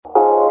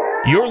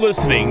You're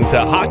listening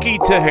to Hockey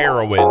to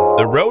Heroin,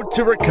 the road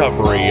to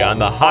recovery on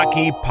the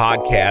Hockey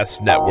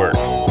Podcast Network.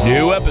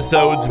 New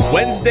episodes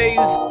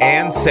Wednesdays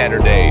and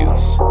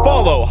Saturdays.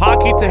 Follow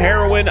Hockey to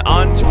Heroin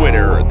on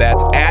Twitter.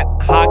 That's at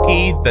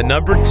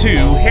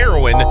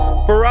Hockey2Heroin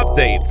for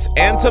updates,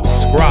 and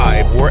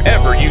subscribe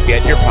wherever you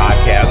get your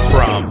podcasts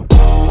from.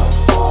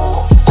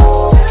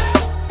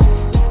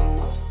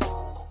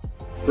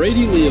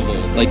 Brady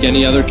Leavold, like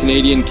any other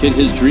Canadian kid,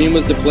 his dream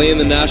was to play in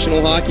the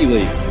National Hockey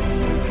League.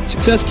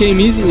 Success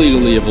came easily to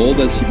Leavold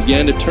as he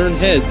began to turn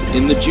heads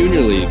in the junior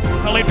leagues.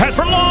 Early pass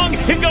from Long.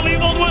 He's got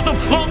Leavold with him.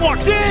 Long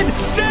walks in.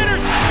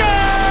 Centers.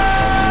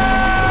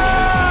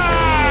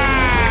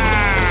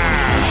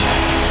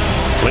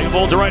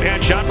 Leavold to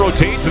right-hand shot,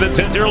 rotates, and then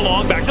sends it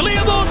along. Back to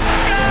Leavold.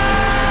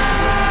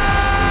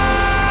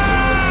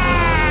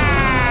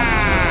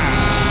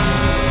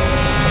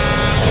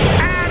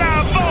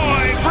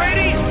 Attaboy,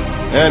 Brady.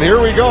 And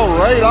here we go,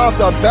 right off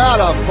the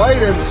bat, a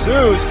fight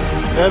ensues.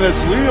 And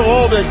it's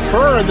Leavold and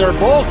Curran. They're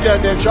both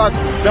getting in shots.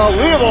 Now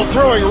Leavold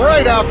throwing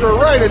right after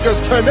right and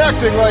just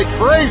connecting like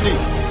crazy.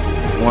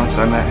 Once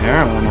I met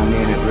heroin,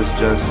 it was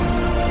just,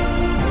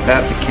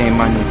 that became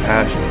my new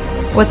passion.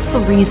 What's the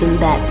reason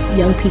that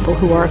young people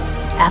who are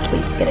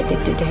athletes get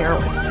addicted to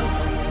heroin?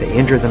 They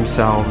injure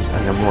themselves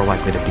and they're more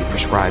likely to be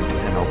prescribed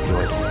an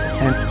opioid.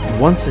 And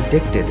once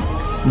addicted,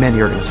 many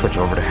are going to switch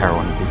over to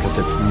heroin because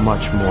it's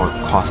much more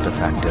cost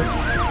effective.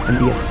 And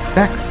the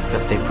effects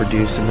that they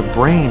produce in the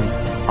brain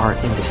are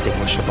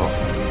indistinguishable.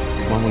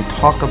 When we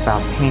talk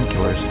about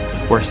painkillers,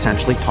 we're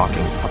essentially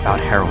talking about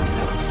heroin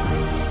pills.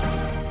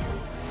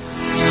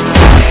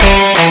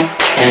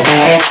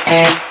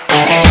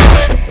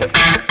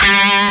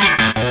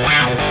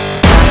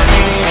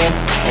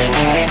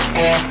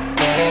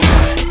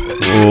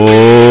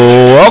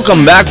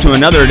 Welcome back to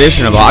another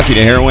edition of Hockey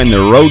to Heroin,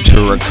 the road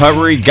to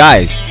recovery.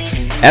 Guys,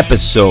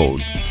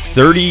 episode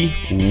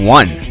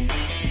 31.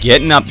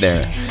 Getting up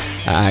there.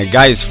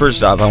 Guys,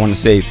 first off, I want to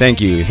say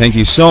thank you. Thank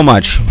you so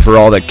much for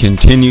all the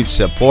continued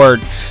support.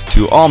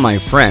 To all my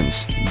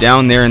friends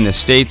down there in the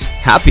States,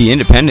 happy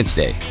Independence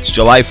Day. It's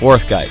July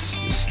 4th, guys.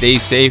 Stay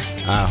safe.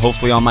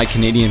 Hopefully all my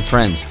Canadian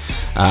friends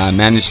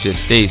managed to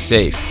stay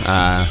safe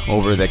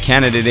over the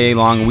Canada Day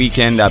long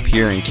weekend up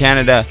here in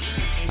Canada.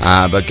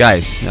 But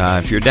guys,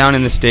 if you're down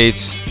in the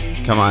States,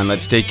 come on,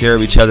 let's take care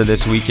of each other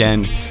this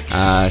weekend.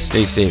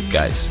 Stay safe,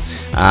 guys.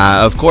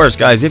 Of course,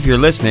 guys, if you're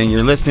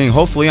listening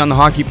hopefully on the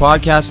Hockey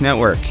Podcast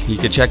Network. You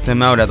can check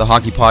them out at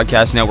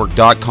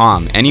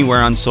thehockeypodcastnetwork.com,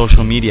 anywhere on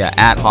social media,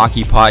 at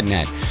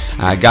HockeyPodNet.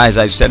 Guys,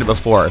 I've said it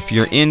before, if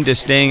you're into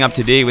staying up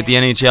to date with the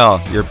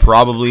NHL, you're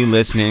probably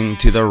listening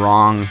to the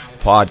wrong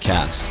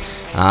podcast.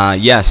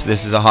 Yes,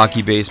 this is a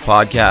hockey-based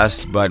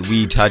podcast, but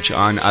we touch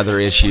on other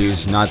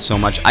issues, not so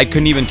much. I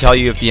couldn't even tell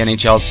you if the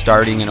NHL is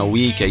starting in a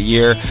week, a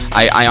year.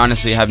 I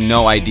honestly have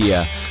no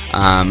idea.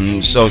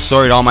 So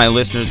sorry to all my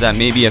listeners that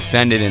may be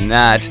offended in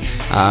that,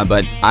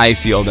 but I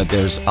feel that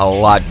there's a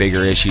lot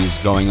bigger issues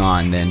going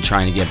on than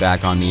trying to get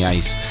back on the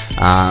ice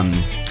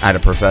at a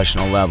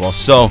professional level.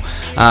 So,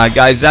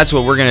 guys, that's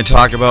what we're going to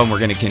talk about, and we're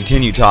going to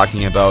continue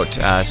talking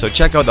about. So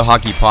check out the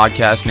Hockey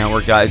Podcast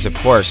Network, guys. Of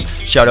course,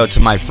 shout out to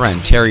my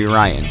friend Terry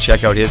Ryan.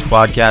 Check out his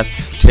podcast,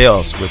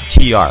 Tales with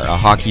TR, a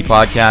hockey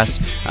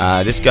podcast.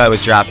 This guy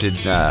was drafted,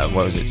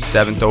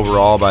 7th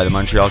overall by the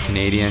Montreal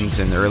Canadiens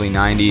in the early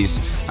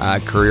 90s.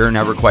 Career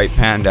never quite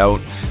panned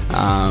out,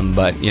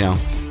 but you know,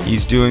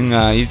 he's doing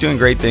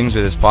great things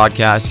with his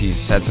podcast.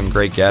 He's had some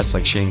great guests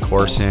like Shane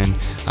Corson,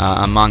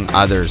 among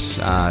others.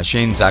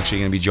 Shane's actually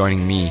going to be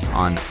joining me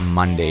on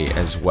Monday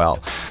as well.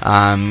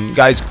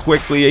 Guys,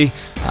 quickly,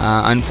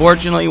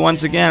 unfortunately,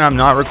 once again, I'm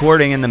not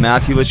recording in the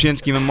Matthew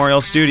Lashinsky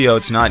Memorial Studio.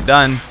 It's not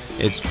done.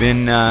 It's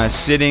been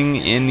sitting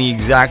in the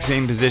exact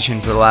same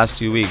position for the last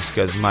 2 weeks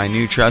because my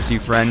new trusty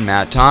friend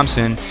Matt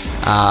Thompson,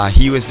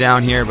 he was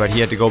down here, but he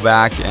had to go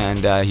back,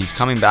 and he's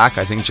coming back,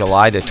 I think,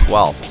 July the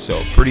 12th.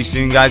 So pretty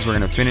soon, guys, we're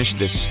going to finish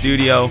this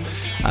studio.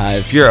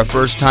 If you're a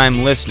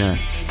first-time listener,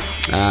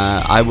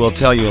 I will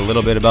tell you a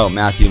little bit about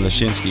Matthew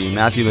Lashinsky.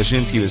 Matthew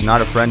Lashinsky was not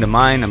a friend of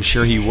mine. I'm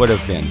sure he would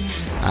have been.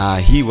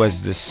 He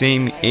was the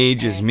same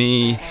age as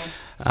me,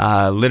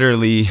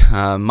 literally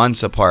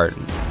months apart.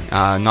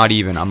 Not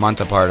even a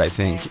month apart, I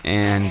think.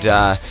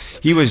 And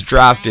he was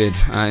drafted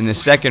in the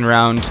second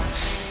round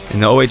in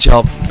the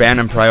OHL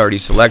Bantam Priority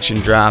Selection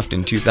Draft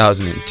in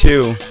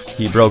 2002.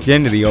 He broke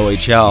into the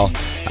OHL,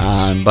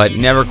 but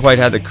never quite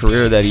had the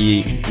career that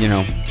he,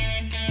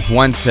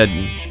 once had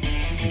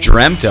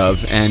dreamt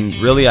of. And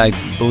really, I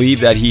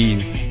believe that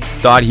he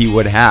thought he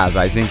would have.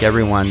 I think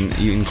everyone,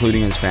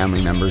 including his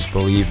family members,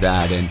 believed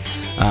that. And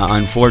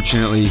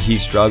unfortunately, he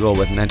struggled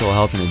with mental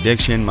health and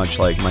addiction, much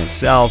like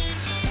myself.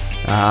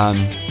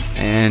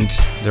 And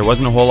there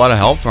wasn't a whole lot of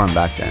help for him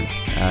back then.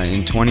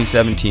 In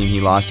 2017, he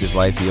lost his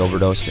life. He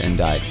overdosed and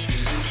died.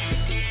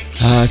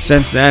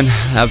 Since then,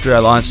 after I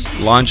launched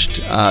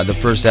the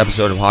first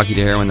episode of Hockey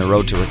to Heroin, the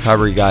road to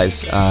recovery,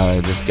 guys,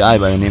 this guy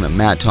by the name of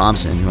Matt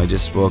Thompson, who I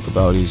just spoke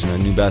about, he's a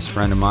new best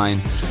friend of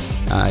mine.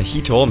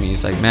 he told me,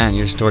 he's like, man,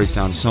 your story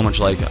sounds so much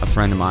like a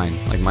friend of mine,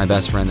 like my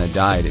best friend that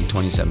died in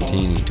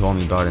 2017. And he told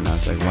me about it, and I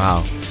was like,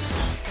 wow.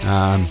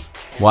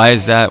 Why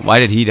is that? Why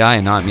did he die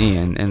and not me?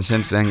 And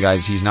since then,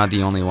 guys, he's not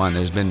the only one.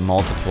 There's been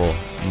multiple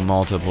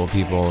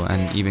people,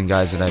 and even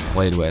guys that I've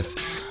played with,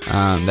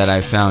 that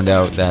I found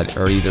out that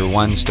are either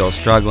one, still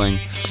struggling,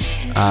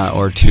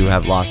 or two,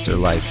 have lost their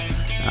life.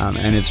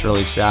 And it's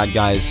really sad,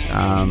 guys.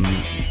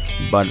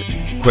 But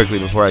quickly,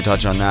 before I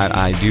touch on that,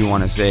 I do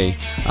want to say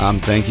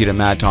thank you to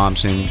Matt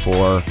Thompson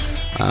for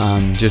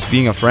just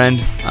being a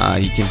friend.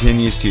 He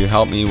continues to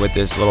help me with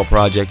this little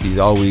project. He's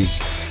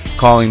always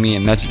calling me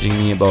and messaging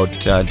me about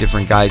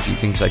different guys he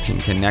thinks I can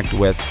connect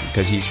with,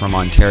 because he's from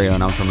Ontario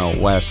and I'm from out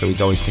west, so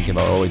he's always thinking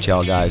about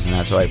OHL guys, and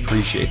that's so I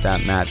appreciate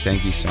that, Matt.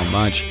 Thank you so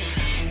much.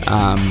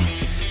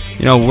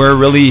 We're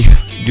really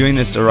doing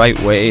this the right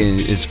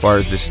way as far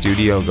as the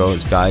studio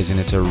goes, guys, and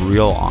it's a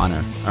real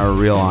honor,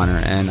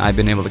 and I've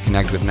been able to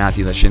connect with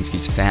Matthew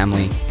Lashinsky's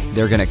family.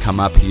 They're going to come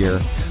up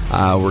here.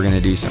 We're going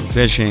to do some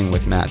fishing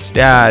with Matt's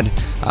dad.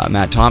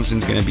 Matt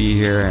Thompson's going to be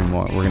here, and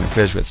we're going to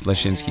fish with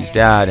Lashinsky's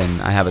dad,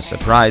 and I have a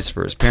surprise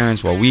for his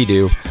parents. Well, we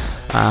do.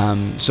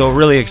 So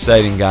really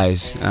exciting,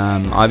 guys.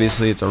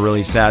 Obviously, it's a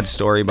really sad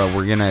story, but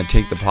we're going to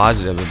take the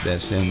positive of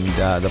this, and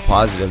the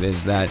positive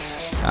is that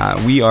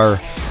we are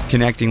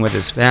connecting with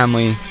his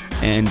family,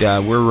 and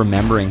we're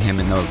remembering him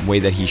in the way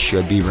that he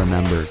should be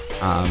remembered,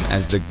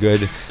 as the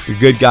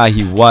good guy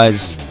he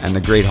was and the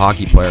great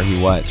hockey player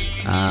he was.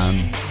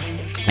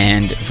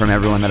 And from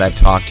everyone that I've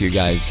talked to,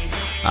 guys,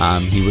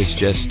 he was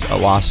just a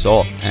lost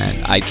soul,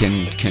 and I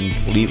can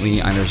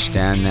completely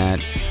understand that.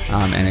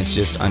 And it's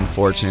just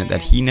unfortunate that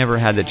he never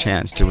had the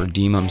chance to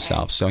redeem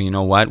himself. So you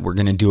know what? We're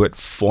going to do it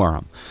for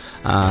him.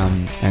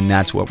 And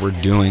that's what we're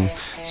doing.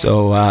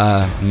 So,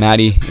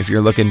 Matty, if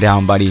you're looking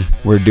down, buddy,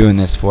 we're doing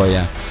this for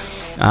you.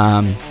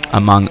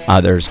 Among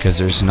others, because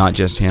there's not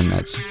just him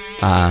that's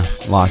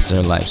lost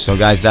their life. So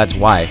guys, that's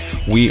why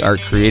we are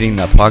creating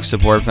the Puck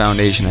Support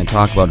Foundation. I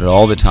talk about it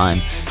all the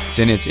time. It's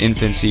in its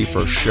infancy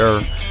for sure.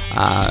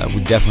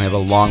 We definitely have a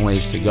long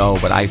ways to go,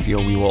 but I feel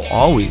we will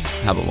always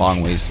have a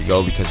long ways to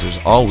go, because there's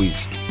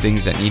always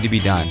things that need to be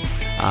done,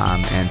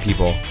 and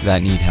people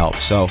that need help.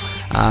 So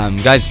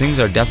guys, things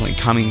are definitely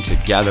coming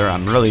together.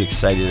 I'm really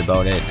excited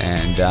about it,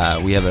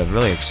 and we have a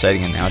really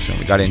exciting announcement.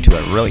 We got into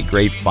a really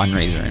great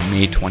fundraiser in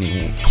May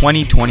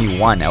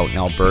 2021 out in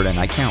Alberta, and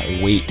I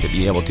can't wait to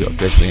be able to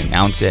officially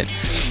announce it.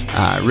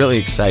 Really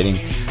exciting.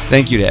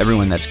 Thank you to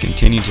everyone that's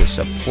continued to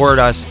support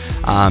us.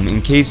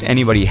 In case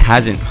anybody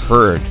hasn't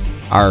heard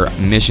our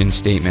mission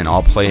statement,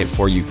 I'll play it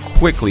for you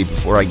quickly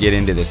before I get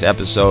into this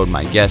episode.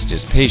 My guest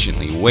is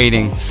patiently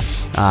waiting,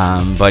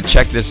 but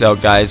check this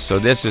out, guys. So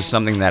this is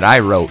something that I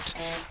wrote,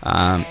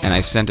 and I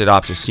sent it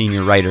off to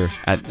senior writer,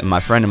 my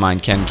friend of mine,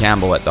 Ken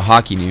Campbell, at the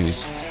Hockey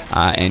News,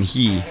 and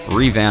he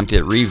revamped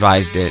it,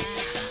 revised it,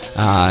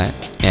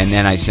 and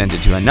then I sent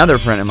it to another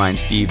friend of mine,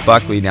 Steve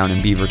Buckley, down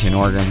in Beaverton,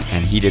 Oregon,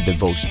 and he did the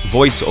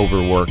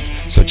voiceover work.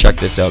 So check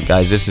this out,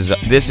 guys. This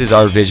is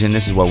our vision.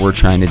 This is what we're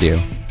trying to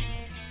do.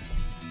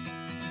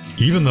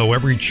 Even though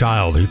every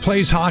child who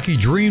plays hockey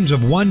dreams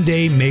of one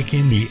day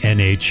making the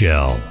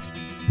NHL,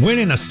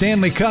 winning a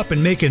Stanley Cup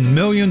and making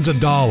millions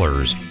of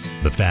dollars,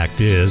 the fact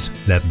is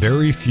that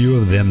very few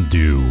of them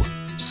do.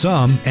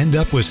 Some end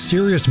up with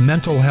serious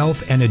mental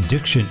health and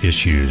addiction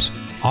issues,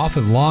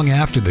 often long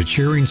after the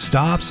cheering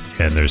stops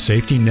and their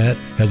safety net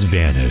has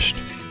vanished.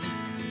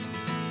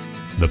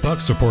 The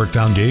Puck Support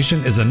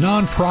Foundation is a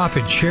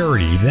non-profit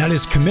charity that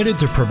is committed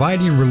to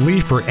providing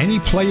relief for any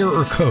player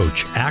or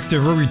coach,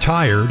 active or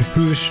retired,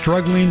 who is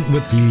struggling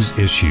with these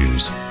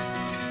issues.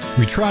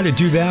 We try to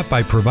do that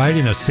by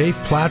providing a safe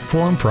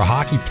platform for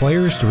hockey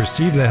players to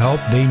receive the help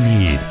they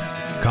need,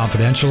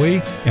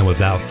 confidentially and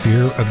without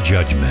fear of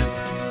judgment.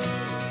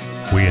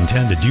 We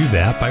intend to do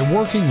that by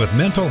working with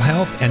mental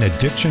health and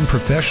addiction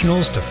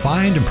professionals to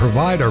find and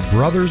provide our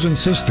brothers and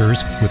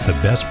sisters with the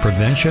best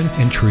prevention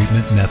and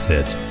treatment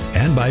methods,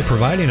 and by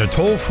providing a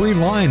toll-free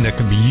line that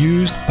can be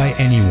used by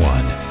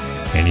anyone,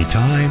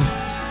 anytime,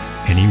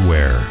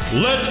 anywhere.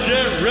 Let's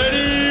get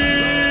ready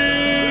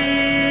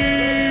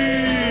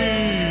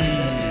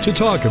to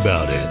talk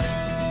about it.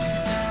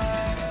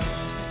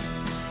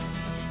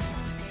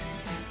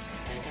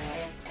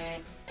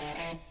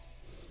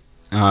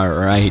 All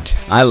right.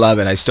 I love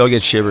it. I still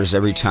get shivers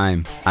every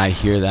time I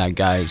hear that,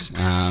 guys.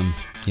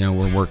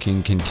 We're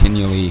working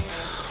continually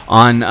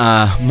on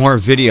more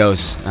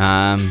videos.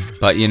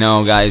 But,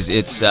 guys,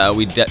 it's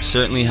we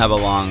certainly have a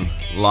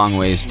long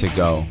ways to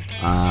go.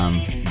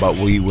 But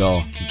we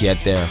will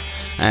get there.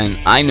 And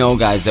I know,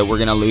 guys, that we're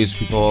going to lose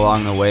people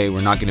along the way.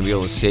 We're not going to be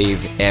able to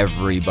save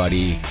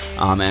everybody.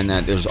 And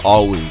that there's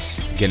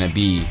always going to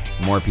be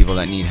more people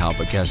that need help.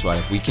 But guess what?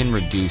 If we can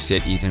reduce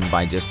it even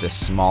by just the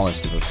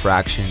smallest of a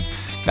fraction,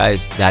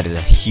 guys, that is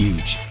a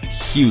huge,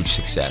 huge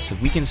success.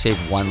 If we can save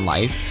one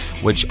life,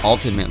 which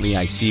ultimately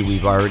I see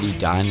we've already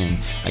done, and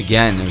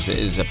again,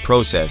 there's a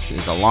process.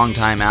 There's a long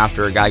time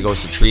after a guy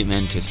goes to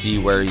treatment to see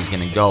where he's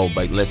going to go.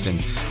 But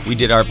listen, we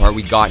did our part.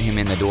 We got him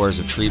in the doors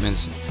of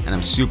treatments, and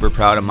I'm super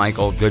proud of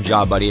Michael. Good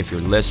job, buddy. If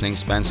you're listening,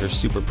 Spencer,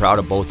 super proud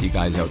of both you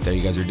guys out there.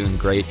 You guys are doing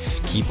great.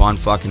 Keep on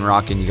fucking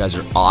rocking. You guys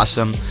are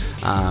awesome.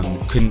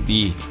 Couldn't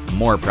be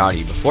more proud of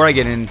you. Before I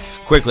get in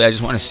quickly, I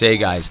just want to say,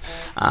 guys,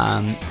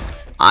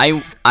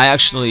 I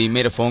actually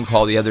made a phone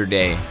call the other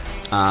day,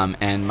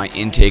 and my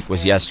intake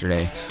was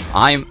yesterday.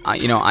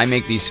 I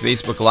make these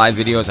Facebook Live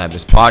videos. I have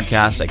this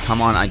podcast. I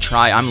come on.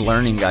 I'm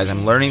learning, guys.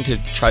 I'm learning to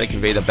try to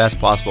convey the best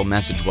possible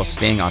message while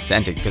staying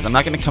authentic, because I'm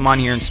not going to come on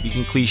here and speak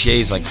in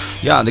cliches like,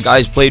 yeah, the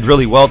guys played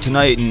really well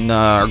tonight and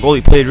our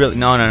goalie played really...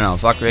 No.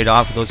 Fuck right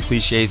off with those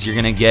cliches. You're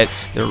going to get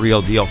the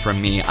real deal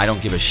from me. I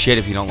don't give a shit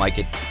if you don't like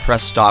it.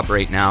 Press stop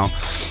right now.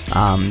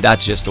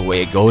 That's just the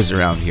way it goes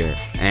around here.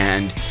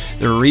 And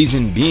the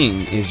reason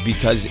being is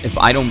because if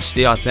I don't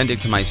stay authentic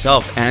to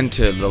myself and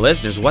to the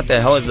listeners, what the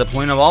hell is the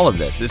point of all of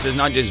this? This is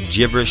not just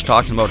gibberish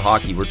talking about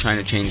hockey. We're trying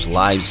to change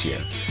lives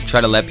here.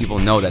 Try to let people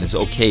know that it's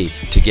okay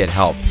to get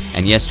help.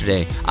 And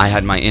yesterday, I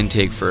had my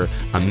intake for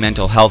a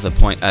mental health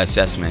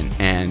assessment,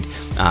 and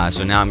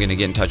so now I'm going to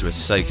get in touch with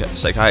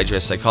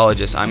psychiatrists,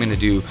 psychologists. I'm going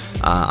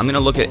to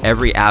look at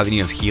every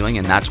avenue of healing,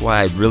 and that's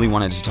why I really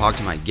wanted to talk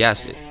to my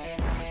guest.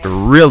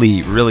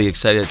 Really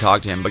excited to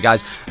talk to him. But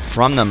guys,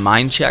 from the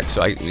mind check,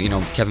 so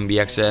Kevin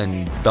Bieksa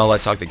and Bell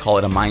Let's Talk, they call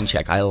it a mind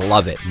check. I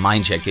love it.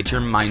 Mind check. Get your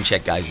mind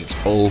check, guys. It's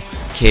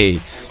okay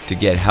to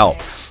get help.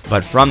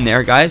 But from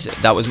there, guys,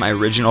 that was my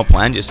original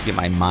plan, just to get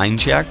my mind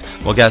checked.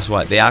 Well, guess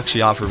what? They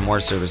actually offer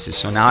more services.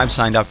 So now I've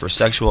signed up for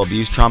sexual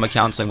abuse trauma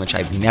counseling, which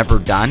I've never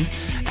done.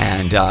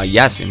 And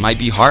yes, it might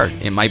be hard.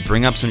 It might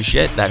bring up some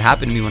shit that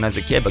happened to me when I was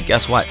a kid. But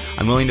guess what?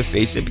 I'm willing to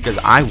face it because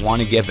I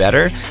want to get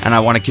better, and I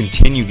want to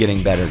continue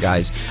getting better,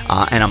 guys.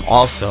 And I'm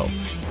also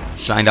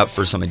signed up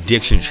for some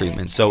addiction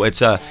treatment. So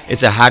it's a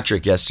hat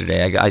trick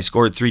yesterday. I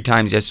scored 3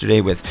 times yesterday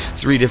with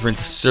 3 different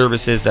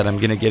services that I'm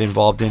going to get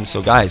involved in.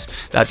 So guys,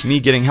 that's me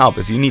getting help.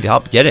 If you need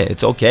help, get it.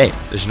 It's okay.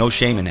 There's no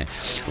shame in it.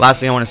 Last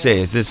thing I want to say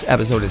is this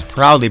episode is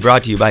proudly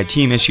brought to you by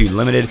Team Issued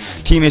Limited.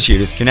 Team Issued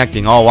is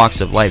connecting all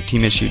walks of life.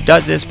 Team Issued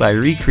does this by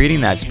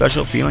recreating that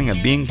special feeling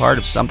of being part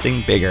of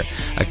something bigger.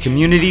 A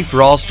community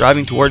for all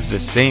striving towards the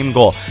same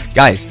goal.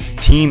 Guys,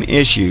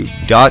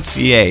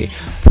 teamissued.ca.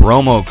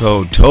 Promo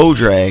code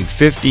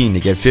TOEDRAG15 to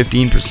get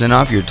 15%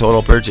 off your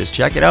total purchase.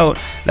 Check it out.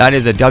 That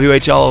is a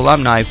WHL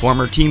alumni,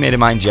 former teammate of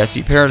mine,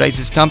 Jesse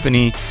Paradise's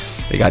company.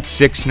 They got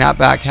 6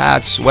 snapback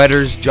hats,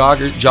 sweaters,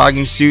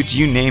 jogging suits,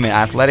 you name it,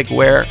 athletic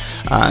wear.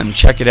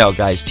 Check it out,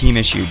 guys.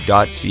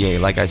 Teamissued.ca.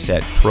 Like I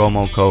said,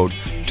 promo code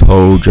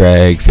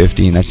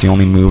TOEDRAG15. That's the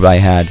only move I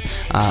had.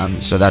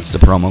 So that's the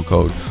promo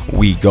code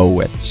we go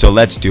with. So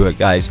let's do it,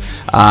 guys.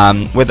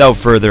 Without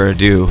further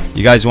ado,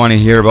 you guys want to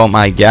hear about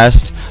my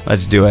guest?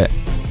 Let's do it.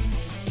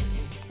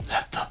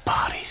 Let the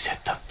bodies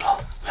hit the floor.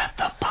 Let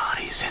the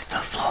bodies hit the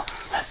floor.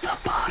 Let the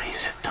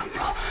bodies hit the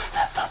floor.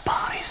 Let the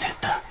bodies hit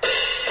the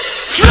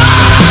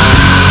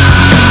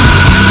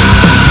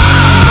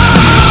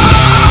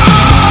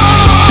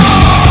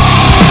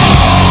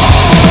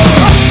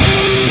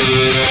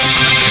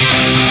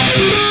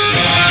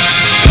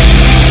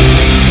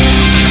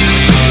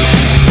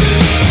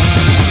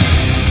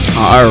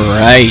All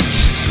right,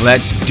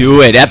 let's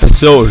do it.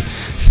 Episode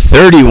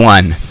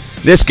 31.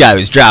 This guy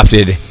was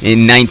drafted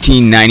in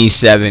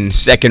 1997,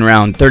 second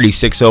round,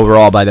 36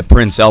 overall by the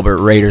Prince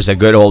Albert Raiders, a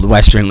good old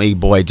Western League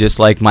boy just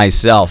like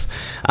myself.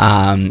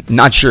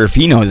 Not sure if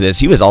he knows this,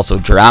 he was also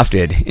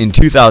drafted in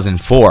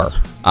 2004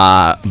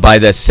 by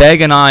the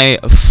Saguenay,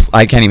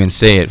 I can't even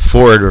say it,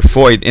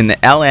 Ford in the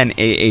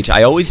LNAH.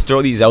 I always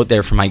throw these out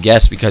there for my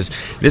guests because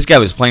this guy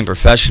was playing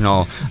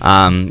professional,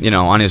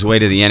 on his way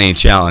to the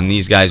NHL, and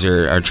these guys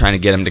are trying to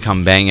get him to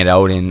come bang it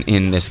out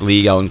in this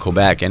league out in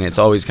Quebec, and it's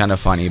always kind of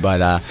funny.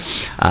 But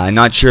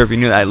not sure if you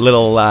knew that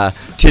little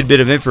tidbit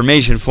of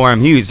information for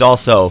him. He was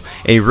also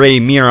a Ray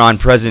Miron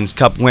President's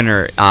Cup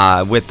winner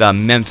with the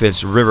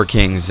Memphis River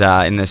Kings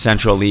in the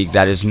Central League.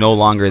 That is no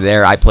longer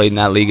there. I played in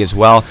that league as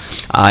well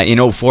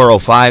in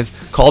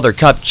 04-05, Calder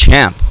Cup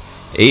champ,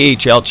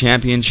 AHL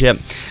championship.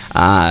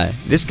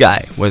 This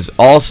guy was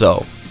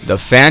also the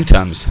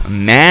Phantoms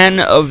Man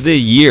of the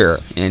Year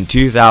in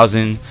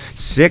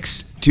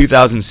 2006,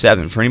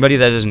 2007. For anybody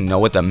that doesn't know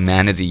what the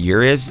Man of the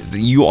Year is,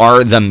 you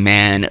are the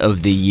Man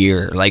of the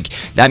Year. Like,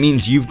 that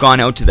means you've gone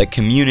out to the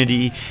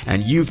community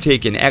and you've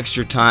taken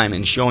extra time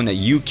and shown that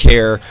you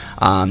care,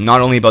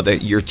 not only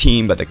about your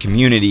team, but the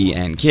community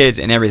and kids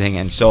and everything.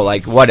 And so,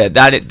 like,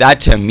 that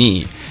to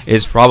me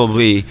is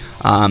probably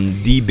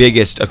the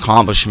biggest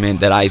accomplishment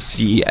that I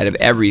see out of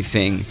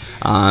everything.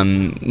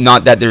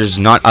 Not that there's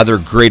not other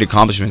great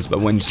accomplishments, but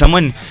when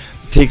someone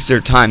takes their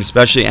time,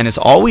 especially, and it's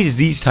always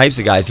these types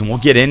of guys, and we'll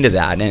get into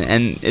that,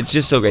 and it's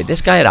just so great.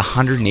 This guy had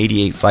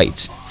 188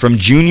 fights from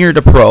junior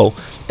to pro.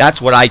 That's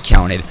what I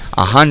counted,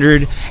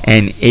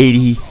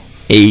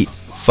 188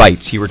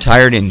 fights. He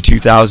retired in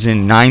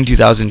 2009,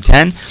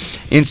 2010.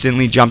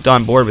 Instantly jumped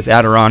on board with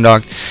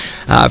Adirondack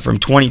from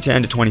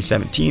 2010 to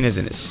 2017 as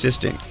an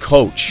assistant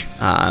coach.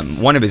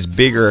 One of his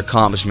bigger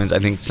accomplishments, I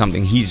think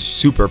something he's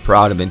super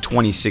proud of, in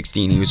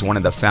 2016, he was one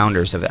of the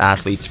founders of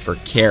Athletes for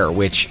Care,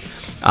 which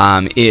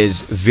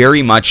is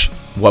very much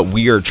what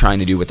we are trying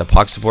to do with the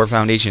Puck Support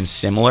Foundation,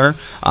 similar,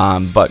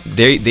 but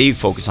they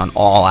focus on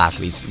all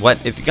athletes.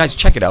 If you guys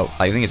check it out,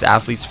 I think it's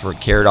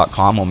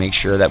athletesforcare.com. We'll make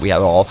sure that we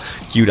have it all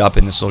queued up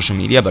in the social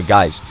media. But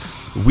guys,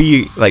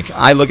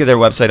 I look at their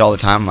website all the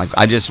time. I'm like,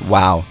 I just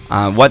wow,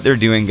 what they're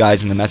doing,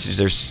 guys, and the message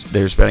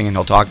they're spreading, and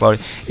he'll talk about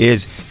it,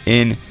 is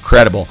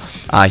incredible.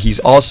 He's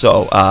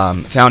also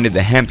founded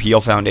the Hemp Heal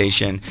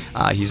Foundation.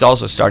 He's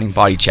also starting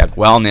Body Check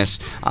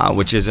Wellness,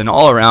 which is an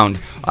all-around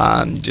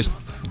just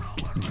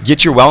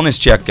get your wellness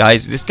check,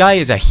 guys. This guy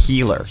is a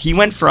healer. He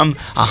went from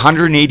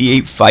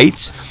 188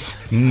 fights,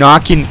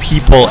 knocking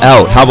people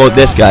out. How about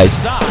this,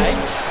 guys?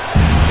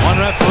 One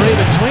referee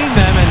between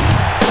them, and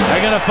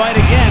they're going to fight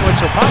again, which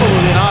will probably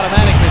be an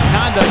automatic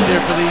misconduct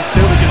here for these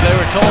two because they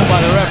were told by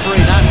the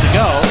referee not to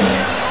go.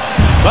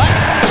 But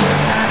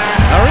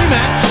a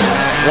rematch,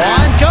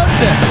 Juan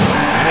Cote.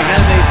 And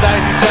again, they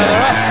size each other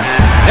up.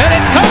 And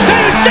it's Cote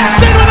who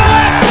steps in with a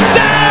left.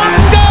 Down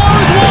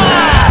goes Juan.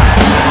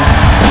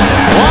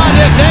 Juan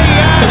just hanging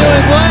on to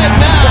his leg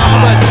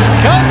now, but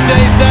Cote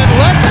said,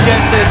 let's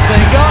get this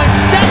thing going.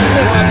 Steps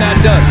in. Juan not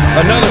done.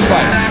 Another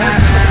fight.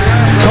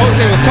 Cote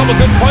with a couple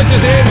good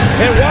punches in,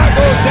 and Juan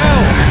goes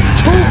down.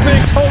 Two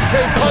big Cote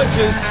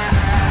punches.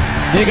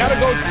 You got to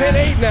go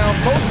 10-8 now.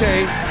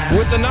 Cote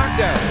with the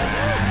knockdown.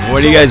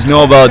 What do you guys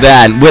know about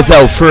that?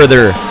 Without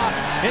further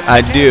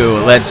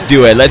ado, let's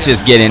do it. Let's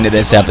just get into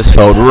this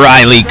episode.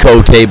 Riley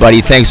Cote,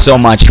 buddy, thanks so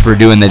much for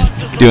doing this,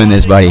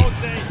 buddy.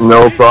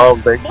 No problem.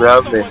 Thanks for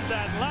having me.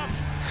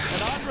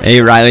 Hey,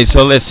 Riley.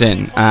 So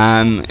listen,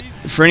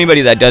 for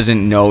anybody that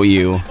doesn't know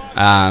you,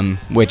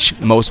 which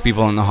most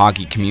people in the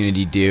hockey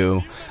community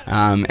do,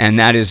 and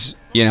that is,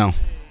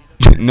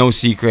 no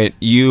secret.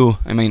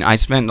 I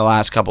spent the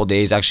last couple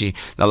days, actually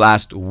the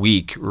last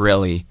week,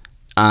 really,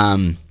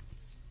 combing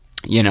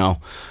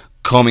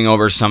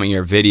over some of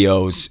your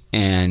videos,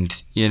 and,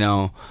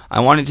 I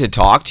wanted to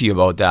talk to you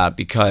about that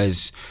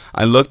because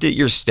I looked at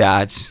your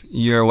stats.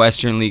 You're a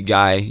Western League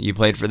guy. You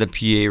played for the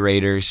PA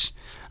Raiders.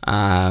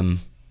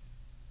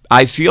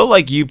 I feel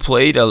like you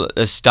played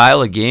a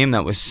style of game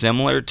that was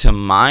similar to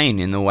mine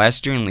in the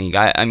Western League.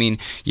 I mean,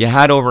 you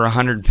had over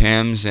 100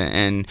 PIMs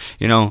and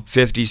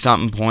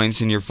 50-something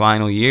points in your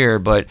final year,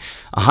 but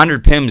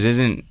 100 PIMs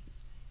isn't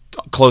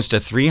close to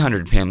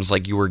 300 PIMs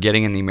like you were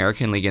getting in the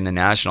American League and the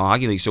National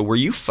Hockey League. So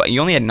you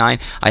only had 9.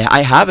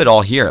 I have it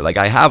all here. Like,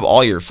 I have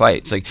all your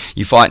fights. Like,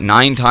 you fought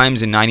 9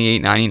 times in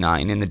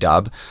 98-99 in the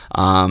dub,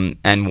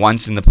 and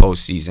once in the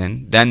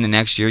postseason. Then the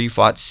next year you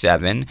fought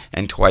 7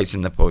 and twice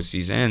in the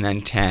postseason, and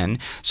then 10.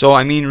 So,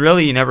 I mean,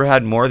 really, you never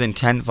had more than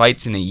 10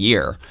 fights in a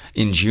year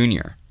in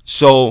junior.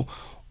 So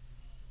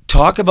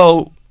talk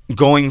about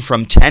going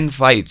from 10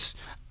 fights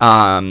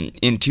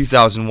in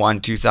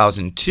 2001,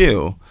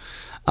 2002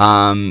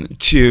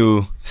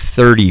 to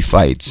 30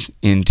 fights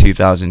in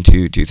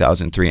 2002,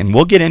 2003. And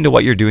we'll get into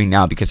what you're doing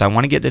now because I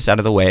want to get this out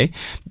of the way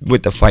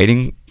with the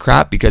fighting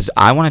crap, because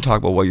I want to talk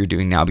about what you're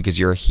doing now because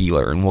you're a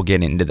healer, and we'll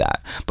get into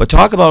that. But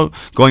talk about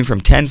going from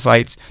 10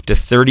 fights to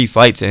 30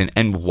 fights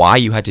and why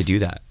you had to do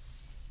that.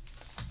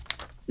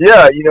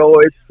 Yeah,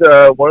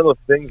 it's one of those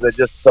things I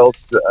just felt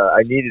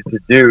I needed to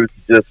do to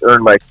just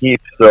earn my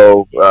keep.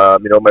 So,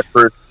 my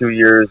first 2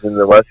 years in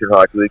the Western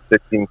Hockey League,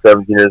 16,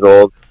 17 years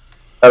old,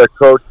 had a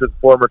coach, the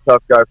former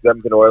tough guy for the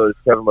Edmonton Oilers,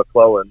 Kevin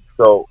McClellan.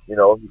 So, he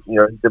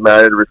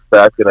demanded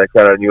respect, and I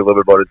kind of knew a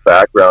little bit about his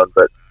background,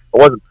 but I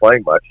wasn't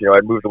playing much.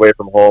 I moved away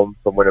from home,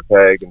 from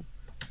Winnipeg, and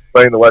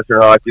playing in the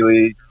Western Hockey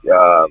League.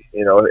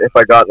 If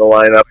I got in the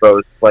lineup, I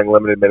was playing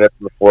limited minutes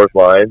in the fourth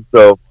line.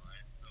 So,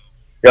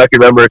 I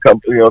can remember a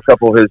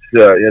couple of his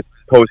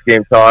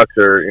post-game talks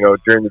or,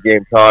 during the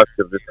game talks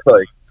of just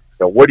like,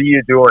 what are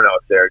you doing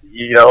out there?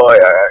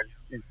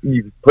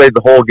 You played the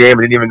whole game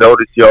and didn't even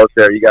notice you out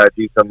there. You got to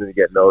do something to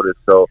get noticed.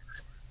 So,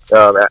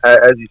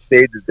 as you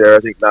stated there, I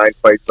think 9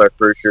 fights my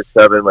first year,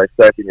 7 my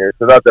second year.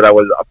 So not that I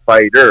was a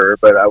fighter,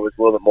 but I was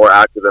a little bit more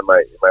active in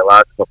my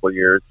last couple of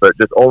years. But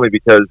just only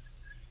because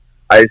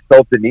I just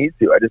felt the need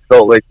to. I just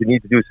felt like the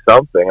need to do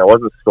something. I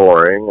wasn't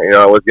scoring.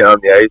 I wasn't getting on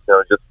the ice. I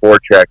was just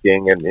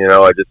forechecking, and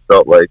I just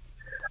felt like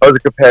I was a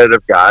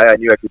competitive guy. I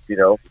knew I could,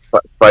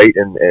 fight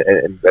and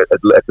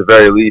at the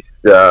very least,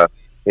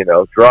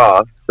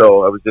 draw.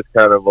 So I was just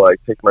kind of like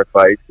pick my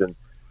fights, and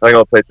I think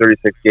I played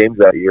 36 games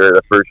that year,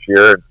 the first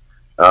year.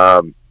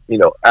 And,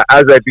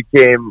 as I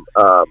became,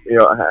 I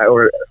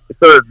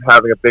started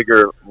having a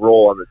bigger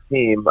role on the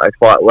team, I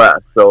fought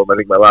less. So I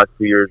think my last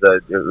 2 years, I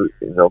had,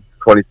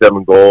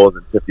 27 goals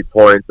and 50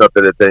 points. Not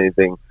that it's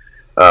anything,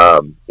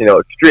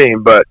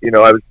 extreme, but,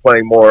 I was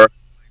playing more, so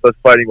I was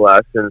fighting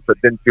less, and so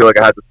it didn't feel like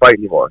I had to fight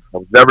anymore. I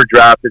was never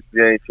drafted to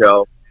the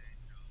NHL.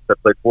 I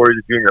played 4 years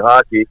of junior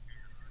hockey.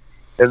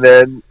 And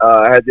then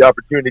I had the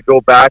opportunity to go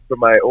back for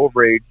my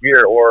overage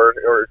year or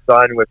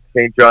sign with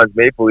St. John's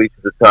Maple Leafs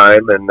at the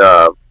time. And,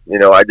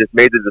 I just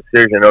made the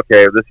decision,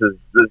 okay, this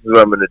is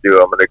what I'm going to do.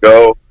 I'm going to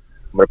go,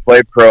 I'm going to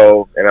play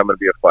pro, and I'm going to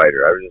be a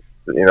fighter. I was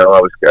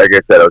just, like I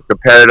said, I was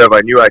competitive.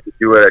 I knew I could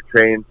do it. I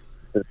trained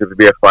to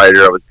be a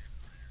fighter. I was,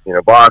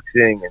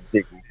 boxing and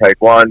taking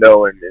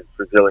taekwondo and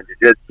Brazilian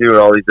jiu-jitsu and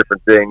all these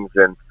different things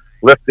and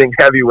lifting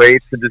heavy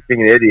weights and just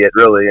being an idiot,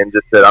 really, and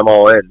just said, I'm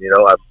all in.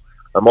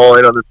 I'm all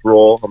in on this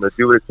role. I'm going to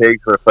do what it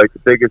takes. I'm going to fight the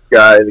biggest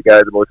guy, the guy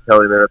with the most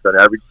penalty minutes on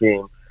every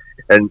team.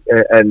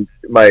 And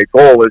my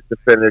goal was to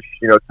finish,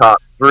 top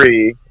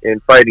 3 in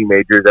fighting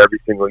majors every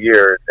single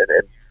year.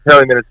 And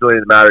penalty minutes really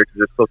didn't matter because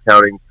they're still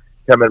counting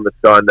 10-minute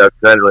misconduct.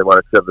 And I didn't really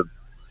want to shove them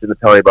in the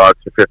penalty box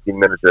for 15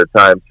 minutes at a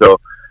time. So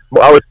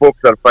I was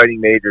focused on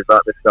fighting majors,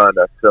 not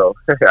misconduct. So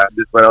I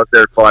just went out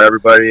there and fought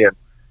everybody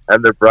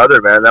and their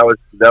brother, man. That was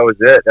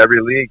it.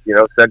 Every league,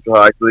 Central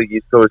Hockey League,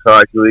 East Coast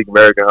Hockey League,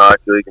 American Hockey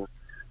League, and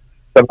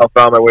somehow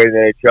found my way to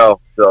the NHL.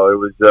 So it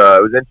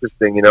was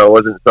interesting. It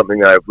wasn't something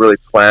that I really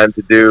planned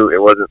to do. It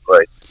wasn't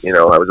like,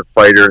 I was a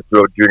fighter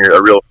throughout junior,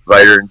 a real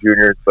fighter in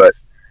juniors, but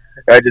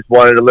I just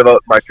wanted to live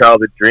out my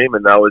childhood dream,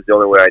 and that was the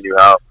only way I knew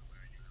how.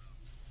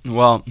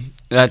 Well,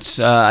 that's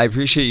I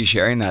appreciate you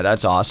sharing that.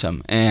 That's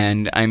awesome.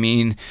 And I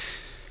mean,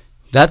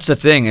 that's the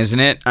thing, isn't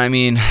it? I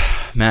mean,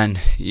 man,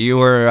 you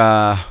were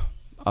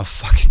a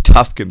fucking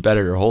tough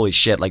competitor. Holy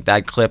shit! Like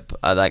that clip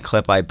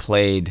I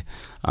played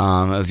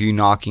of you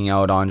knocking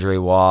out Andre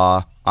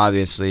Waugh.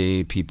 Obviously,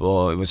 it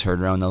was heard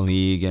around the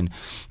league, and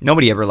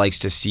nobody ever likes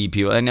to see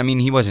people. And I mean,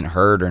 he wasn't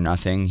hurt or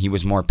nothing. He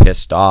was more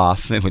pissed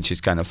off, which is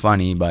kind of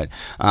funny. But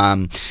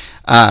I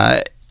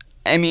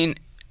mean,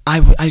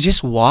 I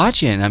just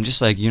watch it, and I'm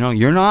just like,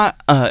 you're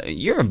not,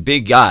 you're a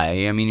big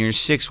guy. I mean, you're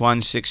 6'1",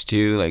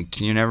 6'2", like,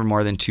 you're never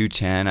more than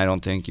 210. I don't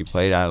think you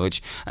played out,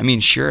 which, I mean,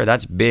 sure,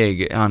 that's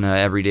big on an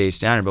everyday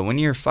standard, but when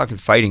you're fucking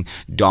fighting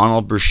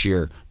Donald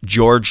Brashear,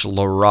 George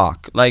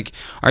Laraque, like,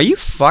 are you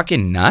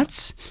fucking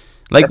nuts?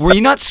 Like, were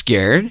you not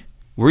scared?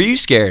 Were you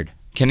scared?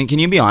 Can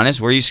you be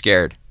honest? Were you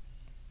scared?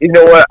 You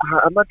know what?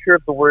 I'm not sure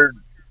if the word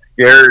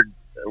scared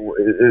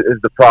is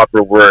the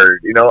proper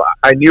word.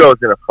 I knew I was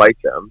going to fight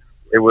them.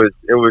 It was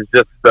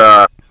just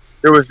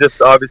there was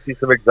just obviously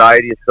some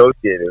anxiety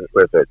associated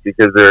with it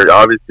because they're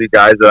obviously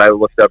guys that I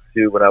looked up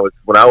to when I was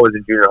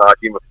in junior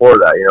hockey. Before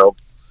that,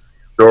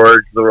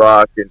 George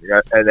Laraque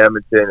and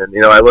Edmonton,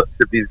 and I looked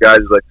at these guys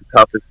as like the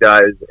toughest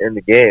guys in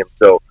the game.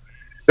 So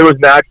there was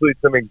naturally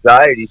some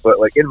anxiety, but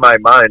like in my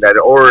mind, I'd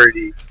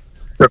already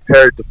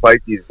prepared to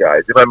fight these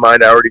guys. In my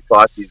mind, I already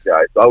fought these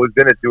guys, so I was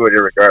going to do it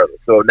irregardless.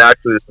 So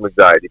naturally, there's some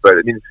anxiety. But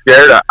I mean,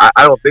 scared?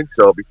 I don't think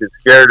so, because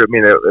scared, I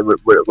mean, it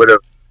would have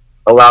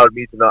allowed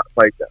me to not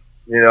fight them.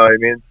 You know what I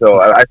mean?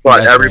 So I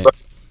fought everybody,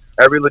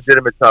 every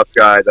legitimate tough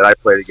guy that I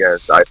played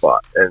against. I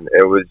fought, and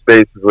it was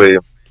basically,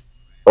 it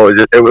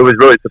was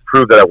really to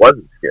prove that I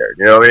wasn't scared.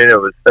 You know what I mean? It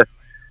was.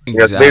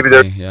 Maybe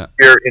there's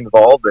fear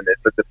involved in it,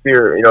 but the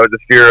fear, the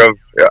fear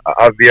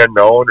of the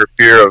unknown or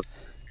fear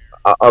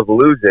of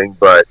losing.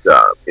 But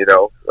I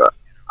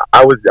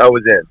was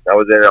in. I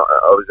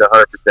was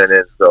 100%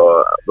 in.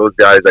 So those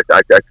guys,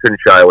 I couldn't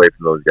shy away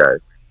from those guys.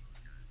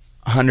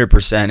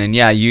 100%. And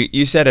yeah,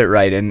 you said it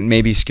right, and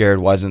maybe scared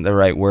wasn't the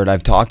right word.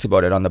 I've talked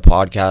about it on the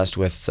podcast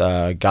with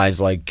guys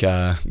like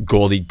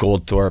Goldie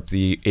Goldthorpe,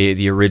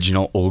 the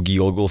original Ogie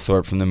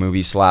Oglethorpe from the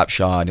movie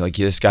Slapshot. Like,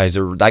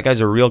 that guy's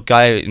a real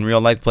guy in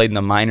real life, played in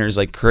the minors,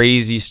 like,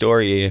 crazy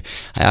story.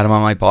 I had him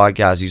on my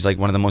podcast. He's like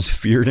one of the most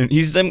feared,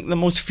 he's the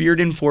most feared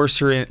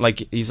enforcer,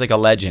 like, he's like a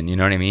legend, you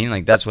know what I mean?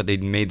 Like, that's what they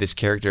made this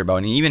character about.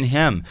 And even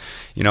him,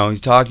 we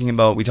talked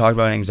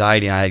about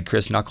anxiety. I had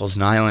Chris Knuckles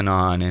Nyland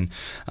on, and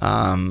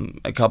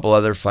a couple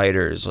other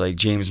fighters like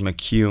James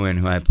McEwen,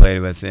 who I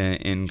played with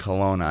in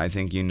Kelowna. I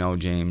think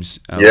James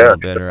a little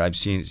bit, or I've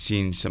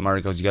seen some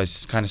articles. You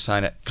guys kind of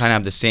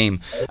have the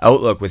same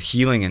outlook with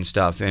healing and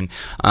stuff, and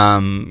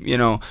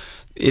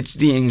it's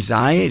the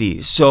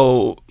anxiety.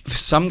 So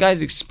some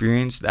guys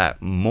experience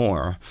that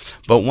more,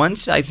 but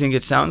once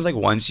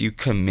you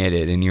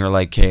committed and you're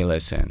like, hey,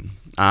 listen,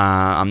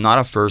 I'm not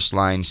a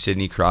first-line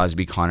Sidney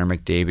Crosby, Connor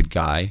McDavid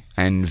guy,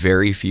 and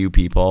very few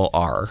people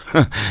are.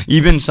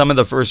 Even some of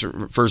the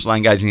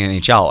first-line guys in the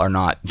NHL are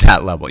not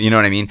that level. You know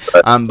what I mean?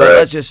 But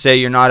let's just say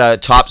you're not a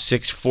top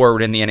 6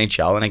 forward in the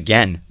NHL, and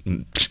again,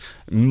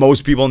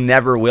 most people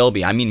never will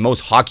be. I mean,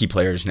 most hockey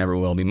players never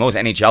will be. Most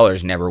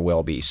NHLers never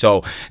will be.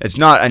 So it's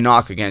not a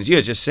knock against you.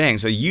 It's just saying.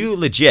 So you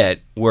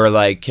legit were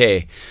like,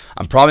 hey,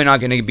 I'm probably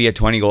not going to be a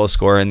 20-goal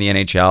scorer in the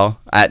NHL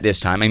at this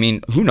time. I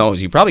mean, who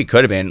knows? You probably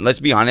could have been. Let's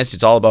be honest.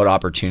 It's all about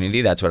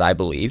opportunity. That's what I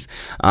believe.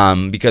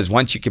 Because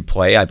once you can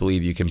play, I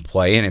believe you can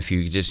play. And if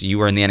you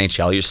were in the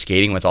NHL, you're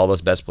skating with all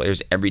those best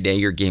players every day.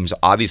 Your game's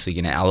obviously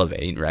going to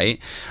elevate, right?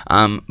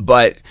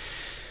 But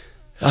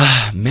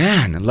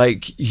man,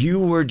 like, you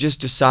were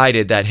just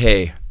decided that,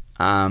 hey,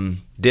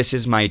 this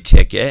is my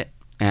ticket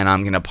and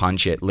I'm going to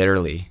punch it,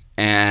 literally.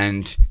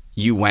 And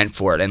you went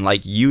for it. And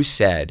like you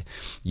said,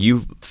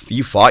 you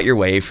fought your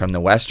way from the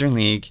Western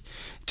League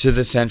to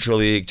the Central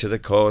League, to the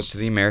Coast, to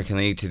the American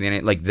League, to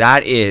the like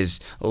that is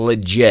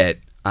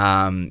legit.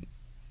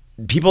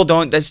 People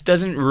don't. This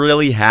doesn't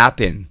really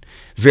happen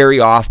very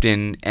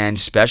often, and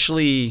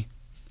especially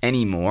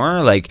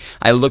anymore. Like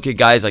I look at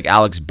guys like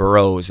Alex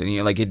Burrows, and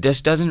like it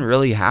just doesn't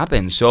really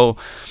happen. So,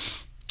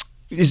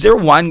 is there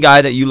one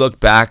guy that you look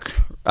back,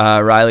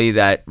 Riley,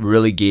 that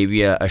really gave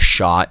you a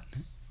shot?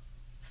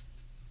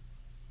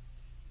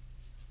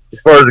 As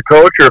far as a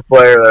coach or a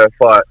player that I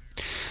fought?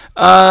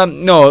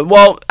 No,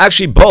 well,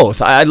 actually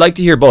both. I'd like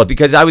to hear both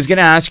because I was going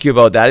to ask you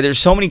about that. There's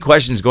so many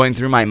questions going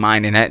through my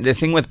mind, and the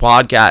thing with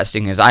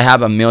podcasting is I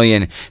have a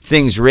million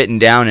things written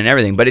down and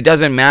everything, but it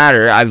doesn't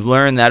matter. I've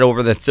learned that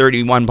over the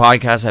 31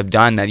 podcasts I've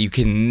done that you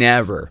can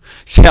never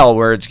tell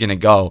where it's going to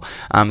go.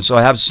 So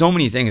I have so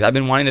many things. I've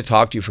been wanting to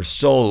talk to you for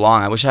so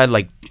long. I wish I had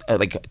like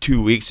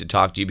 2 weeks to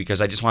talk to you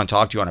because I just want to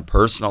talk to you on a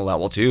personal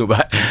level too,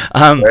 but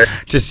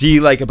to see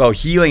like about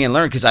healing and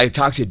learn, because I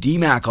talk to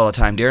DMAC all the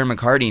time, Darren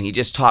McCarty, and he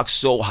just talks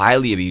so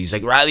highly of you. He's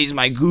like, Riley's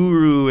my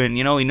guru, and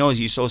he knows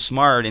you're so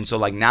smart, and so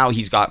like now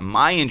he's got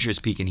my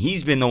interest peak, and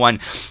he's been the one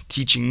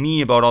teaching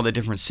me about all the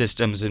different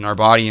systems in our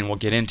body, and we'll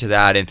get into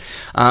that. And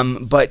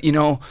but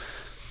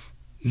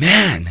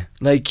man,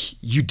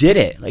 like you did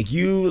it, like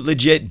you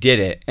legit did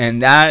it,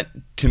 and that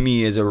to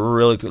me is a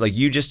really like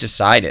you just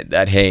decided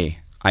that, hey,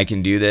 I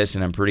can do this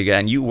and I'm pretty good,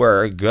 and you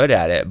were good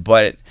at it.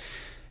 But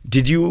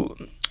did you,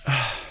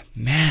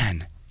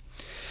 man,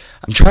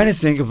 I'm trying to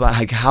think about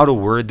like how to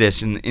word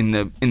this in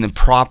the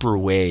proper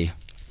way.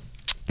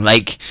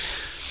 Like,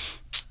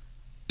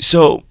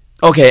 so,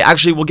 okay,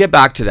 actually we'll get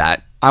back to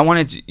that.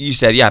 You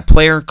said, yeah,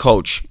 player,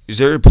 coach. Is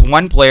there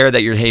one player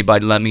that you're, hey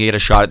bud, let me get a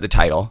shot at the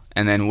title?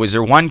 And then was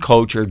there one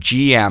coach or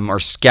GM or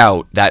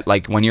scout that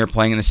like when you were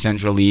playing in the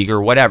Central League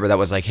or whatever that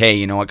was like, hey,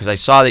 you know what, because I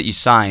saw that you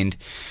signed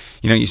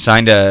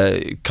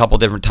a couple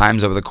different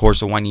times over the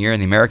course of 1 year in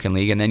the American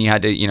League, and then you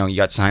had to, you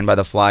got signed by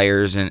the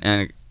Flyers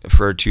and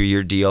for a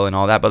 2-year deal and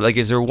all that. But like,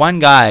 is there one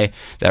guy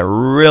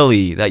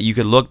that you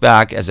could look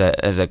back as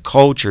a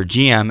coach or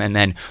GM, and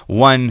then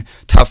one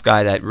tough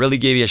guy that really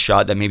gave you a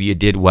shot that maybe you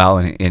did well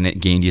and it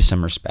gained you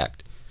some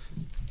respect?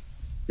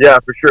 Yeah,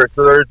 for sure.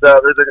 So there's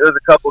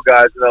a couple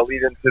guys, and I'll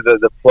lead into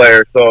the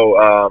player. So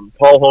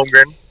Paul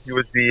Holmgren, he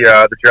was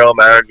the general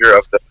manager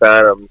of the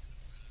Phantoms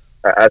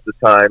at the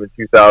time in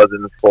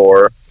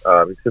 2004,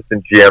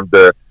 assistant GM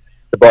to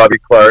Bobby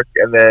Clark,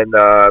 and then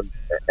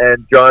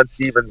and John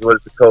Stevens was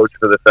the coach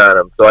for the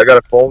Phantoms. So I got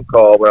a phone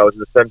call when I was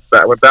in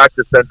I went back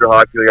to Central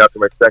Hockey League after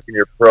my second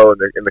year pro in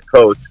the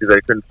Coast because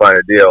I couldn't find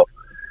a deal.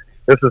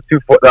 This was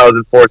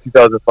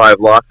 2004-2005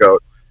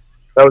 lockout.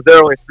 I was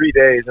there only 3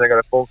 days, and I got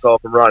a phone call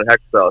from Ron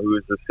Hextall, who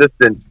was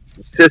assistant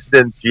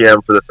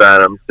GM for the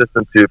Phantoms,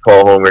 assistant to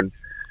Paul Holmgren.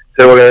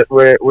 So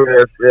we're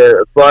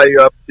gonna fly you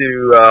up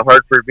to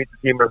Hartford, meet the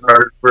team in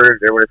Hartford,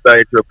 and we're gonna sign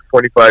you to a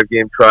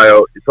 25-game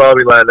tryout. You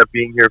probably land up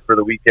being here for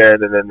the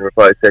weekend, and then we'll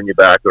probably send you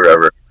back or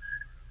whatever.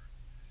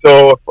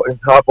 So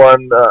hop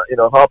on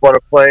a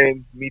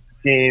plane, meet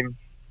the team,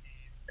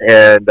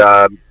 and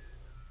I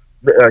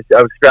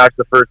was scratched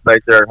the first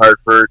night there in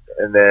Hartford,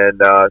 and then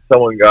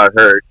someone got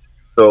hurt.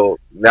 So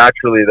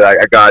naturally,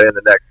 I got in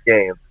the next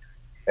game.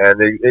 And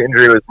the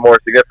injury was more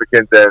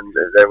significant than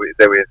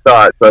we had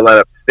thought, so I ended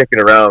up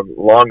sticking around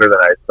longer than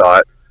I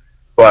thought.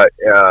 But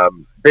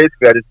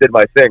basically, I just did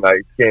my thing.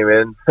 I came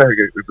in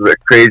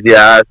crazy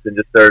ass and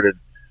just started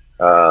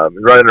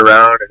running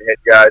around and hit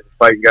guys, and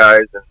fighting guys,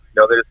 and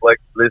they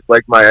just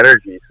liked my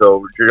energy.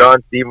 So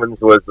John Stevens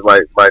was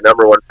my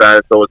number one fan,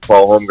 and so was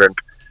Paul Holmgren.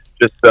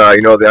 Just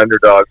the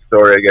underdog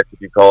story, I guess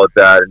if you call it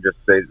that, and just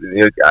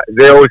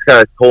they always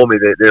kind of told me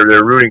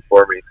they're rooting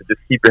for me. So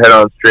just keep your head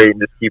on straight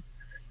and just keep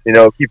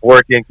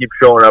working, keep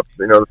showing up,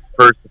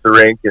 first at the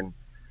rink and,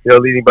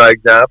 leading by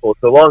example.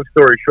 So long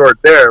story short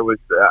there was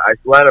I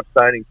wound up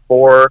signing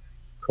 4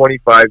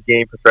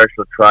 25-game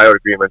professional tryout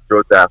agreements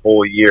throughout that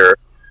whole year.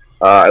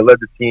 I led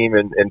the team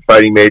in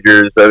fighting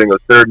majors. I think I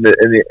was third in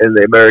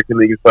the American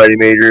League of Fighting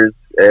Majors,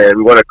 and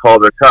we won a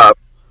Calder Cup.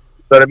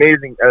 So an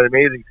amazing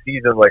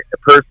season, like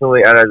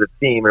personally and as a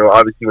team. And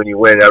obviously when you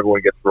win,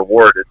 everyone gets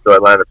rewarded. So I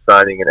landed up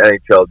signing an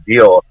NHL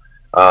deal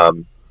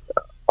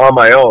on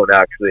my own,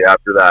 actually,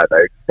 after that.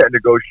 I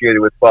negotiated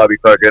with Bobby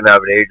Clark. I didn't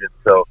have an agent,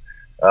 so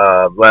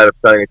landed up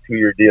signing a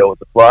 2-year deal with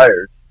the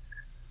Flyers.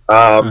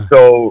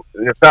 So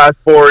fast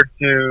forward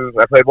to,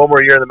 I played one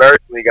more year in the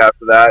American League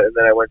after that, and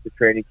then I went to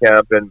training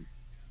camp and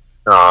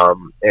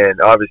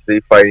obviously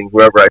fighting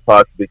whoever I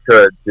possibly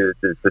could to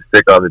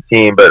stick on the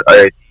team. But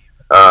I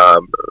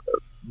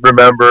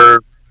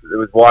remember it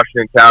was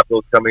Washington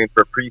Capitals coming in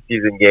for a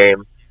preseason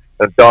game,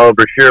 and Donald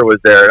Brashear was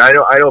there. And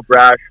I know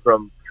Brash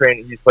from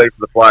training. He's played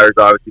for the Flyers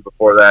obviously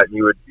before that, and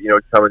he would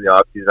come in the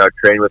offseason. I would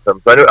train with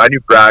him, so I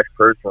knew Brash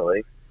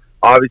personally.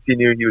 Obviously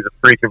knew he was a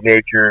freak of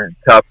nature,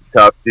 tough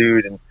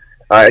dude, and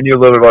I knew a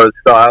little bit about his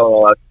style and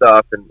all that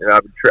stuff. And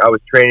I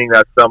was training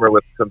that summer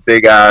with some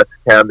big ass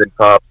Camden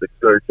cops, like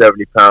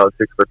 270 pounds,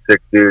 6'6"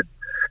 dudes.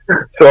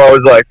 So I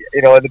was like,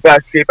 in the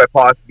best shape I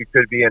possibly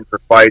could be in for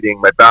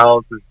fighting. My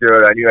balance was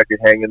good. I knew I could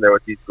hang in there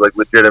with these like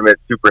legitimate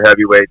super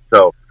heavyweights.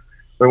 So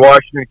when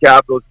Washington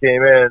Capitals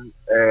came in,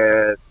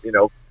 and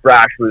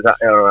Brash was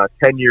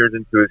 10 years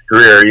into his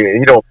career.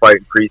 He don't fight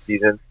in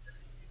preseason.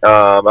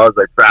 I was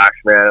like, Brash,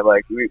 man, I'm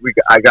like,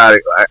 I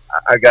gotta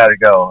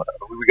go.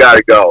 We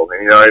gotta go.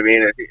 You know what I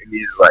mean? And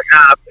he's like,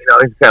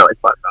 he's kind of like,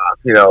 fuck off.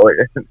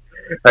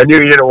 I knew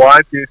you didn't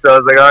want to, so I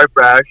was like, all right,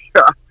 Brash,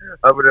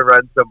 I'm gonna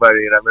run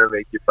somebody and I'm gonna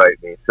make you fight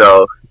me.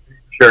 So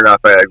sure enough,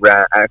 I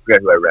forgot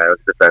who I ran. It was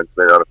a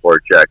defenseman on a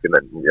forecheck, and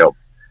then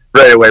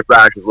right away,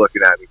 Brash was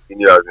looking at me. He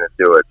knew I was gonna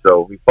do it.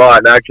 So we fought,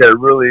 and I actually had a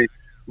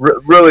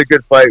really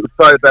good fight. It was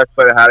probably the best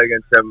fight I had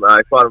against him.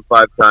 I fought him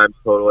 5 times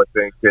total, I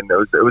think, and it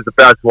was the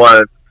best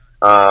one.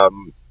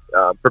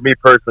 For me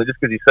personally, just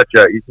because he's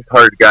just a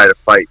hard guy to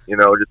fight,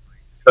 just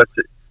such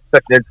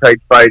an inside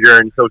fighter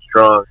and so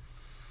strong.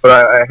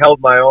 But I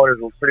held my own.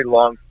 It was a pretty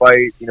long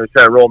fight. Trying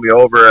to roll me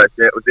over. I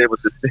was able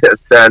to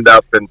stand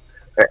up and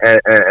at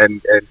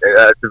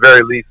the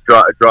very least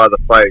draw the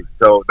fight.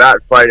 So that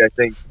fight, I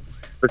think,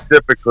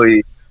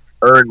 specifically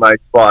earned my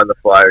spot in the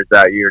Flyers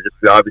that year. Just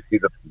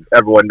obviously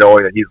everyone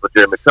knowing that he's a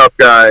legitimate tough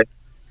guy,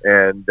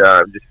 and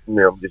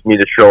just me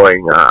just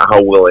showing how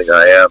willing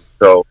I am.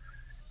 So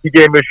he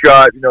gave me a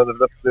shot.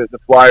 The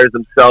Flyers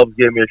themselves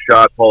gave me a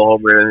shot. Paul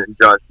Holmgren and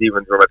John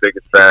Stevens were my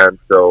biggest fans.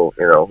 So,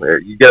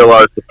 you get a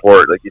lot of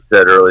support, like you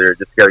said earlier.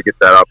 Just got to get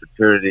that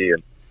opportunity.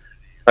 And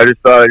I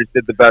just thought I just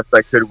did the best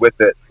I could with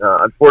it.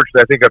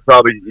 Unfortunately, I think I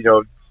probably,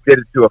 did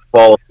it to a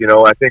fault.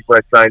 I think when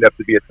I signed up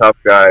to be a tough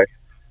guy,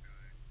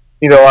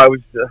 I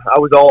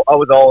was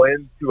all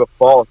in to a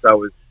fault. I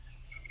was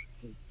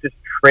just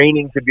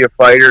training to be a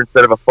fighter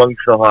instead of a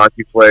functional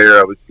hockey player.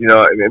 I was,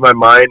 in my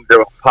mind,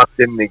 the puck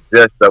didn't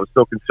exist. I was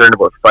so concerned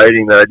about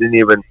fighting that I didn't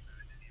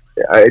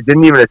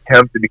even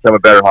attempt to become a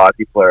better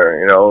hockey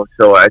player.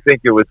 So I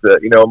think it was,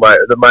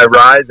 my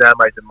rise and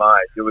my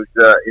demise. It was,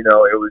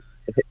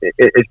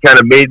 it kind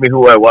of made me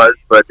who I was,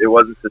 but it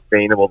wasn't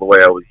sustainable the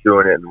way I was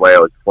doing it and the way I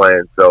was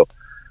playing. So,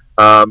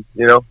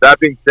 that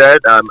being said,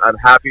 I'm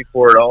happy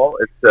for it all.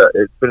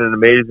 It's been an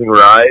amazing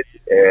ride,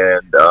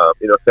 and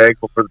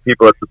thankful for the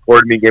people that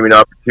supported me, gave me an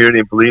opportunity,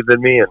 and believed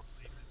in me. And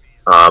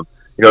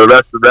the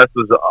rest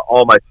was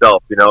all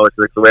myself. It's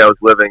like the way I was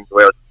living, the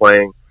way I was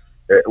playing.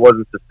 It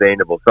wasn't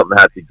sustainable. Something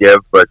had to give,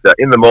 but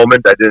in the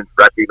moment, I didn't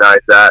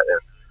recognize that.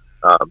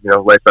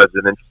 And life has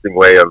an interesting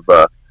way of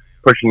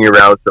pushing you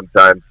around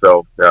sometimes.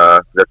 So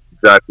that's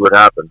exactly what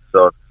happened.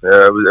 So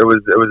it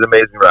was an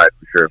amazing ride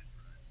for sure.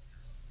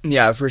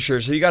 Yeah, for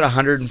sure. So you got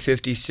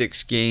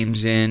 156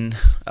 games in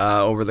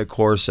over the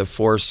course of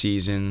 4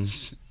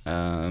 seasons,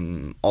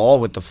 all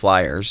with the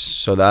Flyers.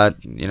 So that,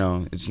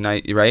 it's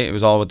nice, right? It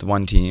was all with the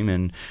one team,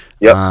 and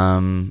yep.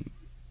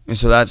 And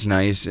so that's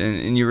nice.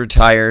 And you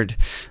retired,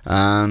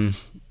 after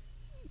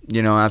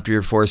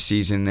your 4th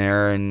season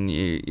there, and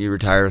you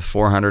retired with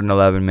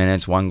 411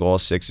 minutes, 1 goal,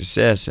 6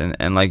 assists,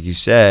 and like you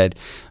said,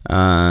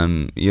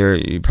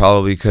 you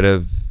probably could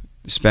have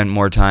spent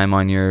more time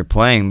on your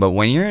playing, but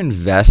when you're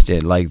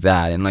invested like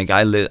that, and like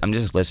I'm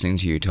just listening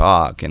to you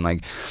talk, and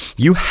like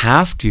you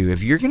have to,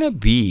 if you're gonna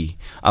be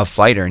a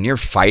fighter and you're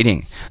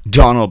fighting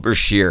Donald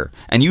Brashear,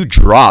 and you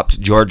dropped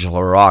George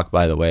Laraque,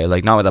 by the way,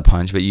 like not with a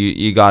punch, but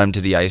you got him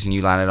to the ice and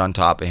you landed on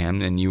top of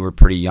him, and you were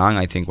pretty young,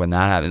 I think, when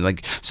that happened.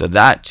 Like, so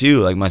that too,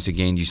 like, must have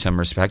gained you some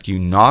respect. You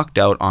knocked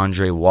out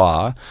Andre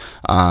Waugh,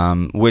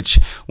 which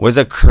was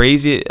a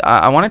crazy.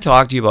 I want to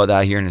talk to you about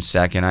that here in a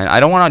second. I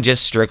don't want to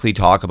just strictly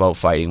talk about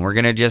fighting. We're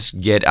going to just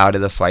get out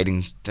of the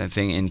fighting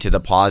thing into the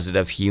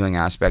positive healing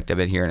aspect of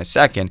it here in a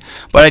second.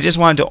 But I just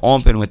wanted to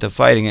open with the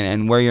fighting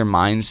and where your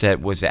mindset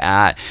was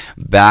at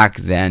back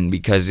then,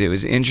 because it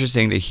was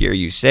interesting to hear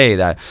you say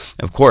that,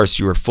 of course,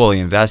 you were fully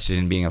invested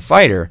in being a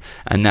fighter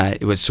and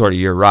that it was sort of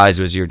your rise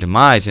was your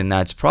demise, and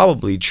that's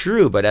probably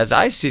true. But as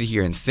I sit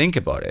here and think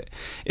about it,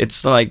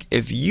 it's like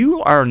if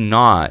you are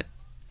not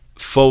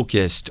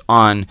focused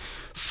on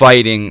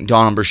fighting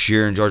Donald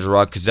Brashear and George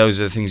Laraque, because those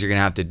are the things you're going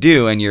to have to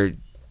do, and you're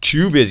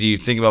too busy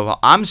thinking about, well,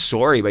 I'm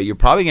sorry, but you're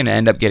probably going to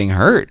end up getting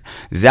hurt.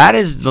 That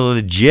is the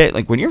legit,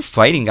 like when you're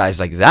fighting guys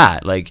like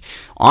that, like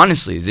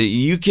honestly,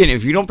 you can,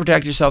 if you don't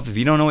protect yourself, if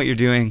you don't know what you're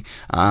doing,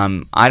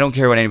 I don't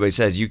care what anybody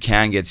says, you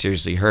can get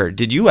seriously hurt.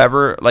 Did you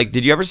ever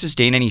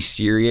sustain any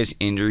serious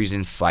injuries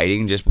in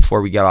fighting just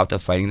before we got off the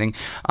fighting thing?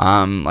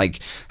 Like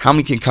how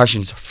many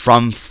concussions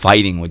from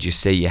fighting would you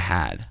say you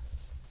had?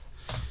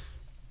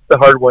 It's a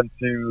hard one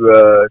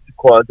to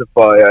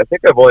quantify. I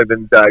think I've only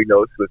been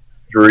diagnosed with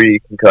 3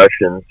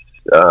 concussions,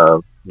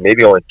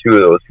 maybe only 2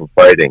 of those from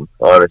fighting,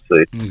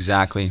 honestly.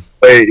 Exactly.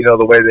 But,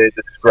 the way they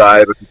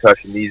describe a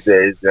concussion these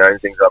days,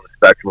 anything's on the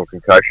spectrum of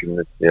concussion.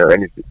 It's,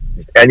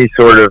 any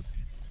sort of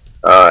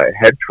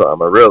head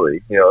trauma,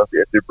 really.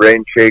 If your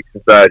brain shakes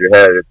inside your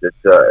head,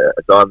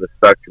 it's on the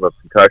spectrum of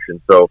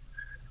concussion. So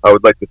I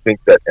would like to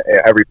think that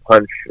every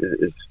punch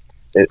is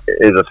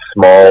a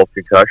small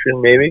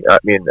concussion, maybe. I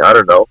mean, I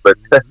don't know, but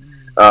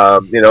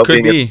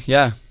could be,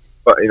 yeah.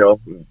 But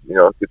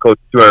the close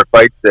to 200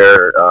 fights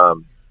there. I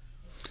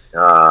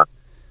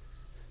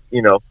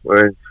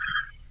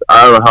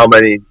don't know how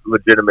many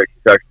legitimate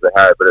concussions I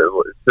had, but it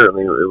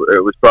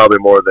was probably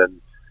more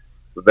than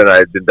I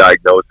had been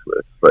diagnosed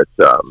with. But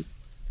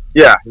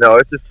yeah, no,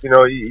 it's just,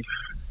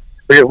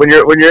 when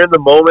you're in the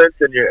moment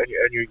and you're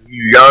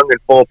young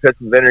and full of piss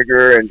and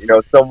vinegar and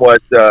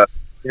somewhat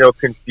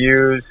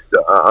confused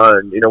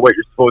on what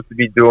you're supposed to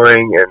be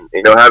doing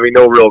and having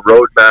no real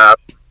roadmap.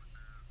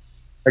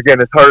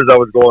 Again, as hard as I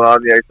was going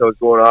on the ice, I was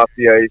going off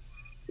the ice,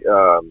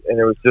 and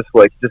it was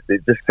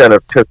it just kind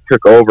of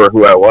took over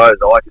who I was.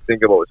 All I could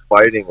think about was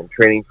fighting and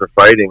training for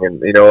fighting,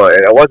 and and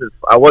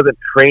I wasn't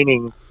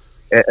training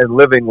and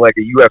living like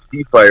a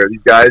UFC fighter.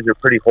 These guys are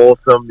pretty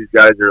wholesome. These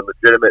guys are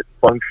legitimate,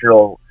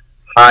 functional,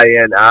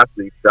 high-end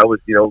athletes. I was,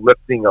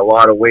 lifting a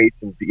lot of weights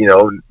and,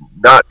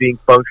 not being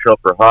functional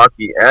for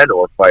hockey and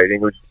or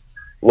fighting, was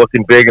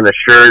looking big in a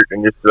shirt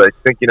and just like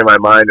thinking in my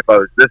mind, if I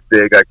was this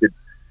big, I could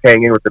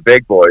hang in with the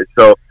big boys.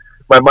 So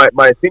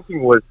my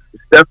thinking was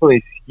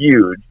definitely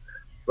skewed,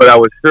 but I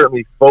was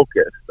certainly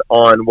focused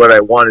on what I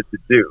wanted to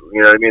do.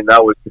 You know what I mean?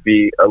 That was to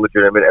be a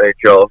legitimate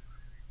NHL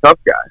tough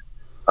guy.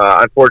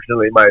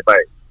 Unfortunately, my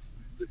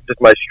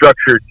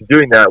structure to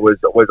doing that was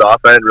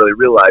off. I didn't really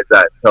realize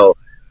that until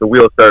the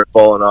wheels started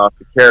falling off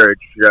the carriage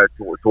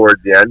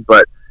towards the end.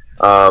 But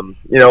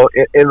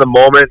in the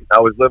moment, I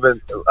was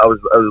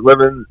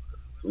living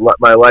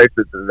my life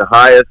in the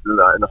highest and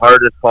the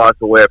hardest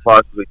possible way I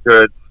possibly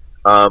could.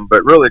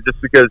 But really,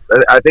 just because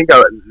I think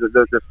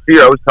the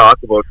fear I was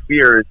talking about,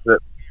 fear is that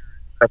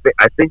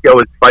I think I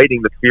was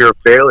fighting the fear of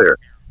failure,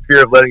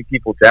 fear of letting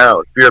people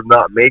down, fear of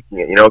not making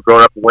it.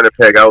 Growing up in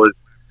Winnipeg, I was,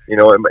 in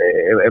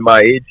my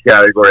age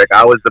category, like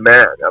I was the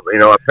man,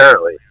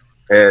 apparently.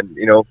 And,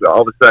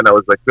 all of a sudden I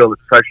was like feeling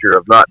this pressure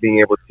of not being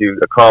able to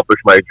accomplish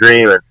my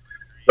dream. And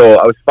so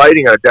I was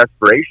fighting out of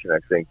desperation, I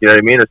think. You know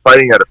what I mean? I was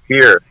fighting out of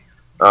fear.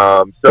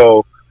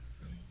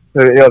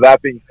 That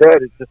being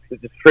said, it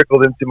just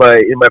trickled into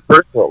my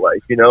personal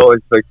life.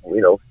 It's like,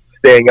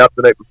 staying up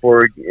the night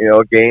before, a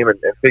game and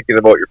thinking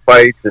about your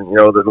fights and,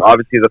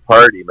 obviously the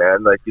party,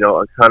 man, like,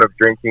 a ton of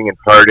drinking and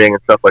partying and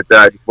stuff like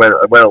that. I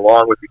went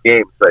along with the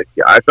game. It's like,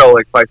 I felt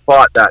like if I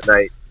fought that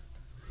night,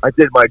 I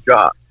did my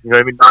job. You know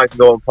what I mean? Now I can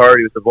go and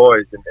party with the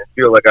boys and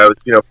feel like I was,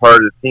 part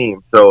of the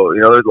team. So,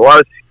 there's a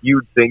lot of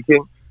skewed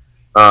thinking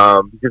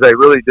because I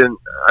really didn't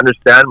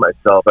understand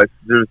myself.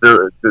 There's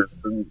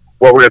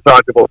what we're going to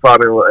talk about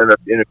probably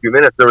in a few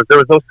minutes. There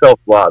was no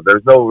self-love. There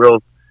was no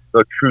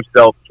true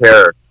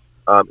self-care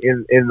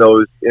in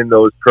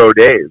those pro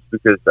days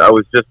because I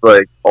was just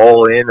like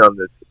all in on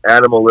this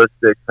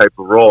animalistic type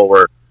of role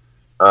where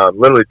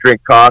literally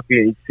drink coffee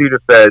and eat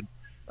Sudafed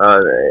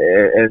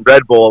and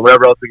Red Bull and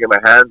whatever else I get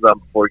my hands on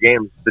before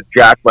games to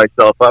jack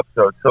myself up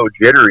so it's so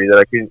jittery that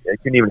I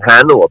couldn't even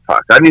handle a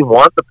puck. I didn't even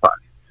want the puck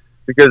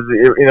because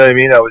you know what I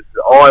mean.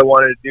 All I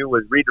wanted to do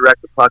was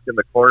redirect the puck in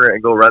the corner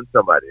and go run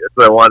somebody. That's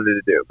what I wanted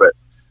to do. But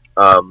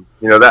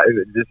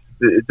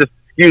it just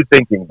skewed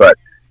thinking. But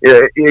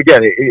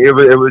again,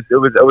 it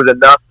was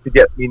enough to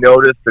get me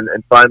noticed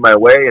and find my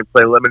way and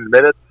play limited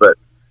minutes. But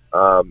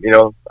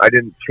I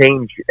didn't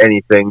change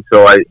anything,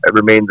 so I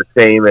remained the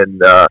same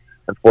and.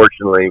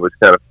 Unfortunately, was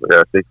kind of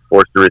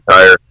forced to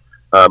retire.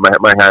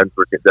 My hands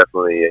were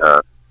definitely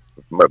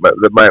my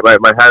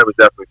hand was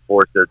definitely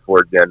forced there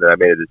towards the end, and I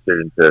made a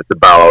decision to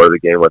bow out of the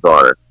game with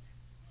honor.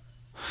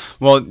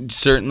 Well,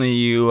 certainly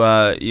you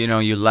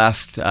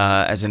left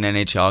as an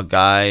NHL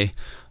guy.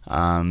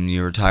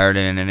 You retired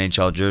in an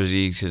NHL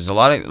jersey because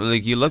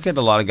you look at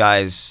a lot of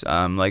guys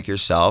like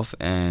yourself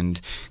and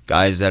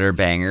guys that are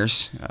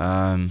bangers.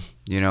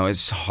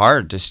 It's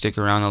hard to stick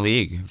around the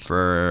league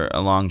for a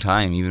long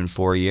time, even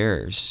 4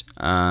 years.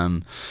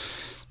 And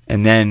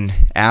then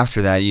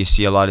after that, you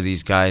see a lot of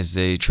these guys,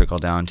 they trickle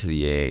down to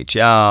the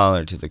AHL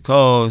or to the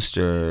coast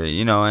or,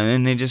 and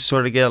then they just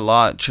sort of get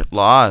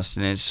lost.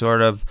 And it's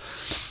sort of,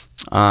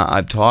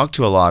 I've talked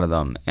to a lot of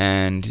them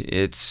and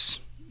it's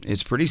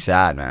pretty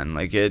sad, man.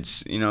 Like I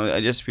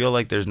just feel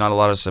like there's not a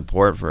lot of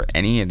support for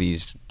any of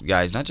these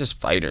guys, not just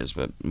fighters,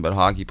 but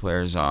hockey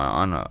players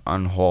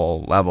on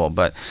whole level.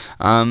 But,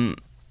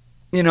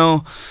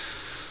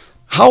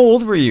 how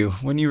old were you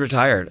when you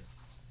retired?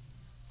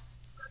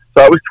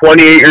 So I was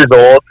 28 years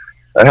old.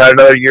 I had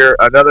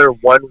another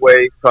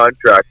one-way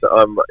contract.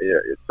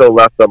 Still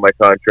left on my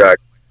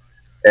contract.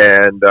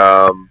 And,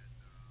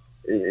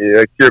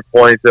 to your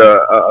point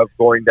of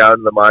going down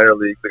to the minor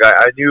leagues, like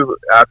I knew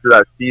after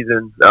that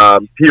season,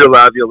 Peter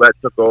Laviolette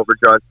took over.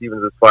 John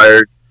Stevens was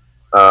fired.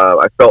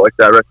 I felt like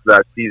that rest of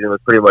that season was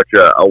pretty much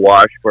a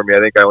wash for me. I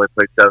think I only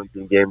played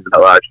 17 games that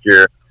last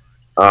year.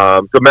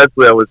 So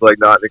mentally, I was like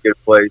not in a good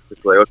place.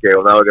 It's like, okay,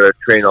 well now I got to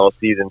train all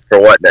season for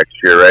what next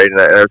year, right? And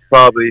I was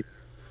probably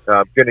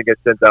going to get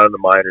sent down to the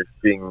minors,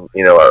 being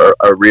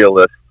a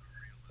realist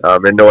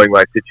and knowing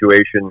my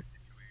situation.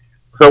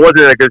 So I wasn't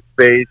in a good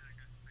space.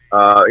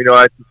 I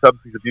had some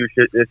substance abuse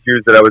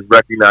issues that I was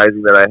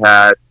recognizing that I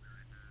had.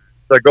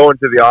 So I go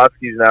into the off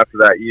season after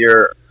that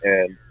year,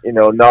 and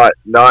not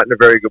in a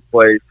very good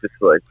place, just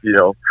like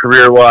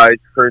career wise,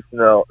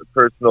 personal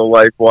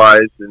life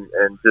wise,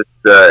 and just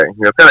kind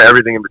of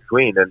everything in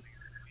between. And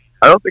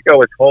I don't think I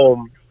was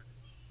home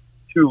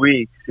 2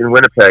 weeks in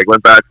Winnipeg.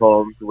 Went back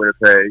home to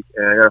Winnipeg,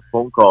 and I got a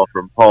phone call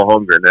from Paul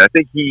Holmgren, and I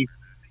think he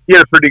he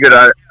had a pretty good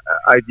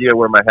idea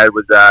where my head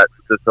was at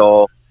with this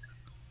all.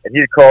 And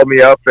he called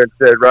me up and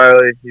said,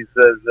 Riley, he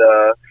says,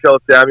 Michelle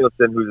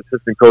Samuelson, who's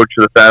assistant coach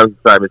for the Phantoms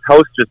at the time, his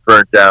house just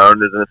burnt down.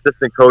 There's an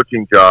assistant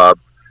coaching job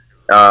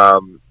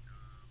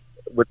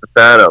with the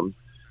Phantoms.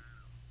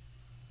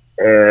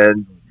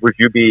 And would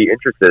you be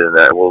interested in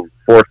that? We'll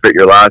forfeit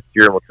your last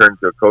year and we'll turn it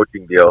into a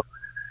coaching deal.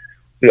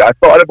 See, I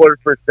thought about it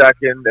for a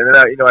second, and then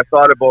I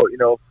thought about,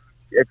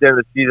 at the end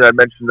of the season, I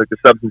mentioned like the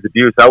substance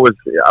abuse. I was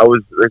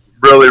like,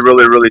 really,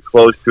 really, really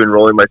close to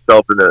enrolling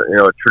myself in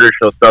a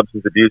traditional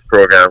substance abuse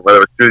program, whether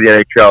it was through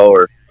the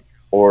NHL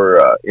or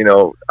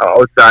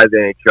outside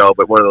the NHL,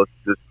 but one of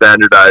those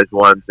standardized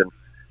ones. And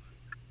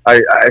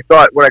I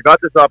thought when I got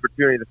this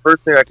opportunity, the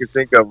first thing I could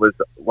think of was,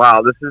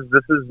 wow, this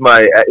is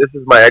my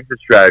exit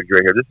strategy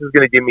right here. This is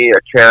going to give me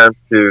a chance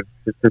to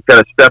kind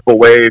of step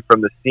away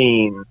from the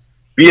scene,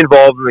 be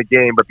involved in the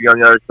game, but be on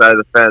the other side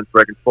of the fence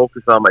where I can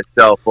focus on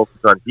myself, focus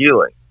on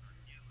healing.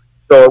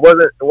 So it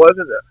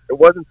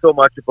wasn't so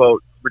much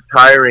about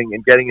retiring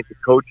and getting into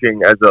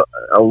coaching as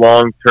a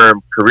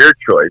long-term career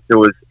choice. It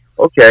was,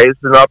 okay, this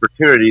is an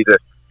opportunity to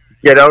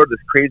get out of this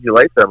crazy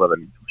life I'm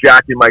living,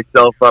 jacking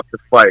myself up to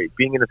fight,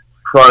 being in a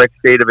chronic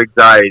state of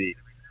anxiety,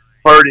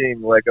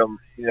 partying like I'm,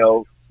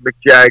 Mick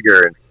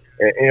Jagger, and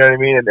you know what I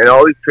mean? And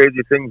all these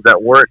crazy things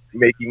that weren't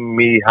making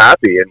me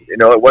happy. And,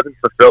 it wasn't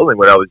fulfilling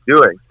what I was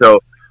doing. So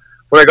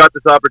when I got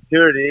this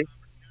opportunity,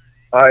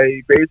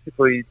 I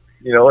basically,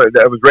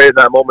 I was right at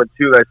that moment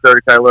too. I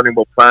started kind of learning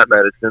about plant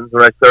medicines.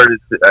 When I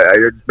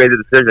just made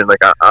a decision,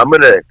 like I'm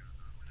going to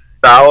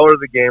bow out of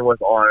the game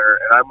with honor,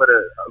 and I'm going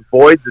to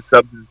avoid the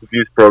substance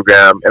abuse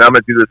program, and I'm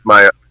going to do this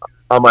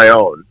on my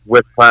own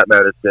with plant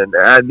medicine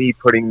and me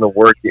putting the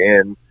work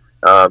in,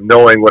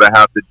 knowing what I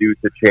have to do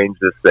to change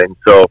this thing.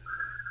 So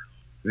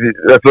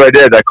that's what I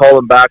did. I called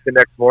him back the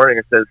next morning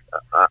and said,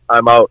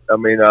 I'm out. I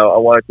mean, I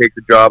want to take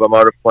the job. I'm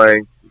out of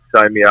playing.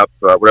 Sign me up,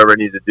 whatever I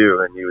need to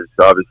do. And he was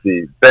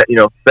obviously,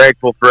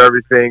 thankful for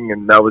everything.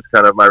 And that was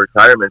kind of my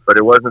retirement. But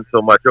it wasn't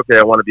so much, okay,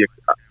 I want to be,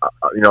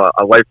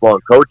 a lifelong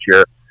coach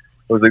here.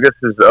 It was like, this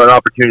is an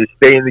opportunity to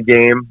stay in the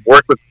game,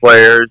 work with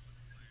players,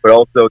 but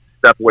also to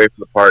step away from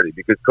the party,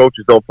 because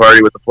coaches don't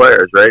party with the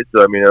players, right?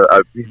 So, I mean,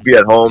 I used to be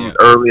at home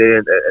early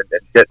and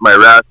get my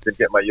rest and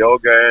get my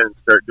yoga and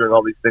start doing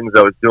all these things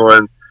I was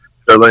doing,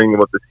 start learning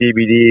about the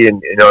CBD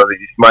and,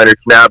 these minor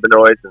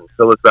cannabinoids and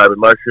psilocybin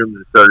mushrooms,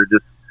 and started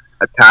just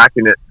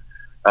attacking it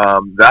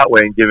that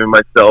way and giving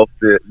myself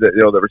the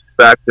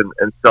respect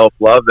and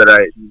self-love that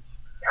I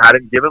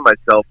hadn't given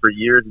myself for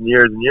years and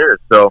years and years.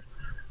 So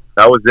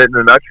that was it in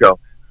a nutshell.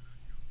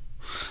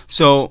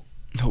 So,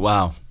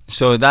 wow.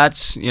 So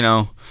that's,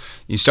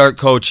 you start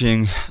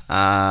coaching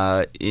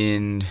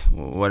in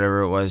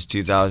whatever it was,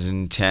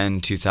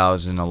 2010,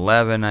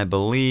 2011, I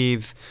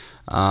believe,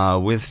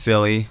 with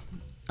Philly.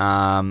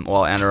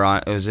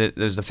 Adirondack, it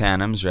was the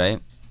Phantoms,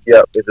 right?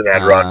 Yeah, it's an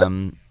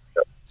Adirondack.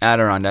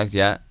 Adirondack,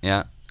 yeah.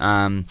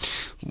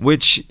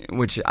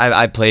 Which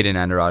I played in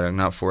Adirondack,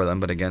 not for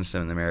them, but against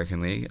them in the American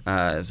League.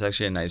 It's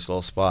actually a nice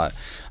little spot.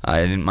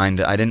 I didn't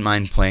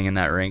mind playing in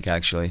that rink,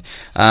 actually.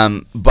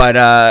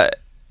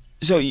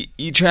 So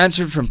you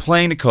transferred from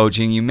playing to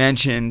coaching. You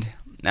mentioned,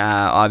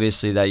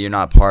 obviously, that you're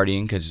not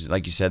partying because,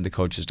 like you said, the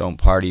coaches don't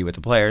party with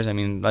the players. I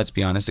mean, let's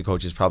be honest, the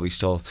coaches probably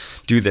still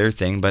do their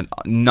thing, but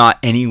not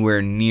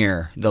anywhere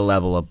near the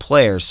level of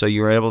players. So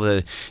you were able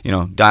to,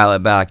 dial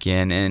it back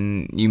in.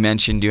 And you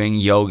mentioned doing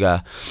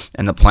yoga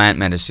and the plant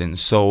medicine.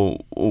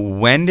 So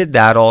when did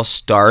that all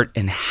start,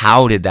 and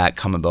how did that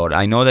come about?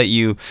 I know that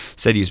you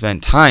said you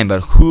spent time,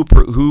 but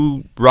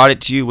who brought it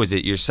to you? Was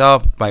it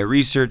yourself, by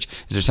research?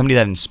 Is there somebody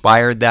that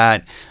inspired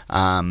that?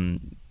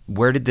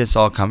 Where did this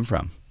all come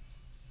from?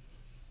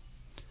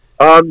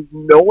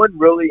 No one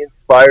really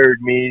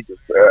inspired me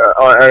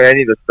on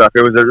any of this stuff.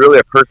 It was really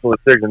a personal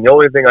decision. The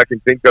only thing I can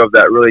think of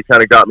that really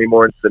kind of got me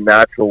more into the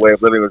natural way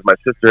of living was my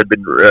sister had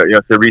been,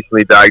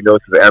 recently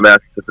diagnosed with MS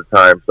at the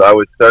time. So I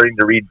was starting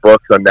to read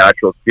books on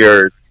natural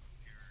cures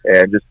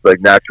and just like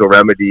natural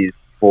remedies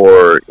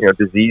for,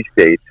 disease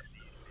states.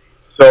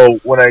 So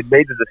when I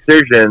made the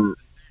decision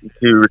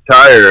to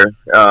retire,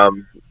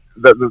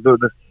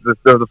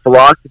 the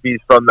philosophies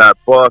from that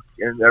book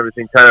and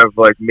everything kind of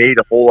like made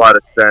a whole lot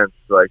of sense,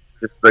 like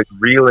just like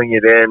reeling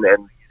it in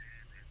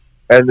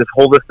and this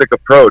holistic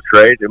approach,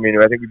 right? I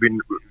mean, I think we've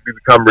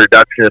become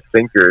reductionist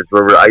thinkers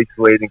where we're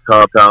isolating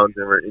compounds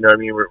and we're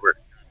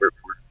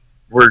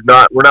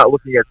not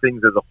looking at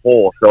things as a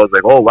whole. So I was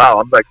like, oh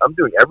wow, I'm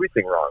doing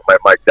everything wrong.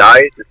 My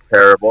diet is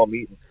terrible. I'm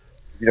eating,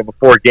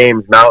 before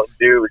games, Mountain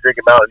Dew, we're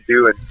drinking Mountain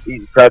Dew and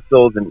eating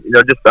pretzels, and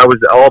I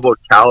was all about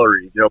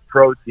calories,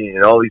 protein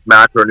and all these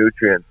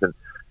macronutrients, and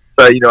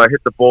so I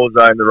hit the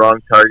bullseye in the wrong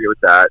target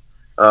with that.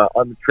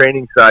 On the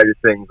training side of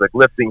things, like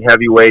lifting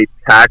heavy weights,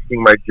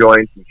 taxing my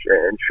joints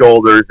and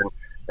shoulders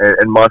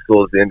and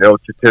muscles,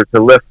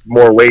 to lift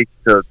more weights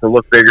to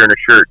look bigger in a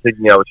shirt,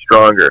 thinking I was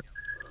stronger.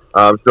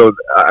 So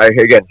I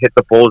again hit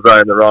the bullseye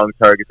in the wrong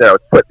target there. I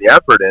was putting the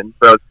effort in,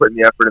 but I was putting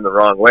the effort in the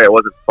wrong way. It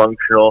wasn't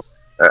functional.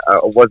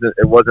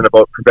 It wasn't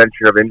about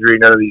prevention of injury.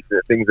 None of these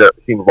things that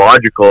seem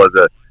logical as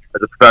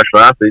as a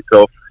professional athlete.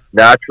 So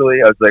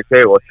naturally, I was like,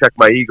 hey, well, check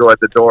my ego at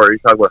the door. You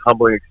talk about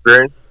humbling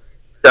experience.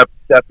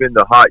 Step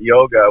into hot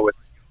yoga with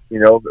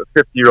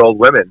 50-year-old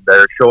women that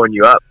are showing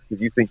you up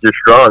because you think you're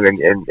strong and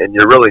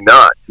you're really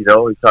not. You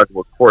talk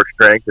about core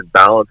strength and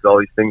balance and all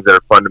these things that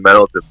are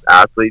fundamental to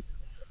athletes.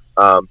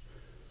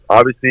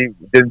 Obviously,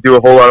 didn't do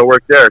a whole lot of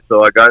work there,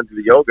 so I got into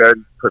the yoga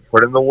and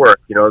put in the work.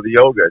 The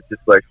yoga. It's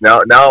just like now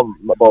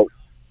I'm about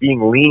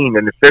being lean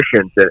and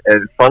efficient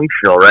and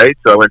functional, right?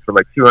 So I went from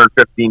like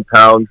 215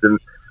 pounds, and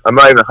I'm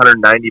not even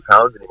 190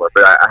 pounds anymore.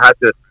 But I had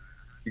to,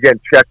 again,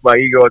 check my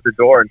ego at the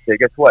door and say,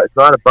 guess what? It's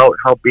not about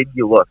how big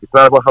you look. It's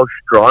not about how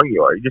strong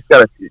you are. You just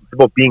gotta. It's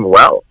about being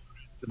well.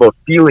 It's about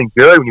feeling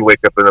good when you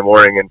wake up in the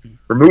morning and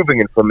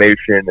removing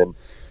inflammation and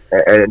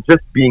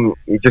just being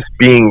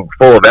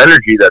full of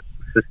energy. That's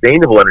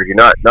sustainable energy,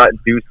 not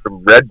induced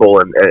from Red Bull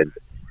and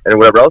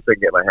whatever else I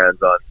can get my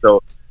hands on.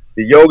 So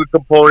the yoga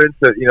component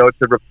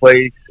to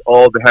replace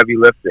all the heavy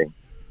lifting,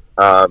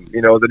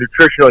 the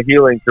nutritional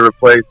healing to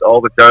replace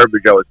all the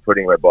garbage I was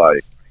putting in my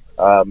body,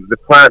 the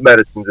plant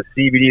medicines, the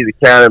CBD, the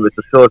cannabis,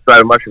 the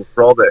psilocybin mushrooms,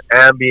 for all the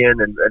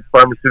Ambien and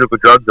pharmaceutical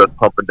drugs I was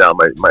pumping down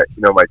my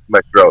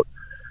throat.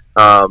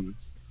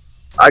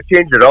 I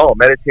changed it all.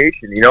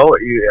 Meditation,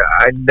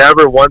 I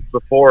never once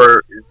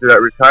before that I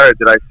retired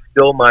did I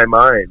still my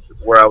mind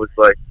where I was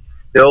like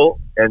still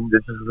and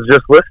this is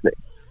just listening.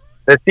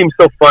 That seems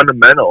so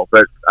fundamental,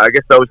 but I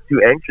guess I was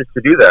too anxious to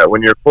do that.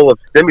 When you're full of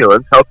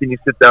stimulants, how can you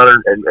sit down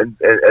and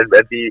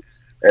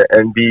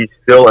be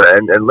still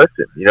and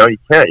listen? You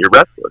can't. You're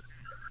restless.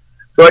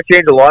 So I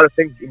changed a lot of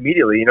things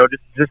immediately.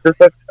 Just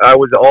like I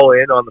was all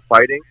in on the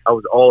fighting, I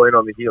was all in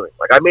on the healing.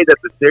 Like I made that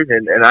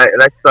decision and I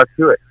stuck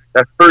to it.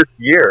 That first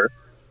year,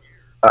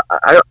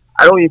 I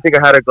don't even think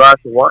I had a glass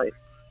of wine.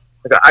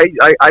 Like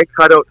I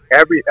cut out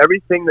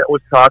everything that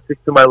was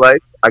toxic to my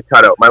life. I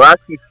cut out my last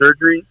 2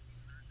 surgeries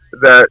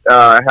that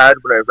I had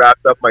when I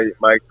wrapped up my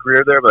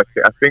career there, like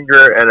a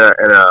finger and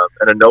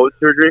a nose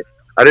surgery.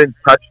 I didn't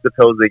touch the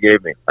pills they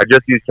gave me. I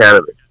just used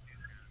cannabis.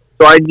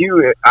 So I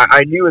knew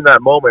in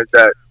that moment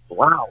that,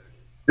 wow,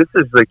 this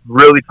is like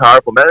really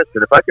powerful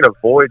medicine. If I can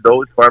avoid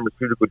those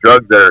pharmaceutical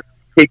drugs that are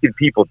taking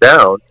people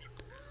down,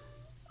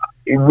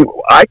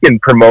 I can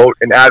promote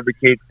and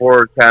advocate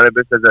for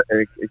cannabis as a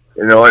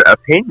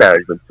pain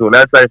management tool, an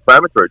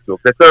anti-inflammatory tool.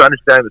 I started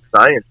understanding the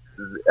science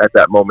at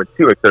that moment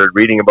too. I started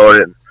reading about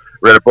it and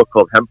read a book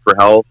called Hemp for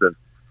Health and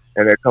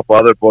a couple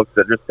other books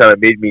that just kind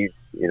of made me,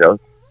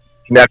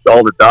 connect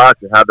all the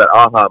dots and have that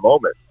aha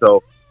moment.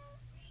 So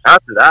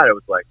after that, it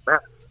was like, man,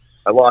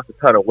 I lost a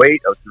ton of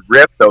weight. I was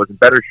ripped. I was in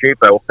better shape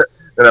than I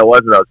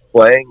was when I was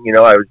playing.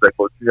 I was like,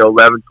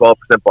 11,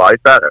 12% body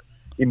fat.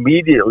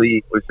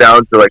 Immediately was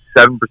down to like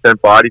 7%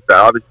 body fat.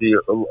 Obviously,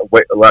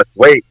 less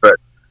weight, but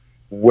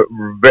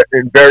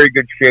in very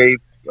good shape.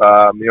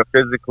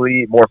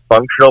 Physically more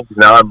functional because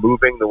now I'm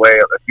moving the way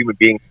a human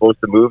being's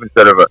supposed to move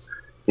instead of a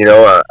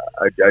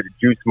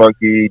juice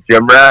monkey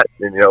gym rat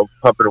and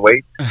pumping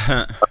weights.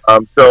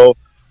 So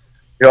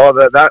all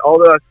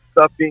that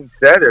stuff being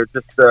said, it's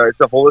just it's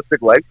a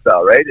holistic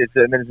lifestyle, right? It's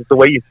just the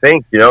way you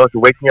think. It's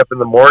waking up in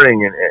the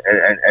morning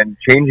and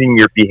changing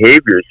your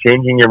behaviors,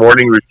 changing your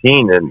morning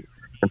routine, and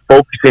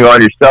focusing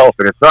on yourself.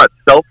 And it's not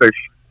selfish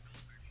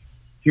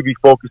to be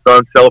focused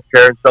on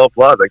self-care and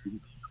self-love. Like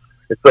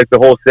it's like the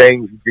whole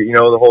saying,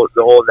 the whole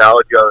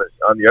analogy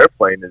on the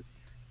airplane is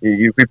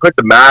you put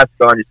the mask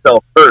on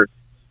yourself first,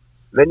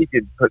 then you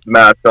can put the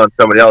mask on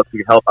somebody else who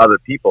can help other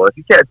people. If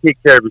you can't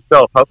take care of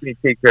yourself, how can you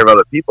take care of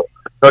other people?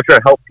 So I try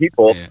to help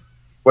people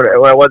when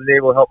I wasn't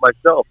able to help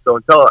myself. So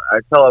until I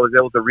was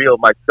able to reel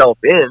myself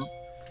in,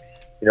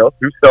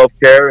 through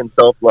self-care and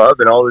self-love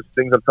and all these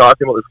things I'm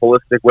talking about, this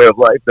holistic way of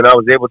life, then I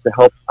was able to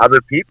help other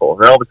people.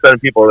 And all of a sudden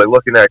people are like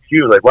looking at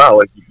you like, wow,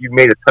 like you've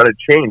made a ton of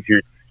change.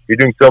 You're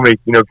doing so many,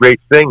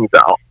 great things.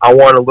 I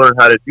want to learn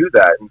how to do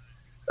that.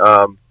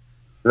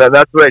 And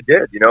that's what I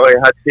did. I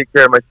had to take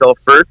care of myself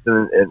first,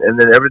 and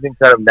then everything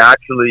kind of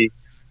naturally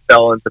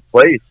fell into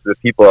place. The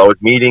people I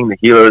was meeting, the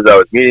healers I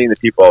was meeting, the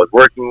people I was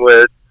working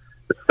with,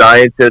 the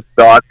scientists,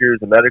 doctors,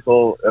 the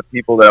medical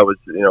people that I was,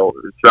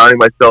 surrounding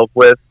myself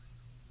with.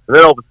 And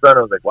then all of a sudden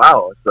I was like,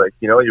 wow, it's like,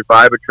 your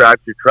vibe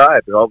attracts your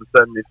tribe. And all of a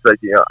sudden it's like,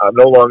 I'm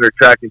no longer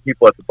attracting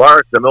people at the bar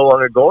because I'm no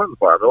longer going to the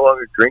bar. I'm no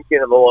longer drinking.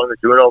 I'm no longer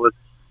doing all this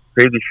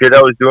crazy shit I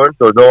was doing.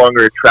 So it's no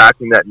longer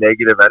attracting that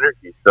negative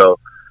energy. So,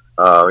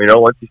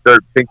 once you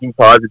start thinking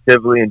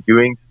positively and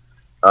doing,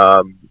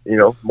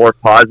 more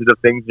positive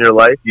things in your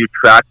life, you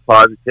attract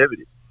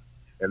positivity.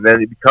 And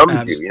then it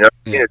becomes you,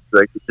 It's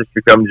like, it just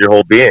becomes your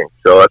whole being.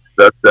 So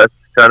that's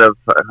kind of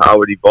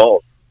how it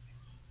evolved.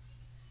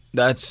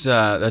 That's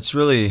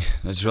really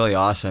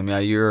awesome. Yeah,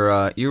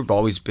 you've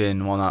always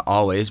been, well, not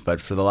always,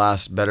 but for the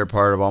last better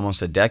part of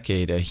almost a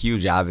decade, a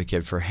huge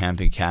advocate for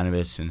hemp and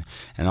cannabis and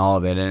all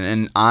of it.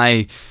 And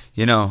I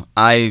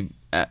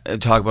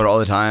talk about it all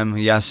the time.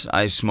 Yes,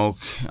 I smoke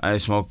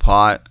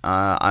pot.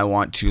 I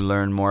want to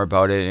learn more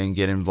about it and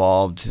get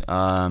involved.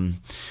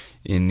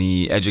 in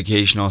the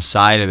educational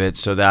side of it,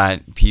 so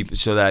that people,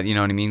 you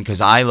know what I mean,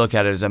 because I look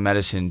at it as a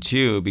medicine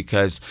too,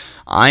 because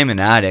I'm an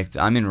addict,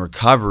 I'm in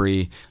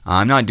recovery,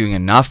 I'm not doing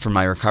enough for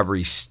my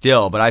recovery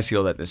still, but I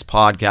feel that this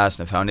podcast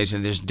and the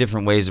foundation, there's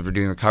different ways of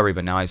doing recovery,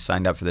 but now I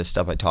signed up for this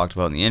stuff I talked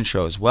about in the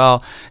intro as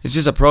well. It's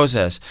just a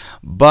process,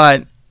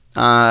 but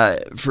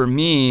for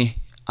me,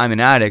 I'm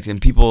an addict,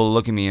 and people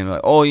look at me and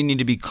like, oh, you need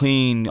to be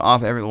clean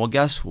off everything. Well,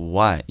 guess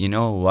what? You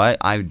know what?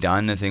 I've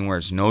done the thing where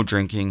it's no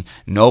drinking,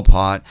 no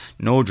pot,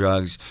 no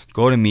drugs,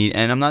 go to meet.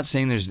 And I'm not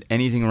saying there's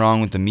anything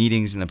wrong with the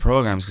meetings and the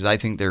programs, because I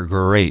think they're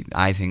great.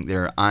 I think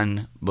they're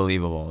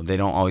unbelievable. They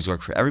don't always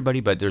work for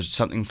everybody, but there's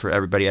something for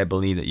everybody. I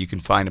believe that you can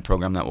find a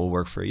program that will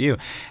work for you.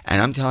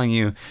 And I'm telling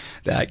you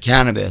that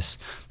cannabis,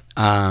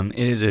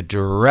 it is a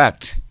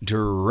direct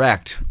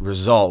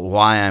result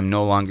why I'm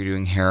no longer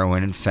doing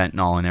heroin and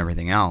fentanyl and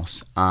everything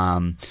else.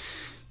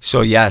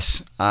 So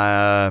yes,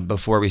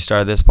 before we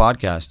started this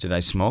podcast, did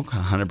I smoke?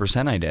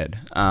 100% I did.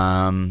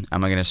 Am I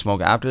going to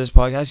smoke after this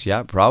podcast?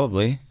 Yeah,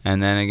 probably.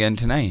 And then again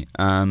tonight.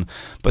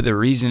 But the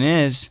reason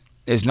is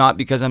not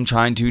because I'm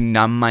trying to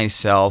numb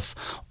myself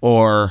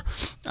or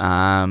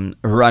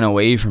run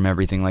away from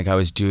everything like I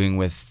was doing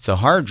with the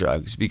hard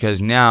drugs,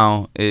 because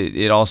now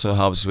it also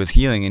helps with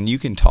healing, and you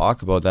can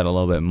talk about that a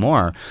little bit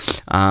more.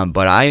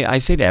 But I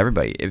say to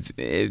everybody,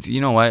 if you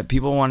know what,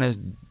 people want to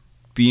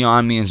be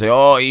on me and say,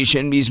 oh, you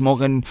shouldn't be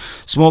smoking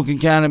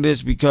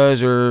cannabis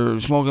because, or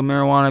smoking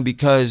marijuana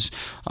because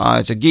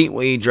it's a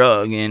gateway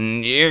drug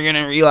and you're going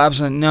to relapse.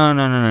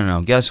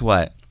 No. Guess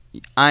what?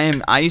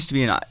 I used to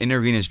be an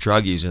intravenous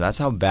drug user. That's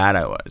how bad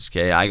I was,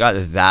 okay? I got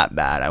that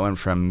bad. I went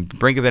from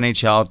brink of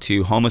NHL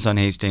to homeless on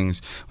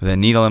Hastings with a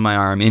needle in my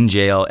arm, in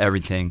jail,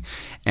 everything.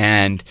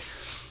 And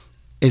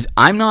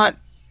I'm not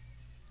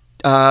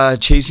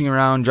chasing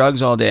around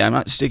drugs all day. I'm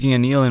not sticking a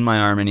needle in my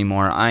arm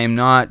anymore. I am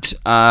not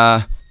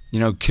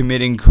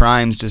committing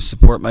crimes to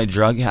support my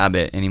drug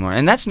habit anymore.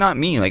 And that's not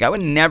me. Like, I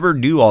would never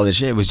do all this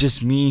shit. It was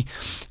just me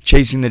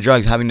chasing the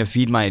drugs, having to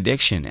feed my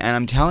addiction. And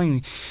I'm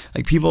telling,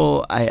 like,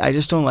 people, I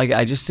just don't like it.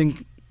 I just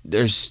think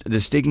the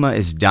stigma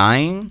is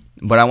dying.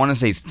 But I want to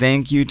say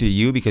thank you to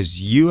you,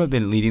 because you have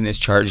been leading this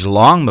charge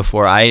long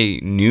before I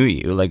knew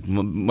you. Like,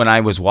 when I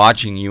was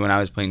watching you when I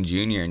was playing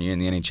junior and you're in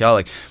the NHL,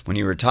 like, when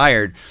you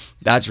retired,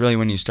 that's really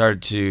when you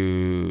started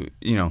to,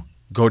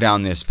 go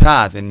down this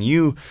path. And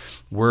you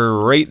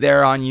were right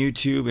there on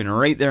YouTube and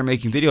right there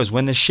making videos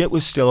when the shit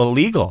was still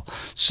illegal.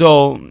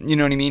 So, you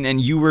know what I mean?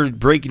 And you were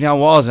breaking down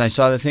walls, and I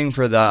saw the thing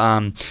for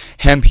the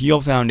Hemp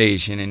Heal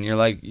Foundation, and you're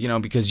like,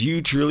 because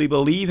you truly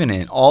believe in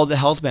it, all the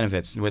health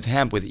benefits with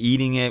hemp, with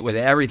eating it, with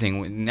everything,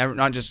 with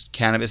not just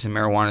cannabis and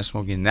marijuana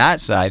smoking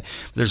that side,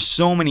 but there's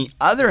so many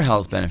other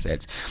health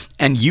benefits.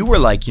 And you were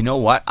like, you know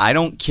what? I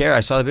don't care. I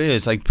saw the video.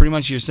 It's like pretty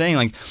much you're saying,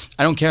 like,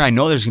 I don't care. I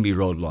know there's going to be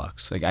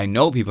roadblocks. Like, I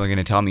know people are going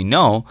to tell me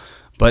no,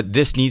 but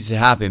this needs to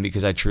happen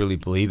because I truly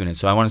believe in it.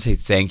 So I want to say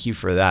thank you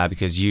for that,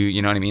 because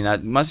you know what I mean?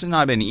 That must have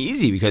not been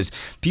easy, because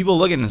people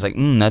look at it and it's like,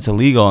 that's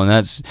illegal. And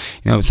that's,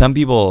 some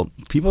people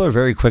are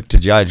very quick to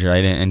judge,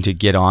 right? And to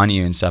get on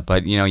you and stuff.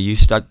 But, you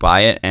stuck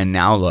by it, and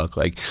now look,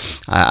 like,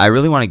 I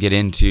really want to get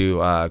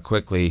into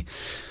quickly.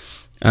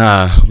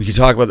 We could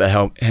talk about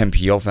the Hemp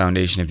Heal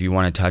Foundation if you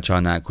want to touch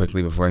on that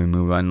quickly before we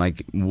move on.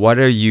 Like, what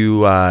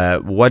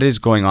is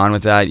going on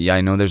with that? Yeah,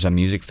 I know there's a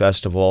music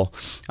festival.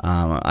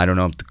 I don't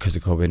know if because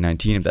of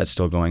COVID-19 if that's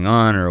still going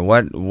on or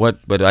what,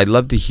 but I'd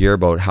love to hear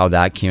about how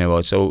that came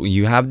about. So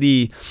you have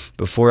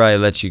before I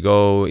let you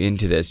go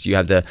into this, you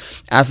have the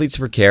Athletes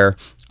for Care,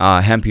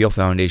 Hemp Heal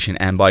Foundation,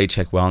 and Body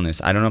Check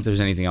Wellness. I don't know if there's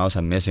anything else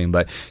I'm missing,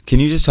 but can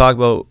you just talk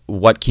about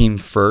what came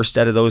first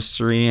out of those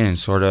three and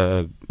sort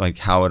of like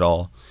how it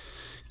all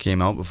came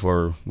out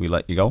before we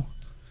let you go?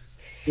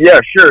 Yeah,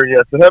 sure. Yeah,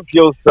 so Hemp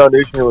Heal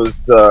Foundation was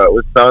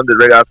founded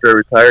right after I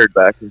retired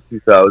back in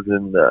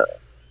 2000.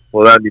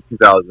 That'd be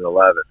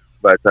 2011.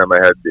 By the time I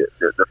had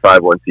the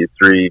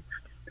 501c3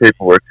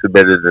 paperwork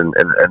submitted and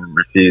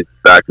received.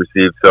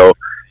 So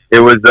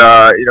it was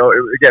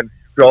again,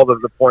 to all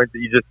of the points that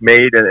you just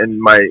made and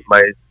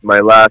my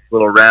last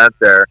little rant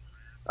there.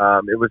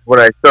 It was when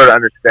I started to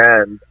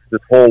understand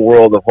this whole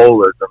world of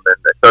holism, and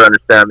I started to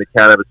understand the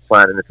cannabis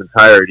plant in its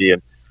entirety.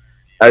 And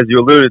as you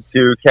alluded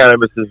to,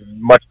 cannabis is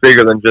much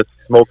bigger than just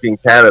smoking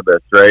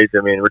cannabis, right?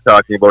 I mean, we're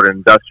talking about an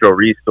industrial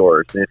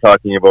resource, and you're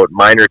talking about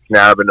minor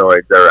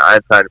cannabinoids that are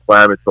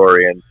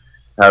anti-inflammatory and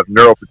have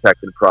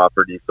neuroprotective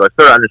properties. So I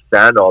started to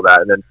understand all that.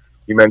 And then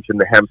you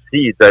mentioned the hemp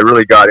seeds. I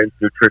really got into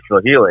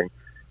nutritional healing.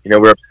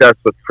 We're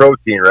obsessed with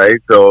protein,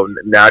 right? So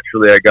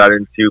naturally I got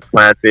into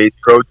plant-based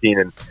protein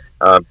and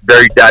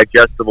very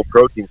digestible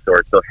protein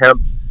source. So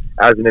hemp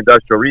as an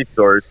industrial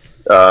resource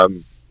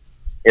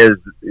is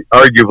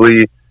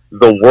arguably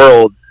the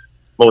world's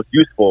most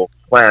useful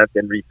plant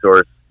and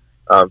resource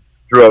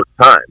throughout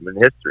time and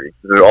history.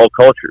 They're all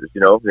cultures,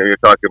 You're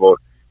talking about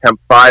hemp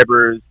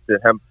fibers to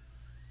hemp,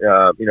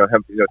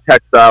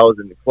 textiles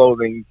and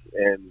clothing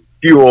and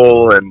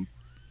fuel and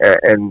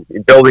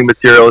building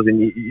materials, and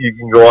you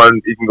can go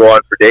on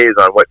for days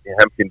on what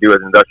hemp can do as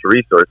an industrial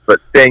resource. But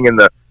staying in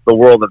the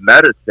world of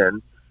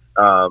medicine,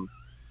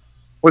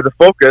 was a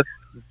focus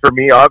for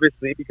me,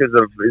 obviously, because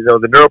of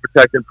the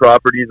neuroprotectant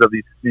properties of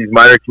these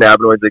minor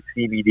cannabinoids like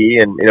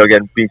CBD, and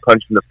again, being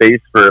punched in the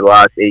face for the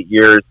last 8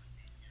 years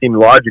seemed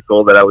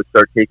logical that I would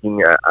start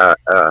taking a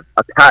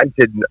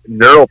patented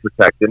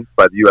neuroprotectant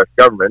by the U.S.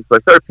 government. So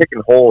I started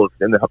picking holes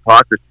in the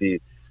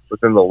hypocrisy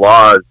within the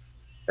laws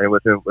and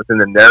within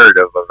the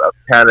narrative of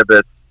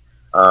cannabis.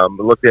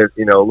 Looked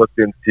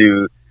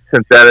into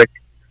synthetic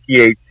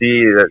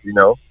THC,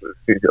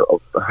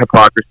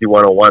 hypocrisy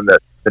 101, that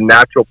the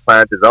natural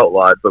plant is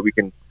outlawed, but we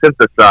can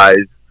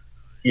synthesize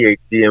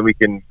THC and we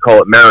can call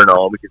it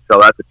Marinol, and we can sell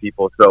that to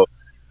people. So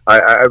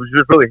I was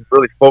just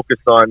really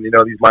focused on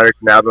these minor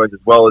cannabinoids as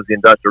well as the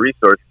industrial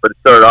resource. But it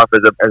started off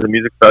as a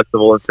music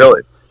festival in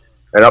Philly,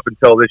 and up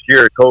until this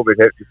year, COVID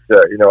hit.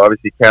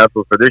 Obviously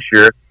canceled for this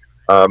year.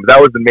 That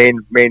was the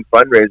main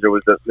fundraiser,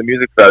 was the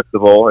music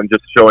festival, and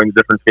just showing the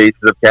different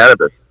faces of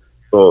cannabis.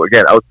 So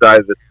again, outside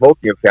of the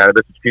smoking of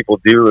cannabis, which people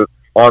do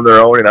on their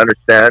own and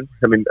understand.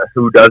 I mean,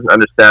 who doesn't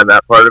understand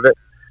that part of it?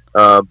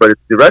 But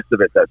it's the rest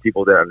of it that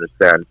people didn't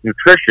understand. It's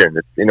nutrition.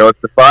 It's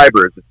it's the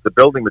fibers. It's the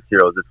building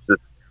materials. It's this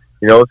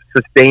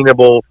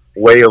sustainable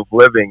way of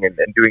living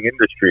and doing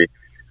industry.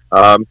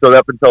 So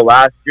up until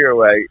last year,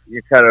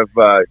 you kind of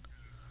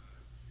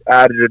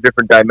added a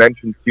different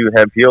dimension to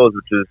Hemp Heals,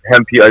 which is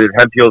Hemp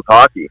Heals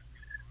Hockey.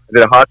 I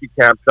did a hockey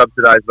camp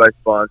subsidized by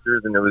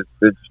sponsors, and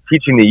it's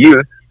teaching the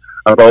youth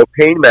about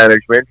pain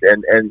management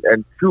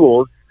and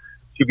tools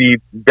to be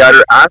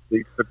better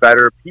athletes, but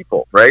better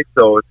people, right?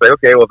 So it's like,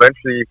 okay, well,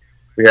 eventually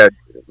we had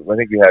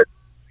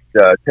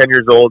 10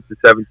 years old to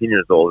 17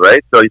 years old,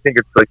 right? So you think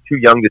it's like too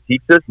young to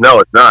teach this? No,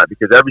 it's not,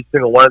 because every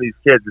single one of these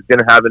kids is going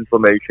to have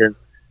inflammation.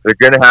 They're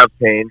going to have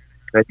pain.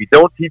 And if you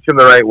don't teach them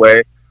the right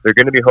way, they're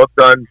going to be hooked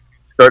on,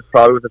 starts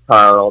probably with a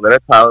Tylenol, then a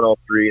Tylenol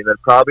 3, and then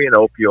probably an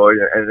opioid,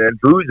 and then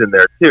booze in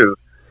there too.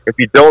 If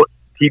you don't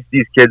teach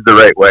these kids the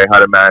right way how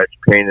to manage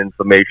pain,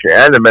 inflammation,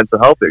 and their mental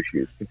health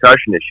issues,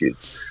 concussion issues.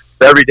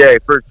 So every day,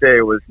 first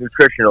day was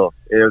nutritional.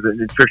 It was a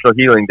nutritional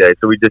healing day.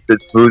 So we just did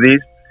smoothies,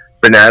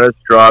 bananas,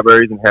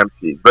 strawberries, and hemp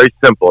seeds. Very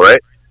simple,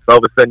 right? So all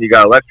of a sudden you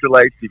got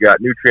electrolytes, you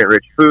got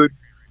nutrient-rich food,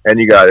 and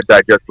you got a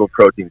digestible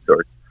protein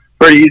source.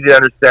 Pretty easy to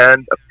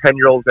understand. A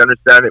 10-year-old can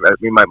understand it. I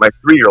mean, my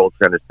 3-year-olds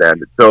can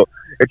understand it. So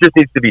it just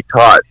needs to be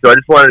taught. So I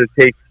just wanted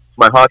to take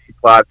my hockey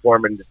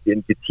platform and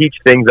to teach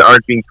things that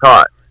aren't being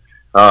taught.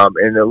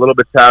 And a little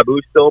bit taboo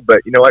still,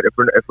 but you know what? If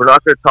we're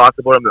not going to talk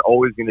about them, they're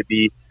always going to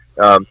be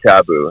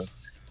taboo.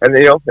 And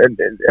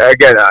and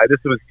again, this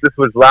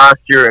was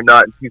last year and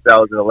not in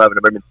 2011.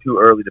 It might have been too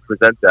early to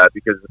present that,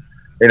 because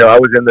I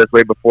was in this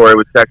way before it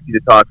was sexy to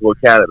talk about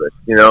cannabis.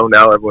 Now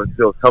everyone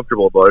feels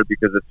comfortable about it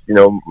because it's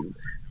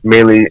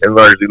mainly and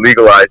largely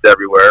legalized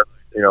everywhere.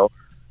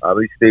 At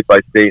least state by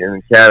state and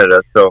in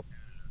Canada. So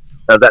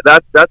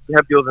that's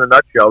Hemp Heals in a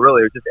nutshell.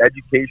 Really, it's just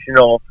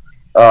educational.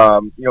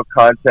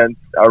 Content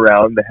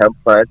around the hemp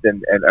plant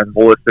and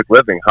holistic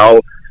living, how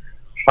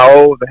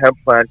the hemp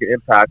plant can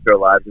impact our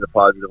lives in a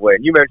positive way.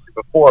 And you mentioned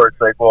before, it's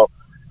like, well,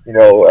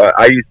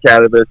 I use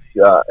cannabis,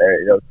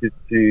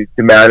 to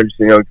manage,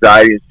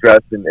 anxiety and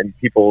stress, and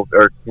people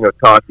are,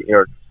 talking,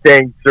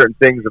 saying certain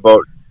things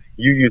about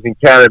you using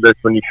cannabis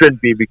when you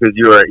shouldn't be because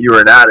you're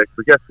an addict.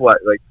 But guess what?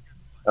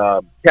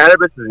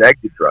 Cannabis is an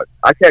exit drug.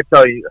 I can't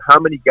tell you how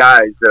many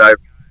guys that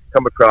I've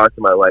come across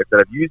in my life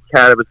that have used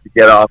cannabis to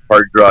get off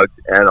hard drugs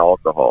and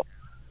alcohol.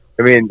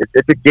 I mean,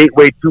 it's a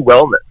gateway to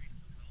wellness.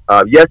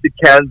 Yes, it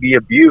can be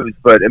abused,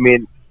 but I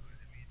mean,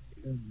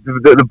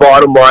 the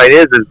bottom line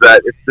is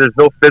that if there's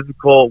no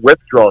physical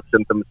withdrawal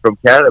symptoms from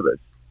cannabis,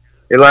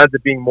 it lands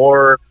up being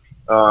more,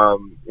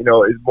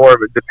 is more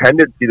of a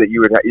dependency that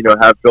you would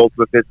have built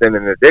with it than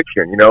an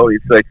addiction.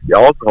 It's like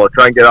alcohol.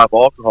 Try and get off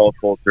alcohol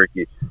cold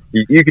turkey.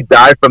 You could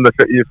die from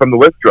the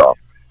withdrawal.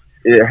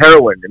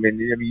 Heroin. I mean,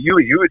 you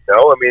would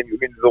know. I mean,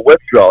 the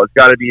withdrawal. It's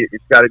got to be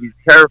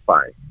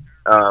terrifying.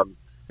 I'm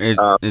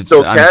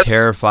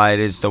terrified.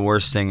 It's the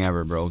worst thing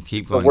ever, bro.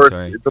 Keep going.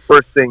 Sorry. It's the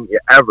worst thing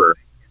ever.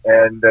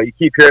 And you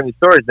keep hearing these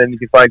stories. Then you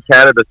can find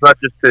cannabis not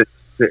just to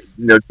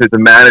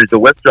manage the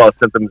withdrawal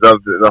symptoms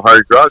of the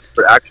hard drugs,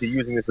 but actually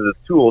using this as a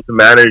tool to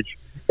manage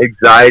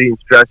anxiety and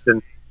stress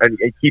and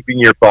keeping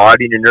your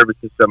body and your nervous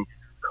system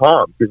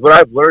calm. Because what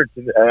I've learned,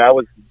 and I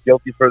was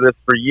guilty for this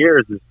for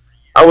years, is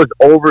I was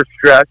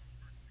overstressed,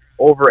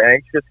 over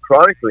anxious,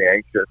 chronically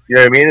anxious, you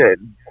know what I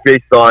mean?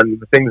 Based on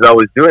the things I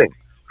was doing,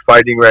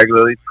 fighting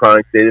regularly,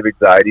 chronic state of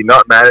anxiety,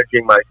 not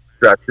managing my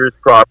stressors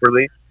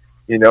properly,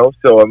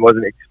 so I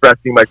wasn't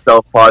expressing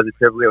myself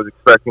positively. I was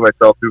expressing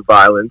myself through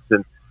violence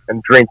and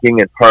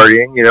drinking and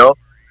partying,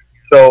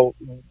 So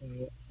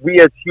we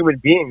as human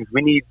beings,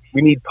 we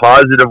need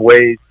positive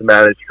ways to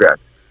manage stress.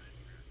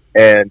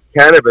 And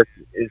cannabis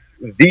is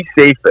the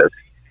safest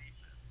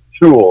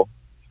tool,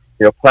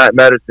 plant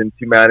medicine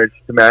to manage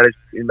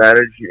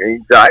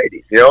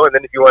anxiety, and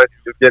then if you want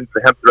to get into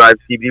hemp-derived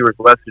CBD with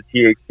lesser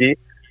THC,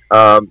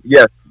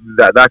 yes,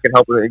 that can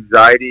help with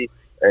anxiety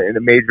in a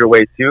major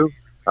way too.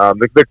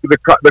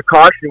 The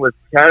caution with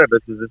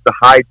cannabis is it's a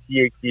high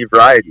THC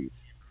variety.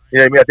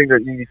 I think there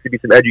needs to be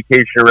some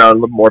education around a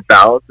little more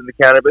balance in the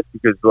cannabis,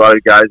 because a lot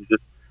of guys are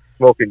just,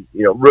 smoking,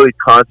 really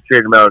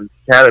concentrated amount of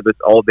cannabis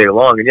all day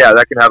long. And yeah,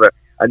 that can have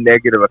a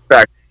negative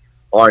effect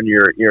on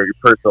your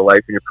personal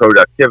life and your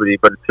productivity,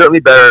 but it's certainly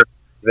better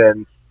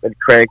than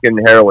cranking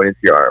heroin into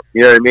your arm.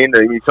 You know what I mean?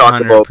 You talk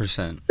 100%. about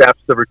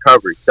steps of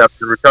recovery.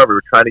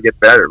 We're trying to get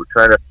better. We're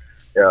trying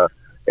to,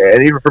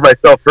 and even for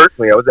myself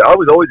personally, I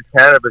was always a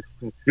cannabis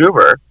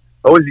consumer.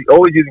 Always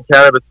using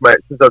cannabis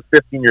since I was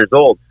 15 years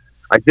old.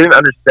 I didn't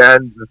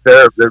understand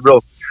the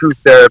real true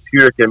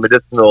therapeutic and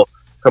medicinal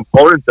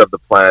components of the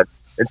plant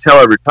until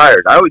I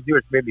retired. I always knew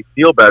it made me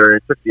feel better and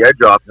it took the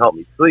edge off and helped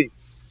me sleep.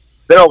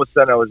 Then all of a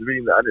sudden I was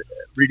reading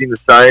the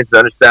science and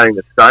understanding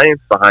the science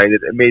behind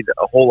it. It made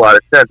a whole lot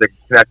of sense. I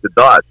could connect the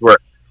dots, where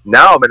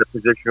now I'm in a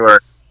position where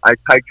I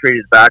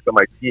titrated back on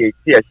my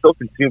THC. I still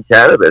consume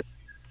cannabis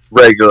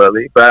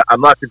regularly, but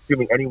I'm not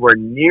consuming anywhere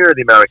near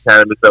the amount of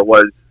cannabis I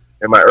was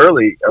in my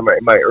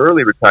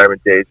early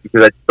retirement days,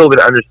 because I still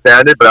didn't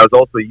understand it, but I was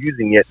also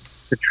using it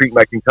to treat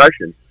my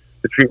concussions,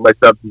 to treat my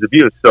substance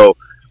abuse. So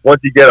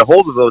once you get a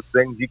hold of those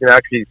things, you can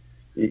actually,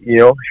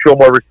 show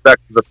more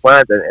respect to the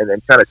plant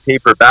and kind of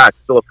taper back,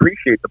 still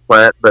appreciate the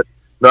plant, but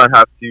not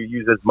have to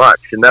use as much.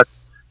 And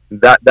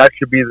that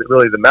should be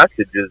really the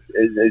message,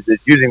 is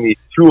using these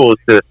tools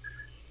to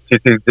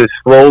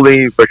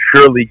slowly but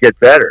surely get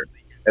better.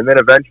 And then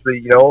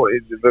eventually,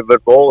 the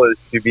goal is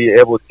to be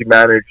able to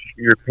manage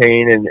your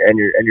pain and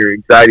your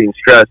anxiety and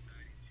stress,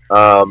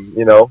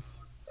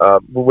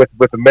 with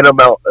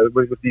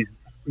these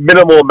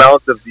minimal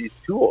amounts of these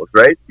tools,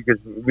 right? Because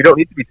we don't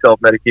need to be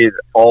self-medicated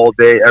all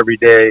day, every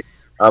day,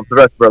 for the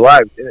rest of our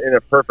lives in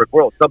a perfect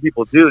world. Some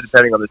people do,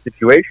 depending on the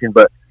situation,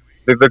 but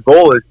the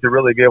goal is to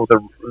really be able to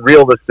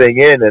reel this thing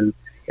in, and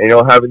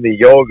having the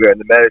yoga and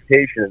the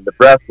meditation and the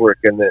breath work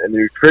and the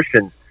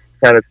nutrition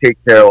kind of take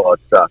care of all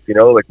that stuff,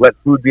 like let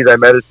food be thy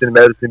medicine,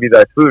 medicine be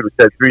thy food, which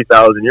said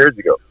 3,000 years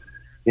ago,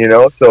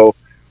 so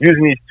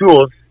using these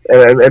tools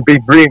and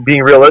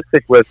being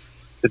realistic with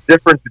the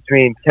difference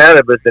between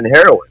cannabis and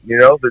heroin.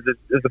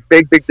 There's a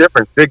big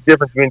difference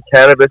between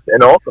cannabis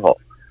and alcohol.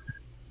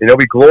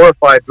 We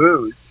glorify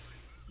booze.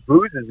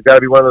 Booze has got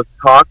to be one of those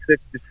toxic,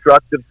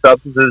 destructive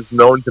substances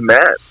known to man,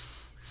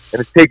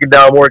 and it's taken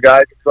down more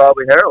guys than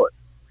probably heroin.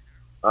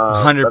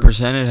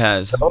 100% it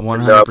has.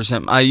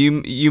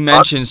 100%. You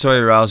mentioned,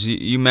 sorry, Rouse.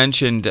 You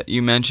mentioned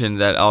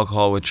that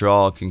alcohol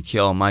withdrawal can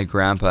kill. My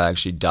grandpa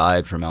actually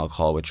died from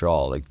alcohol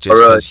withdrawal,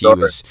 just because he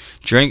was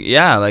drink.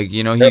 Yeah,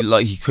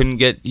 he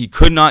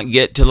could not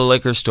get to the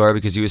liquor store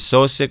because he was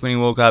so sick when he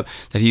woke up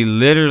that he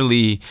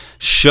literally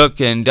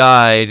shook and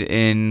died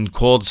in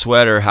cold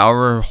sweat, or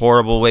however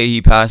horrible way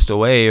he passed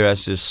away,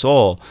 rest his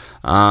soul,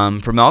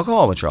 from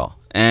alcohol withdrawal.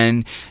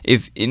 And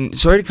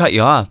sorry to cut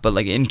you off, but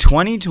in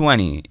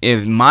 2020,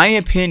 if my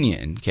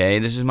opinion, okay,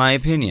 this is my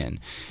opinion,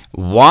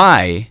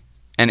 why,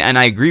 and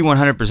I agree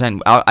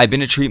 100%, I've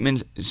been to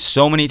treatment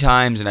so many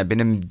times, and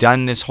I've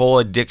done this whole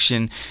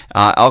addiction,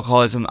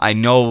 alcoholism. I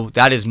know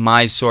that is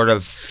my sort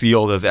of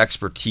field of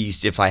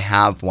expertise, if I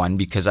have one,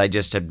 because I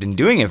just have been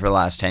doing it for the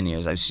last 10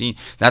 years. I've seen,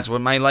 that's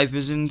what my life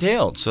has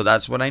entailed, so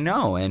that's what I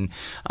know. And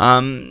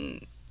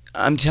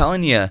I'm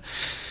telling you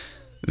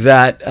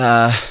that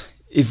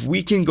if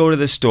we can go to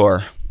the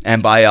store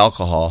and buy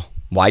alcohol,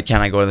 why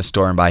can't I go to the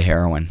store and buy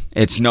heroin?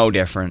 It's no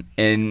different.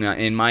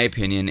 In my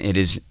opinion, it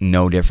is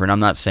no different. I'm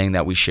not saying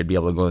that we should be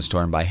able to go to the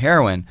store and buy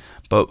heroin,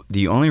 but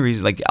the only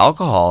reason,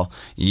 alcohol,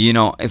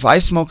 if I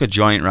smoke a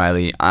joint,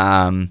 Riley,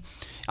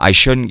 I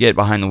shouldn't get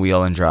behind the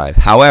wheel and drive.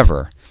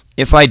 However,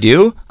 if I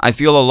do, I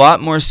feel a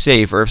lot more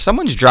safe. Or if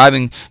someone's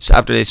driving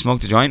after they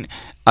smoked a joint,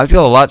 I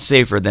feel a lot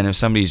safer than if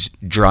somebody's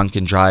drunk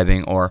and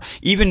driving, or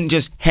even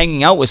just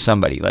hanging out with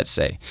somebody, let's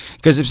say.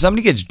 Because if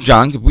somebody gets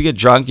drunk, if we get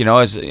drunk,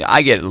 as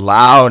I get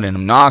loud and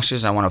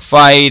obnoxious, I want to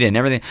fight and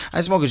everything. I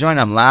smoke a joint,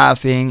 I'm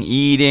laughing,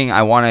 eating,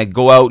 I want to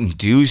go out and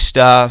do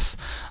stuff.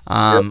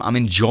 I'm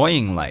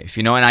enjoying life,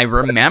 and I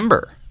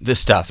remember this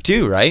stuff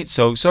too, right?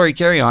 So sorry,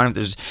 carry on if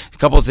there's a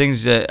couple of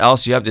things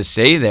else you have to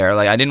say there.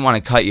 I didn't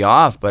want to cut you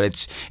off, but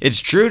it's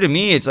true to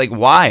me. It's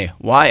why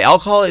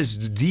alcohol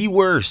is the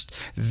worst,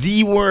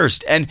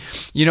 and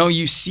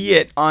you see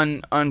it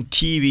on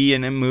TV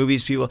and in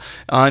movies, people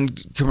on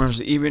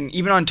commercials,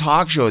 even on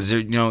talk shows.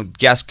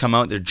 Guests come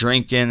out, they're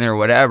drinking or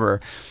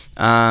whatever.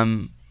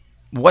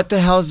 What the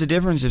hell is the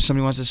difference if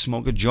somebody wants to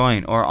smoke a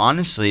joint? Or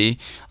honestly,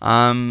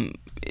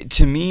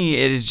 to me,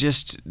 it is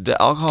just, the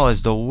alcohol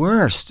is the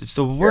worst. It's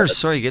the worst.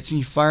 Sorry, it gets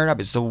me fired up.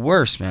 It's the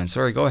worst, man.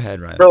 Sorry, go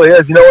ahead, Ryan. It really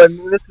is.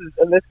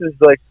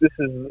 This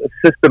is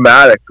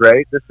systematic,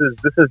 right? This is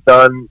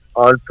done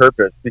on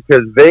purpose,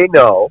 because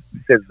the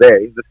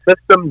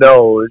system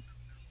knows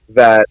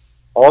that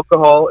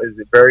alcohol is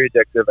very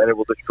addictive and it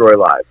will destroy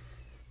lives.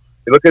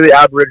 You look at the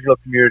Aboriginal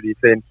community,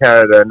 say in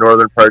Canada and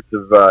northern parts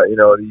of the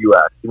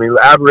U.S.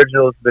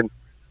 Aboriginals have been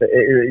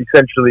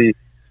essentially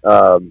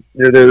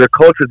their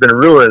culture has been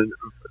ruined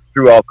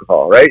through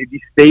alcohol, right? It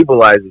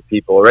destabilizes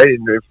people, right? It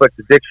inflicts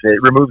addiction.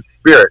 It removes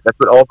spirit. That's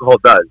what alcohol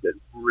does. It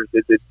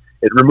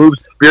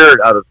removes spirit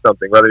out of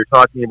something. Whether you're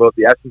talking about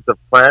the essence of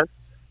plants,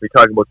 you're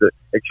talking about the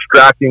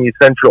extracting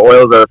essential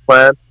oils out of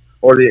plants,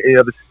 or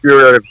the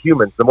spirit out of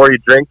humans. The more you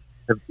drink,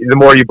 the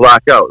more you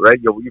black out, right?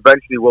 You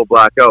eventually will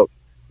black out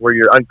where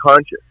you're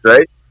unconscious,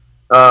 right?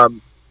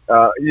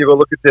 You go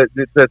look at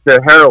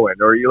the heroin,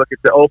 or you look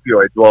at the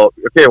opioids. Well,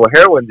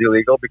 heroin's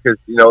illegal because,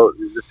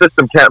 the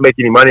system can't make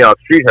any money off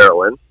street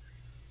heroin,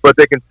 but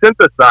they can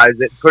synthesize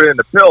it and put it in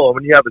a pill. And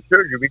when you have a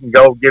surgery, we can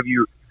go give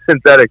you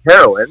synthetic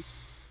heroin,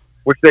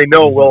 which they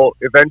know will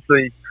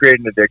eventually create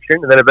an addiction.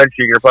 And then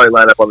eventually you're going to probably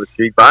line up on the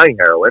street buying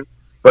heroin,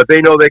 but they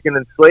know they can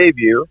enslave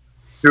you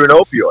through an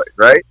opioid,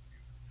 right?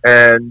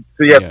 And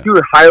so you have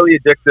two highly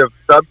addictive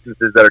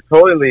substances that are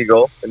totally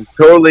legal and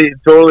totally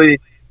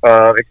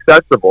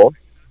accessible.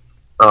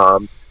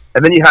 And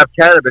then you have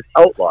cannabis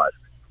outlawed,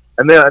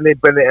 and they'll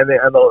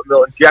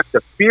inject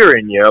the fear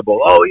in you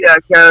about,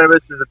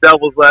 cannabis is the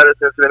devil's lettuce,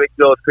 and it's going to make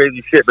you do all this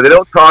crazy shit. But they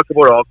don't talk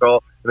about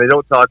alcohol, and they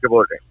don't talk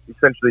about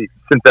essentially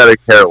synthetic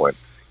heroin.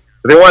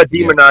 But they want to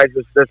demonize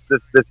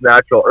this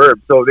natural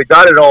herb. So they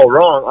got it all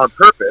wrong on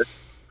purpose.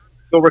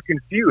 So we're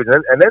confused,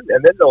 and then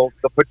they'll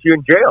put you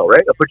in jail,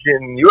 right? They'll put you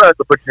in the U.S.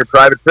 They'll put you in a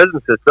private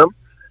prison system,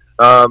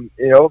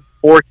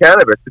 for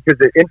cannabis, because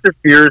it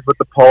interferes with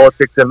the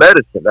politics of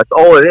medicine. That's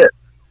all it is.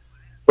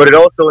 But it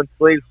also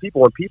enslaves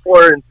people. When people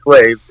are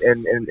enslaved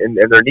and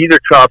they're neither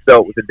chopped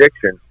out with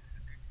addiction,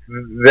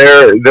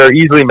 they're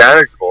easily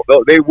manageable.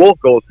 They will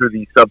go through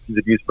these substance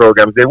abuse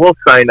programs. They will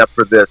sign up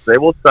for this. They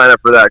will sign up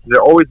for that, because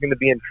they're always going to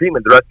be in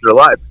treatment the rest of their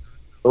lives.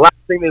 The last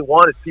thing they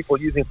want is people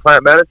using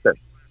plant medicine,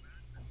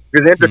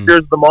 because it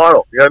interferes with the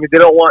model. You know what I mean? They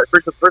don't want,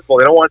 first of all,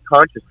 they don't want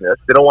consciousness.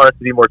 They don't want us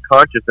to be more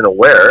conscious and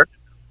aware.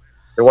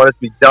 They want us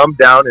to be dumbed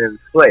down and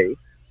enslaved.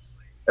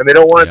 And they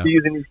don't want us to be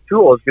using these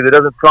tools because it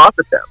doesn't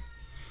profit them.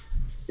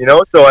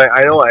 So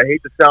I know I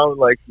hate to sound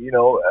like,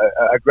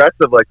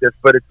 aggressive like this,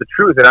 but it's the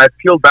truth. And I've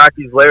peeled back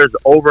these layers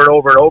over and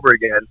over and over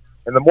again.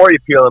 And the more you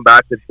peel them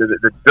back,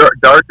 the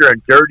darker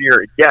and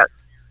dirtier it gets.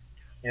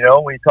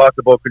 When you talk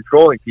about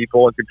controlling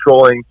people and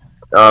controlling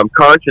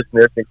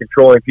consciousness and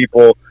controlling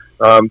people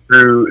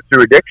through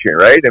addiction,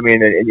 right? I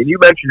mean, and you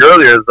mentioned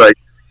earlier, it's like,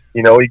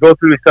 you go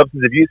through these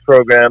substance abuse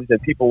programs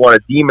and people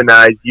want to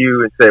demonize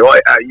you and say,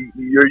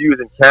 you're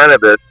using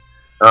cannabis.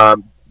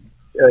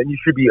 You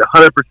should be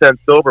 100%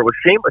 sober. Well,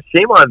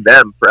 shame on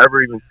them for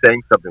ever even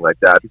saying something like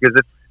that, because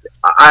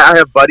I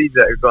have buddies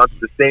that have gone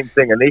through the same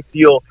thing, and they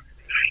feel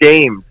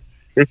shamed.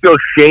 They feel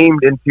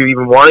shamed into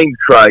even wanting to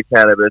try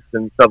cannabis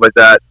and stuff like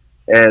that.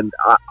 And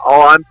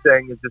all I'm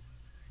saying is just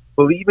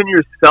believe in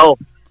yourself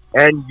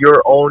and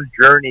your own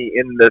journey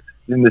in this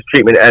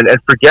treatment, and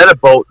forget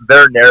about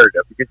their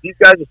narrative, because these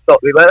guys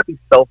they let up be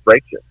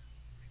self-righteous. You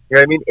know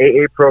what I mean?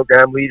 AA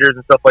program leaders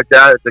and stuff like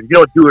that. It's like, if you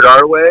don't do it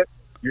our way,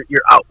 you're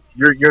out.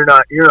 You're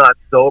not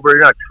sober.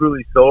 You're not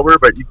truly sober.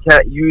 But you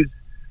can't use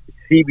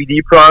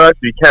CBD products.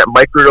 You can't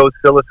microdose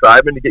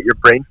psilocybin to get your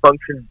brain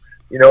function,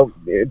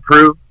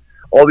 improved.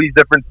 All these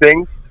different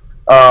things.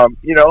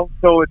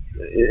 So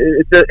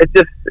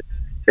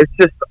it's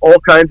just all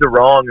kinds of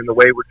wrong in the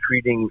way we're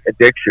treating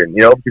addiction.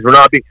 Because we're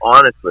not being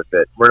honest with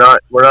it. We're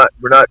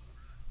not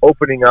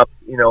opening up,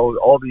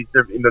 all these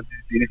different,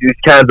 these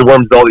cans of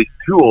worms, all these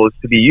tools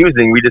to be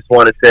using. We just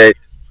want to say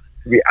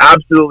we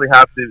absolutely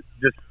have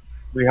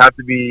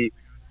to be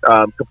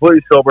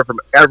completely sober from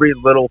every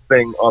little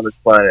thing on this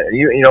planet. And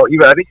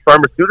even I think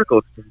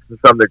pharmaceuticals to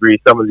some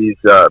degree, some of these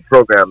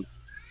programs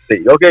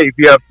say, okay, if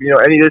you have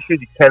any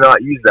issues, you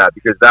cannot use that,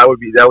 because that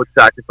would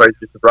sacrifice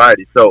your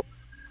sobriety. So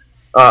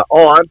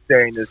all I'm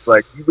saying is,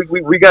 like,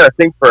 we got to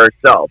think for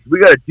ourselves. We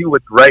got to do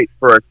what's right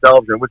for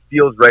ourselves and what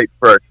feels right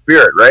for our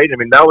spirit, right? I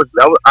mean, that was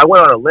I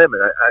went on a limb,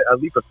 and I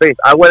leap of faith.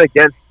 I went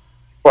against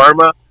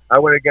pharma. I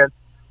went against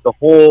the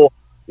whole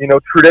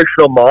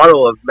traditional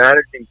model of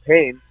managing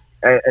pain,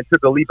 and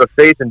took a leap of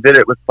faith and did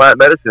it with plant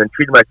medicine and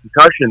treated my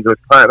concussions with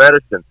plant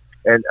medicine.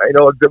 And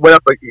it went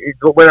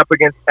up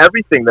against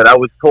everything that I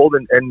was told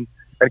and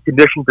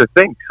conditioned to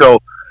think. So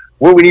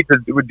what we need to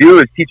do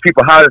is teach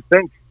people how to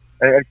think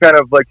and kind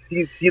of like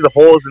see the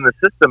holes in the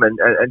system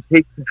and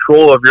take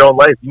control of your own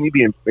life. You need to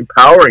be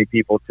empowering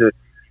people to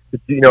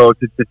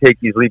take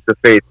these leaps of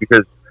faith,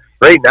 because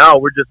right now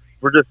we're just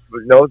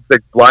it's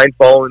like blind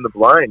following the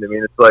blind. I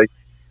mean, it's like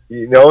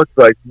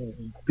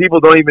people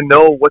don't even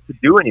know what to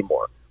do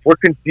anymore. We're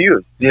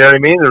confused. You know what I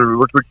mean?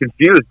 We're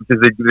confused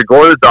because they're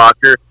going to the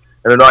doctor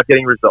and they're not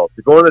getting results.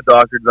 They're going to the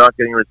doctor, they're not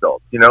getting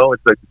results.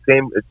 It's like the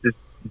same. It's just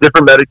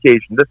different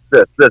medication. This,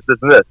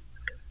 and this.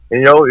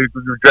 And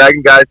we're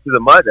dragging guys through the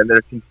mud, and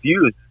they're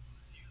confused.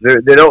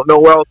 They don't know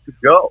where else to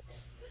go.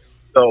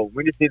 So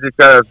we just need to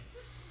kind of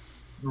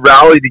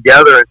rally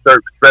together and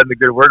start spreading the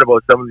good word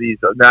about some of these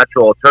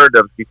natural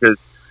alternatives, because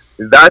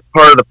that's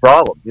part of the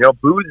problem.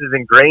 Booze is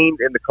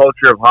ingrained in the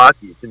culture of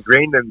hockey. It's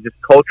ingrained in just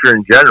culture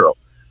in general.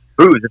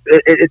 Booze,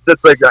 it's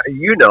just like,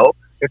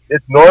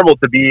 it's normal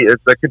to be,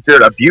 it's like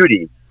considered a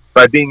beauty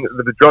by being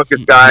the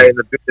drunkest guy and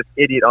the biggest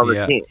idiot on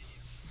the team.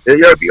 He's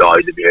a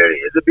beauty.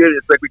 It's a beauty.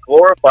 It's like we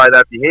glorify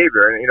that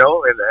behavior, and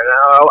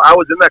I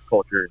was in that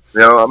culture.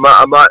 I'm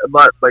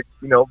not like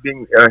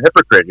being a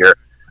hypocrite here.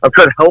 I'm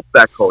trying to help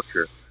that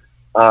culture.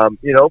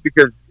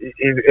 Because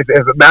if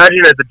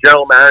imagine as a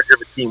general manager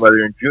of a team, whether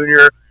you're in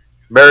junior,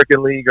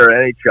 American League, or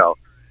NHL,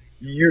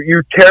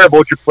 you care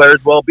about your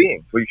players'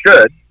 well-being. Well, you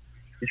should.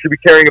 You should be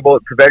caring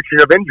about prevention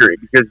of injury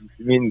because,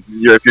 I mean,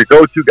 if your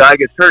go-to guy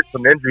gets hurt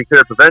from an injury, you could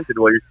have prevented,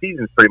 well, your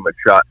season's pretty much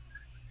shot.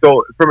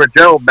 So from a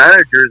general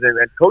manager's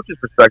and coach's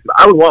perspective,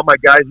 I would want my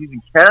guys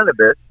using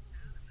cannabis,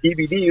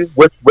 CBD,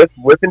 with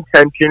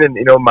intention and,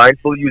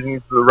 mindfully using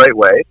it the right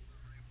way,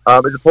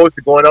 as opposed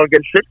to going out and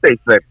getting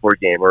shit-faced the night before a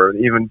game or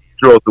even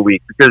throughout the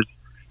week. Because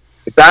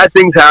bad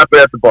things happen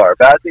at the bar.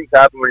 Bad things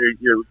happen when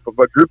you're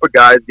a group of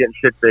guys getting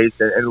shit-faced,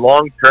 and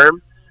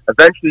long-term,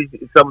 eventually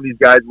some of these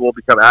guys will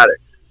become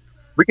addicts.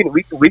 We could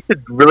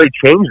really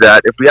change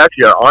that if we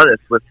actually are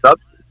honest with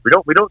substance. We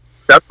don't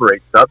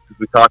separate substance.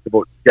 We talk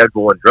about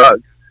Schedule 1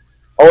 drugs.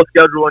 All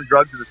Schedule 1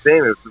 drugs are the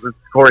same,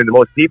 according to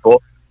most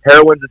people.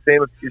 Heroin's the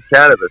same as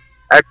cannabis.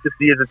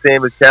 Ecstasy is the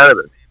same as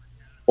cannabis.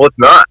 Well, it's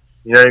not.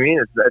 You know what I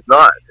mean? It's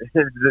not.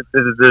 There's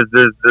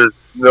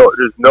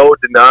no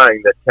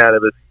denying that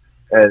cannabis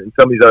and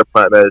some of these other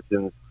plant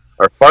medicines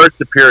are far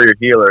superior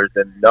healers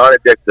and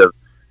non-addictive.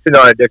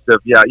 Non-addictive,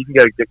 yeah, you can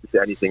get addicted to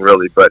anything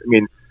really, but I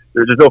mean,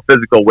 there's no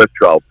physical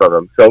withdrawal from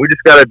them. So we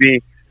just got to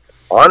be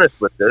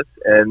honest with this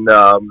and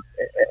help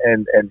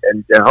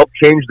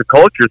change the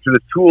culture through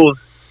the tools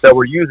that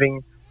we're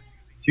using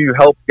to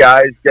help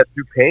guys get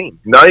through pain.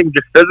 Not even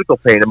just physical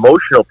pain,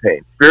 emotional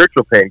pain,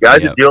 spiritual pain.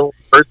 Guys are dealing with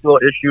personal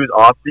issues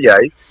off the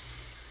ice.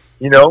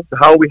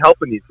 How are we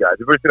helping these guys?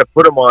 If we're just going to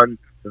put them on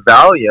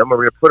Valium or we're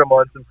going to put them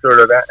on some sort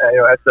of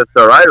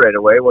SSRI right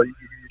away, well, you're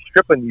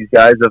stripping these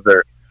guys of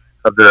their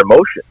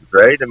emotions,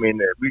 right? I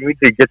mean, we need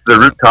to get to the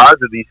root cause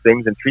of these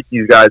things and treat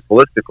these guys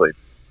holistically.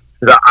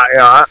 Because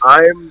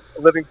I'm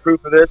living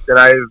proof of this, and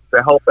I've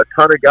helped a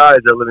ton of guys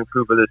that are living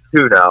proof of this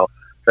too now.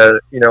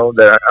 That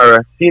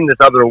are seeing this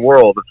other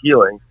world of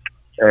healing,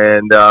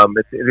 and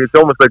it's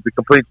almost like the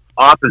complete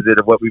opposite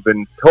of what we've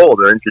been told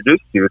or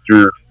introduced to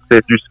through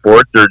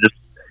sports or just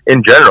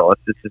in general.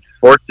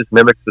 Sports just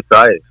mimics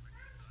society.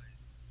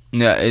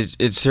 Yeah,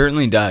 it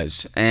certainly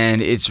does.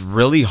 And it's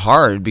really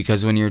hard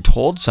because when you're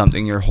told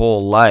something your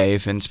whole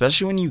life, and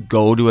especially when you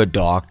go to a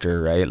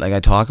doctor, right? Like I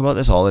talk about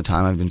this all the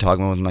time. I've been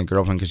talking with my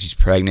girlfriend because she's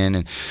pregnant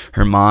and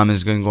her mom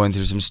is going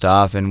through some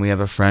stuff. And we have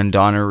a friend,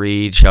 Donna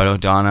Reed. Shout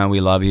out, Donna.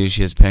 We love you.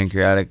 She has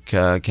pancreatic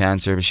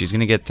cancer, but she's going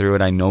to get through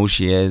it. I know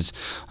she is.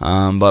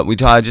 But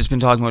I've just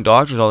been talking about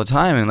doctors all the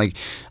time. And like,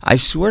 I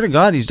swear to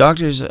God, these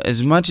doctors,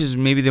 as much as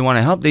maybe they want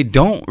to help, they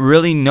don't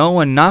really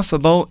know enough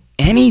about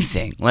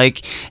anything.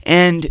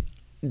 And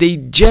they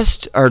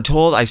just are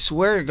told, I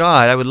swear to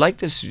God, I would like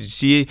to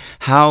see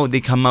how they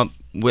come up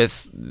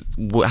with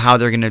how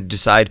they're going to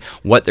decide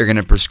what they're going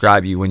to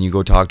prescribe you when you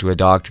go talk to a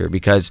doctor,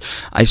 because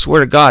I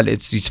swear to God,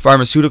 it's these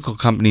pharmaceutical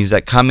companies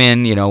that come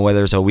in,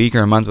 whether it's a week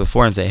or a month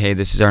before and say, hey,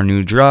 this is our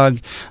new drug,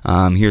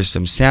 here's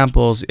some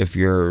samples, if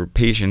your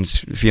patient's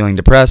feeling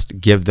depressed,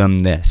 give them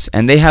this,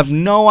 and they have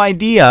no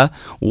idea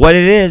what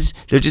it is.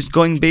 They're just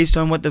going based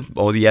on what the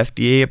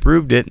FDA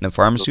approved it and the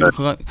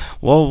pharmaceutical.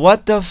 Well,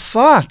 what the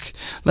fuck?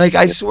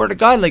 I swear to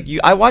God,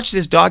 I watched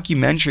this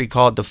documentary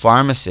called The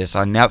Pharmacist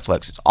on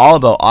Netflix. It's all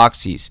about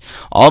oxys,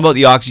 all about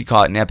the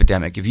Oxycontin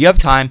epidemic. If you have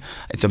time,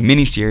 it's a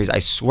mini series. I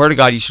swear to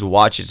God, you should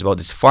watch it. It's about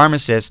this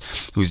pharmacist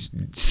whose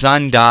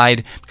son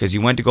died because he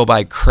went to go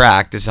buy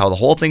crack. This is how the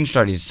whole thing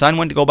started. His son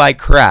went to go buy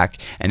crack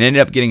and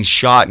ended up getting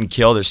shot and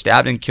killed, or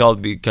stabbed and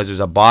killed, because it was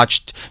a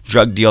botched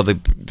drug deal. The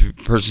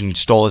person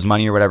stole his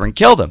money or whatever and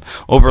killed him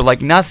over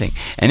nothing.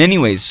 And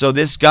anyways, so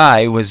this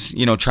guy was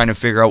trying to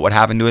figure out what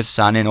happened to his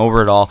son, and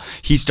over it all,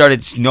 he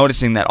started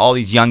noticing that all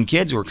these young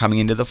kids were coming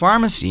into the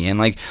pharmacy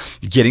and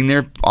getting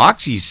their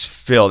oxys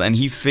filled, and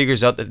he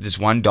figures out that this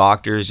one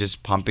doctor is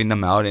just pumping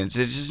them out, and it's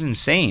just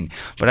insane.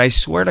 But I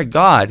swear to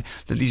God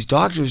that these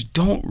doctors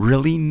don't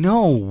really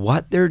know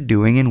what they're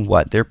doing and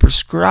what they're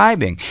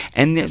prescribing,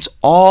 and it's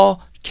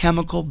all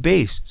chemical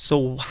based.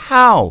 So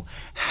how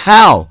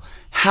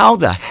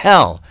the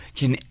hell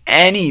can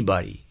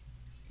anybody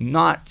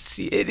not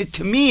see it?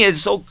 To me,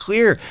 it's so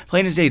clear,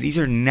 plain as day. These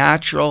are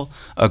natural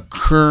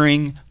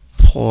occurring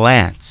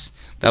plants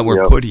that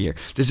were put here.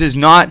 This is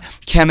not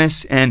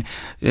chemists and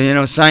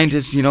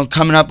scientists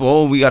coming up,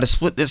 we got to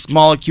split this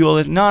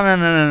molecule.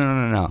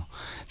 No.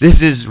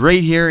 This is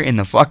right here in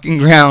the fucking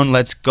ground.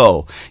 Let's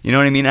go. You know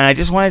what I mean? And I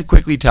just wanted to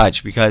quickly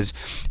touch, because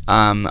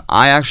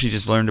I actually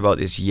just learned about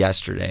this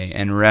yesterday,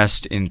 and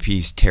rest in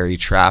peace, Terry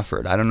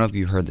Trafford. I don't know if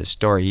you've heard this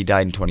story. He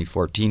died in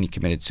 2014. He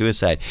committed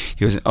suicide.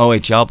 He was an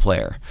OHL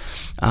player,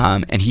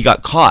 and he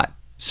got caught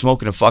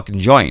smoking a fucking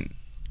joint.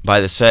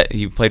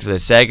 He played for the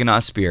Saginaw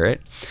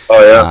Spirit.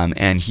 Oh yeah.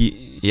 And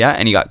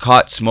he got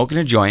caught smoking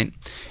a joint,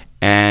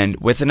 and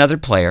with another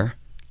player,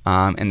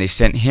 and they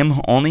sent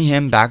only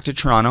him back to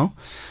Toronto,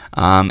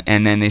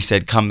 and then they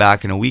said come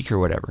back in a week or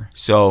whatever.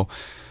 So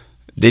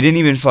They didn't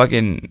even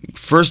fucking,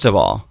 first of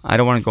all, I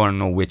don't want to go on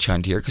no witch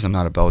hunt here because I'm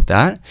not about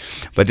that,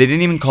 but they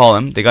didn't even call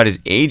him. They got his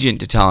agent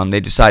to tell him. They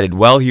decided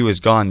while he was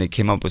gone, they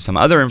came up with some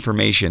other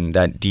information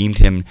that deemed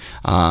him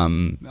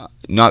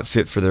not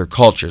fit for their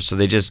culture. So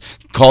they just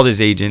called his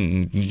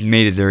agent and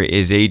made it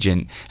his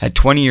agent at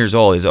 20 years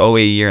old, his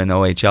OA year in the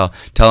OHL,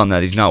 tell him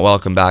that he's not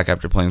welcome back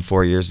after playing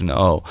 4 years in the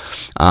O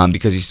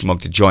because he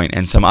smoked a joint,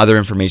 and some other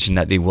information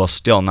that they will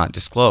still not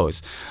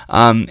disclose.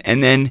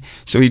 And then,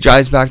 so he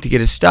drives back to get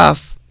his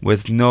stuff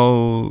with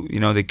no,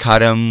 they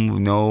cut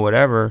him, no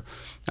whatever,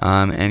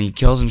 and he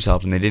kills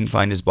himself, and they didn't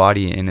find his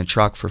body in a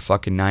truck for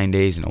fucking 9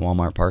 days in a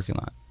Walmart parking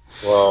lot.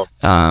 Wow.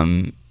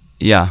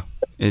 Yeah.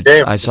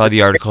 I saw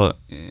the article.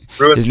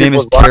 His name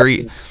is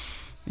Terry.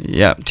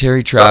 Yeah,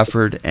 Terry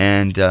Trafford,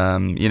 and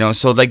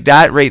so like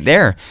that right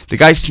there, the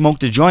guy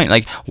smoked a joint.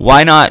 Like,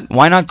 why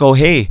not go,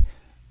 hey,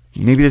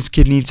 maybe this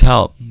kid needs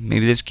help.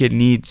 Maybe this kid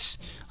needs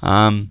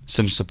some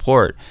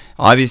support.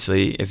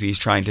 Obviously, if he's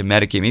trying to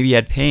medicate, maybe he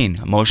had pain,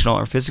 emotional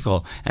or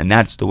physical, and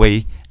that's the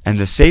way and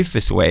the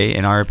safest way,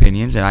 in our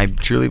opinions, and I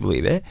truly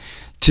believe it,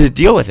 to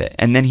deal with it.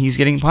 And then he's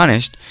getting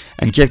punished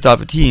and kicked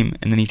off a team,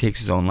 and then he takes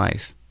his own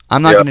life.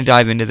 I'm not going to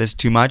dive into this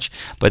too much,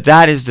 but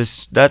that's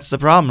the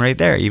problem right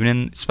there,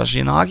 especially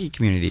in the hockey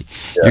community.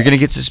 Yeah. You're going to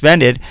get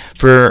suspended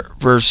for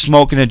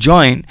smoking a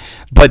joint,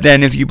 but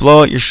then if you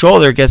blow out your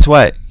shoulder, guess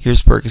what?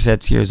 Here's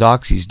Percocets, here's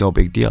Oxys, no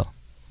big deal.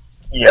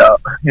 Yeah.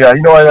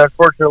 And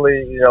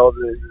unfortunately,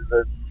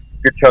 the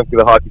good chunk of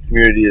the hockey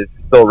community is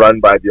still run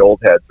by the old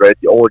heads, right?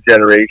 The old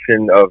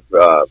generation of,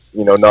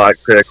 not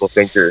critical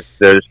thinkers.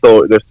 They're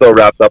still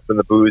wrapped up in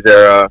the booze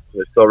era.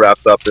 They're still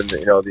wrapped up in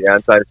the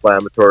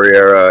anti-inflammatory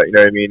era. You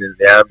know what I mean? In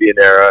the Ambien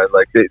era, and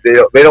like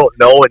they don't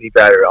know any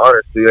better.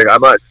 Honestly, like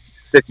I'm not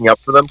sticking up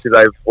for them because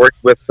I've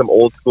worked with some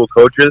old school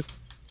coaches.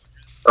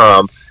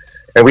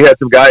 And we had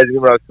some guys,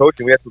 even when I was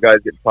coaching, we had some guys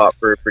getting popped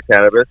for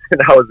cannabis,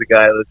 and I was the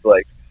guy that's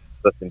like,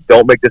 listen,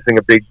 don't make this thing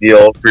a big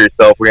deal for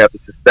yourself. We have to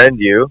suspend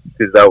you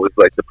because that was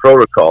like the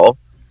protocol.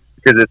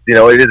 Because it's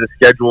it is a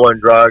Schedule I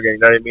drug, and you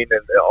know what I mean, and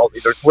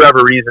there's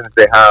whatever reasons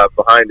they have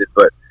behind it.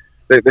 But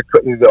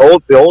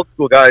the old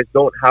school guys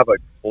don't have a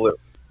clue,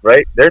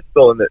 right? They're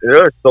still in the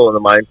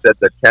mindset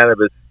that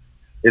cannabis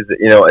is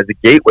as a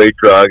gateway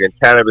drug, and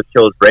cannabis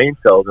kills brain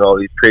cells, and all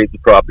these crazy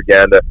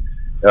propaganda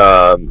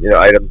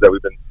items that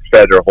we've been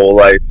fed our whole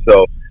life.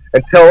 So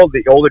until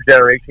the older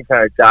generation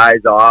kind of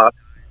dies off,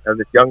 and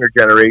this younger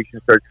generation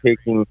starts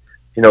taking,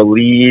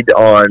 lead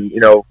on,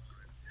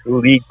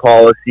 league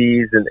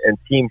policies and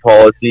team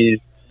policies,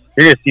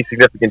 you're going to see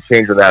significant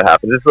change when that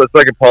happens. It's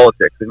like in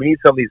politics. We need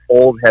some of these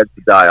old heads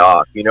to die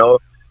off, You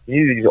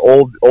need these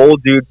old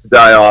dudes to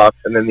die off,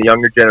 and then the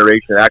younger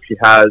generation actually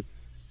has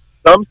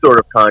some sort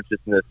of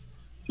consciousness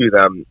to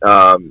them,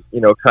 kind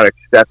of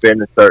step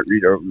in and start,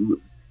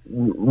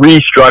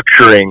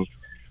 restructuring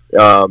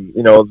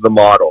the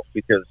model,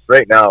 because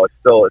right now it's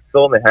still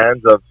in the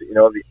hands of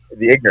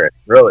the ignorant,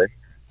 really.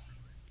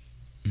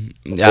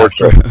 Yeah,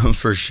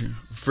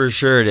 for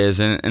sure it is,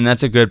 and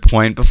that's a good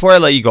point. Before I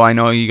let you go, I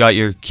know you got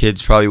your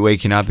kids probably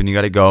waking up and you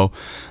got to go.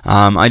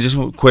 I just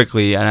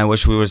quickly, and I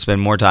wish we would spend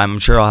more time. I'm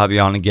sure I'll have you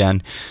on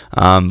again,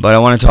 but I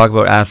want to talk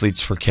about Athletes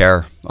for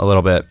Care a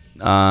little bit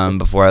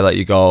before I let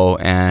you go,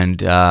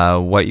 and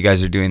what you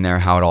guys are doing there,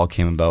 how it all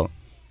came about.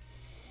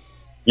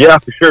 Yeah,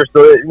 for sure.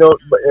 So,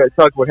 I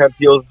talked about hemp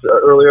deals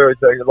earlier.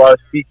 It's a lot of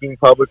speaking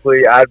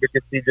publicly,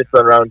 advocacy just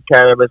around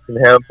cannabis and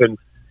hemp, and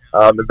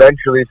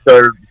eventually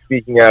started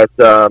speaking at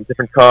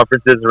different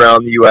conferences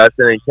around the U.S.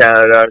 and in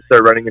Canada. I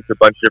started running into a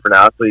bunch of different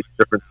athletes,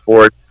 different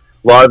sports.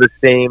 A lot of the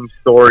same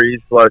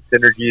stories, a lot of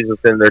synergies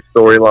within their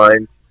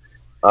storylines.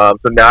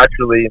 So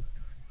naturally,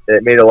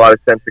 it made a lot of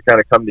sense to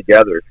kind of come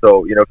together.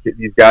 So,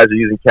 these guys are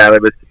using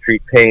cannabis to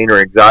treat pain or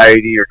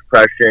anxiety or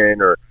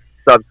depression or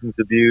substance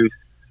abuse,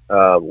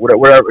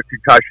 whatever,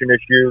 concussion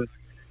issues.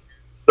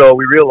 So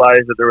we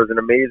realized that there was an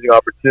amazing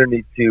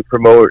opportunity to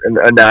promote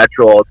a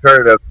natural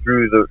alternative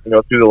through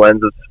the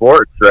lens of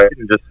sports, right?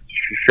 And just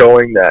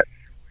showing that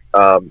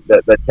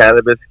that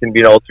cannabis can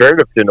be an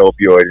alternative to an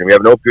opioid. And we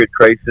have an opioid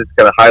crisis,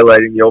 kind of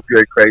highlighting the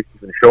opioid crisis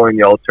and showing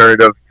the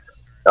alternative.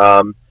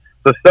 So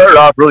it started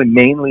off really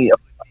mainly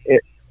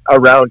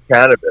around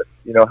cannabis,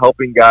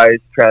 helping guys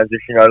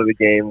transition out of the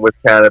game with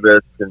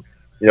cannabis, and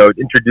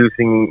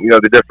introducing,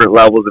 the different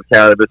levels of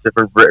cannabis,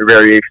 different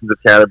variations of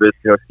cannabis,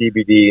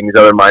 CBD and these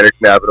other minor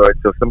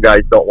cannabinoids. So if some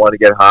guys don't want to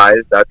get high,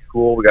 that's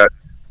cool. We got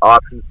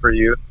options for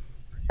you.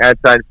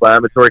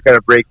 Anti-inflammatory, kind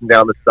of breaking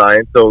down the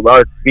science. So a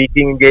lot of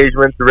speaking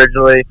engagements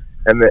originally,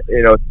 and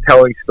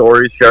telling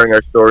stories, sharing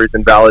our stories,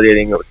 and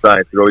validating it with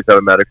science. We always have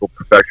a medical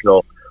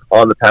professional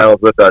on the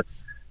panels with us.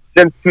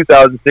 Since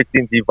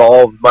 2016, it's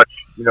evolved much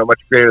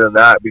greater than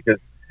that, because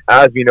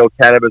as we know,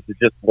 cannabis is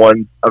just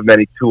one of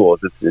many tools.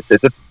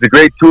 It's a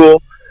great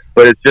tool,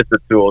 but it's just a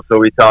tool. So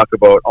we talk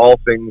about all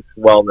things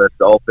wellness,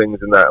 all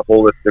things in that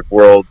holistic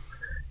world.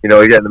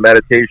 Again, the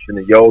meditation,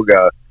 the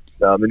yoga,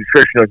 the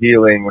nutritional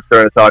healing. We're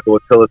starting to talk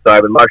about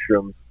psilocybin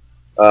mushrooms.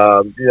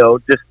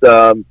 Just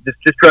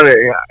trying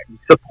to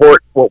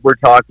support what we're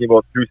talking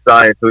about through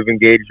science. So we've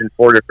engaged in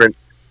 4 different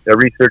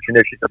research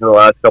initiatives in the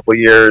last couple of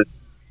years,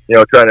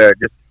 trying to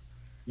just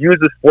use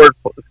the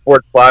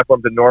sports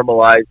platform to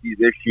normalize these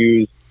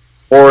issues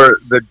for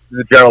the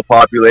general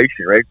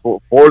population, right?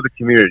 For the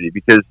community,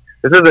 because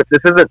this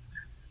isn't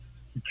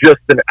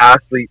just an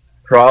athlete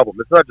problem.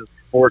 It's not just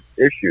a sports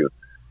issue.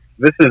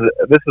 This is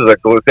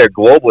a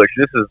global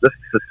issue. This is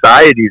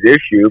society's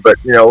issue, but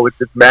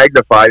it's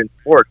magnified in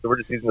sports. So we're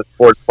just using the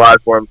sports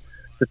platform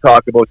to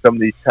talk about some of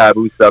these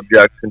taboo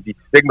subjects and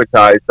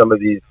destigmatize some of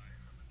these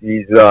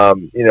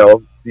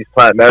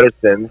plant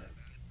medicines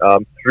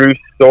through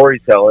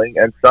storytelling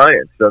and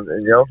science. And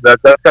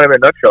that's kind of in a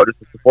nutshell,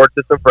 just a support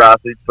system for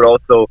athletes, but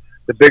also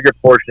the bigger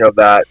portion of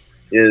that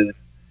is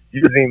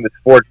using the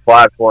sports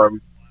platform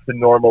to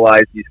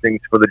normalize these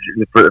things for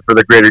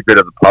the greater good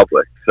of the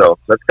public. So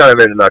that's kind of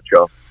in a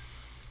nutshell.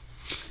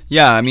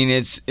 Yeah, I mean,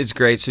 it's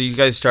great. So you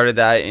guys started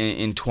that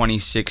in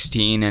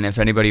 2016, and if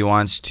anybody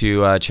wants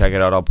to check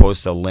it out, I'll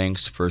post the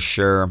links for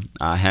sure.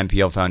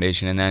 Hemp-Heal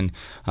Foundation. And then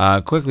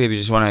quickly, if you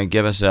just want to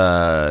give us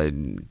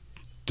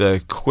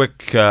the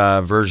quick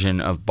version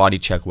of Body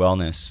Check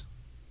Wellness.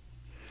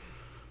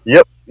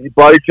 Yep.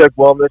 Body Check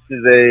Wellness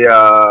is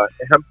a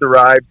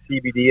hemp-derived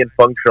CBD and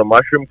functional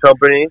mushroom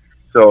company.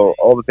 So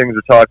all the things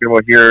we're talking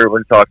about here,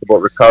 when we talk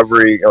about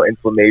recovery,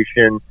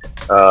 inflammation,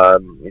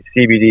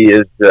 CBD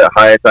is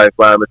high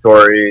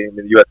anti-inflammatory.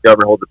 The U.S.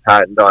 government holds a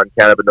patent on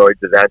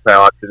cannabinoids as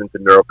antioxidants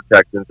and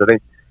neuroprotectants. I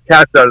think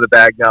cat's out of the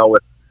bag now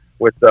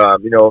with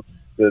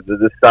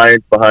the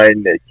science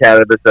behind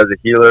cannabis as a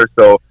healer.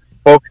 So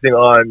focusing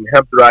on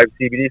hemp-derived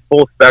CBD,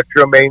 full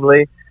spectrum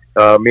mainly,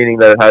 meaning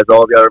that it has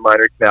all the other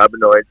minor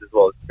cannabinoids as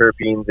well as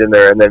terpenes in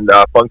there, and then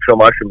functional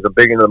mushrooms. I'm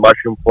big into the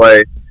mushroom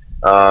play.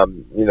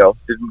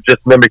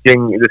 Just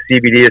mimicking the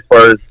CBD as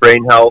far as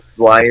brain health.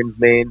 Lion's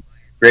mane,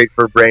 great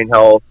for brain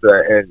health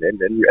and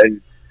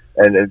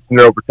its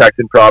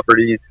neuroprotectant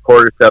properties.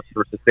 Cordyceps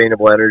for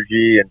sustainable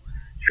energy, and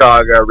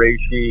chaga,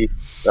 reishi,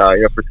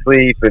 for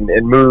sleep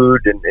and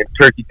mood, and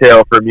turkey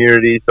tail for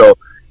immunity. So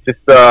just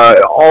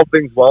all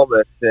things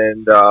wellness,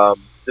 and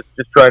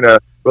just trying to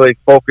really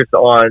focus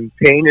on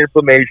pain,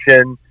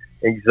 inflammation,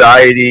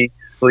 anxiety,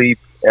 sleep,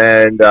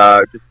 and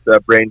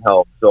just brain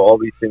health. So all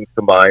these things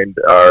combined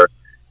are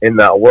in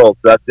that world.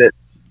 So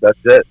that's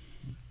it.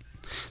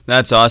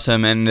 That's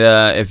awesome. And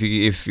if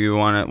you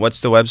want to,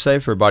 what's the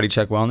website for Body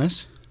Check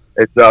Wellness?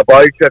 It's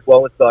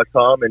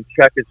bodycheckwellness.com, and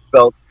check is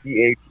spelled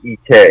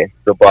CHEK.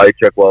 So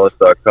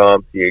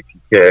bodycheckwellness.com,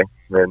 CHEK.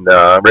 And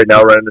right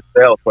now running the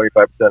sale,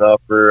 25%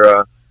 off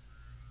for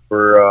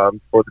 4th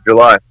of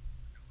July.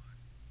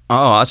 Oh,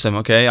 awesome.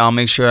 Okay, I'll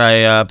make sure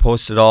I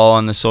post it all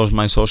on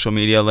my social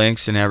media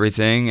links and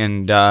everything,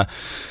 and the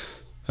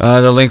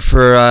link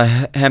for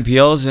Hemp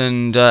Heals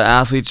and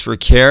Athletes for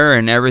Care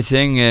and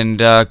everything. And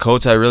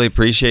Coates, I really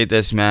appreciate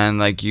this, man.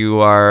 Like, you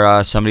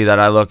are somebody that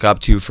I look up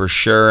to for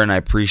sure, and I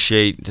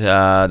appreciate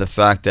the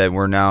fact that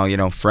we're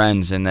now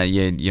friends, and that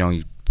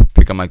you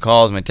pick up my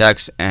calls, my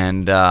texts,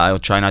 and I'll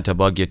try not to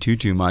bug you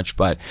too much.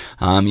 But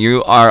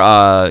you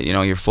are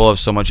you're full of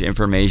so much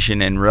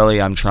information, and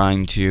really I'm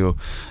trying to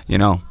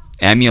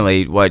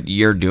emulate what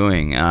you're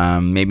doing.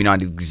 Maybe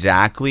not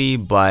exactly,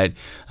 but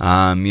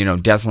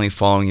definitely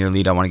following your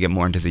lead. I want to get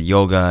more into the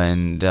yoga,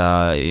 and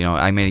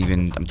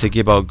I'm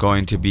thinking about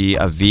going to be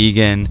a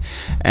vegan,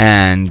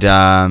 and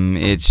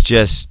it's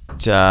just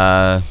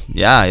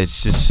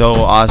it's just so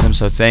awesome.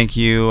 So thank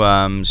you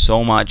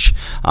so much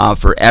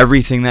for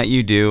everything that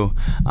you do,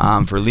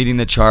 for leading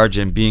the charge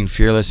and being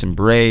fearless and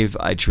brave.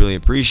 I truly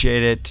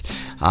appreciate it,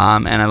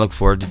 and I look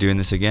forward to doing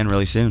this again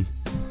really soon.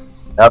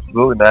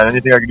 Absolutely, man.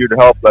 Anything I can do to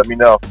help, let me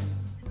know.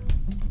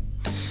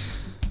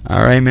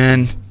 All right,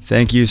 man.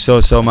 Thank you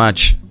so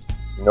much.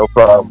 No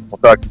problem. We'll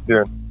talk to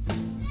you soon.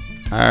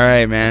 All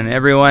right, man.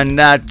 Everyone,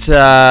 that's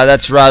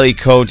Riley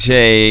Cote,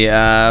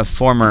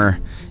 former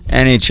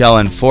NHL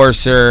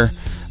enforcer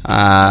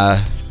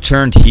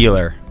turned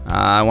healer.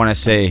 I want to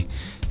say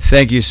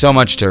thank you so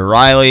much to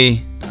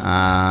Riley.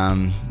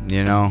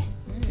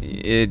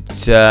 It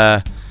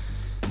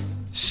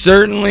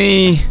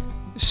certainly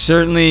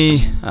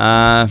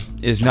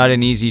is not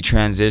an easy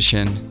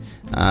transition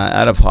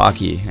out of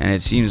hockey, and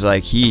it seems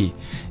like he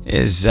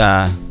is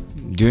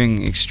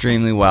doing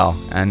extremely well,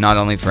 and not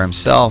only for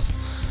himself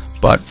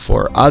but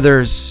for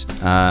others,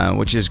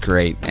 which is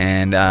great.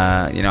 And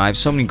I have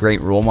so many great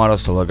role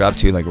models to look up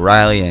to, like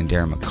Riley and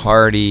Darren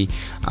McCarty.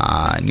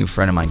 A new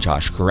friend of mine,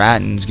 Josh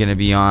Gratton's going to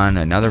be on,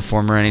 another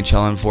former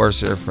NHL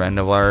enforcer, friend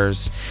of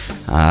ours.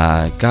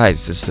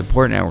 Guys, the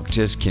support network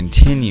just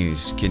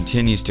continues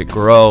to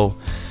grow,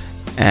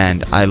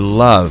 and I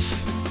love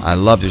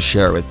to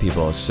share it with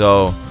people.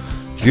 So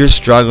if you're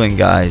struggling,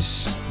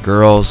 guys,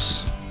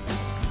 girls,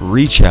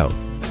 reach out.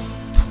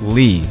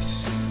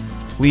 Please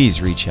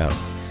reach out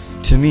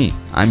to me.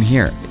 I'm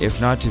here.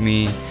 If not to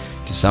me,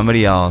 to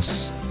somebody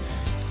else.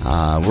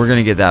 We're going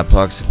to get that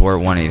puck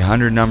support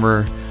 1-800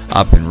 number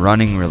up and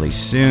running really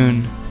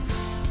soon.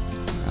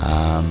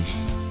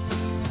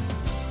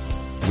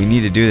 We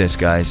need to do this,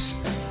 guys.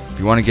 If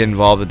you want to get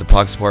involved with the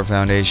Puck Support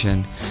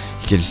Foundation,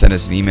 you can send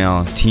us an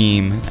email,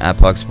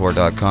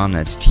 team@pucksupport.com.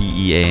 That's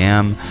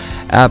TEAM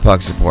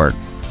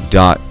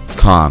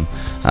 @pucksupport.com.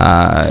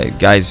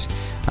 Guys,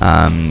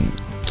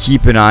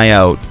 keep an eye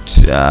out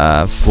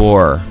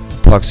for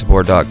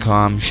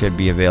pucksupport.com. Should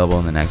be available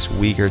in the next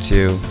week or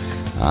two.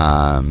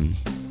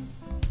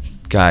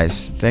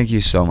 Guys, thank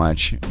you so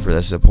much for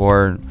the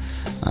support.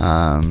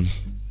 I'm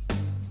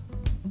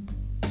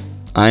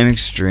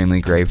extremely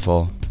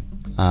grateful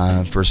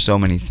for so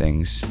many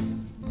things,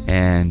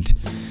 and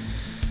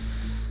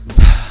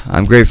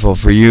I'm grateful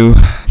for you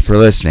for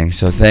listening,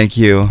 so thank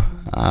you.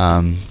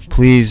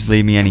 Please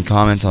leave me any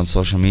comments on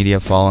social media.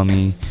 Follow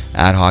me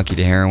at Hockey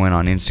to Heroin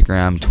on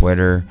Instagram,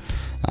 Twitter.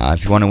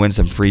 If you want to win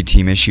some free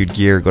team issued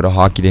gear, go to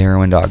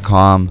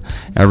hockeytoheroin.com.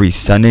 Every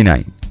Sunday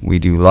night we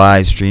do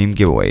live stream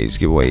giveaways,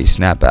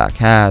 snapback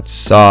hats,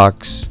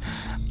 socks.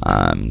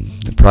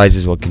 The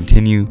prizes will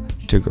continue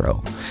to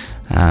grow.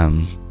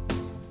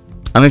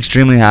 I'm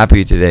extremely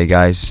happy today,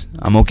 guys.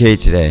 I'm okay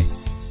today.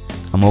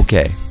 I'm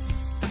okay.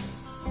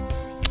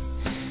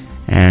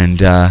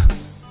 And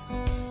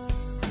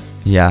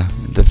yeah,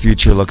 the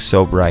future looks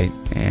so bright,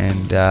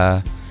 and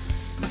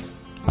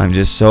I'm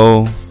just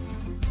so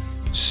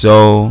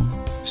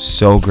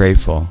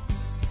grateful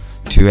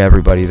to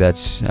everybody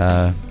that's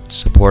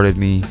supported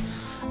me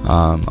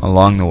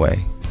along the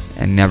way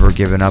and never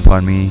given up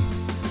on me.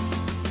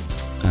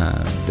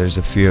 There's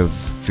a few of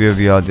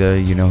you out there,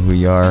 you know who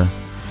you are.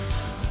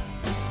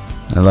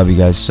 I love you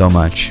guys so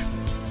much.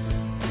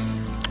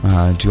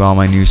 To all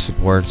my new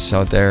supports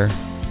out there,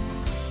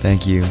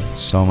 thank you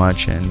so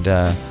much. And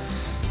I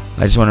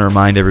just want to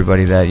remind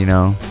everybody that, you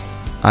know,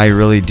 I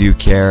really do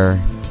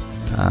care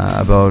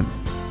about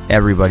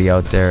everybody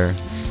out there.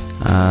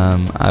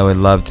 I would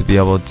love to be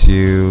able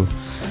to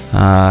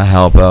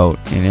help out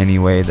in any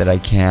way that I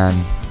can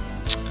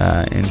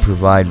and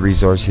provide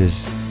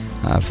resources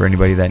for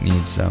anybody that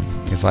needs them.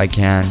 If I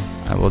can,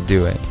 I will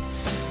do it.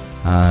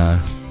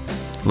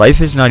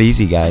 Life is not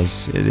easy,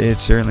 guys. It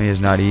certainly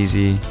is not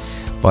easy,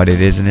 but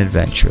it is an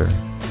adventure.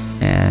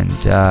 And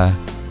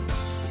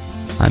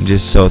I'm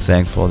just so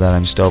thankful that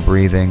I'm still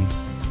breathing,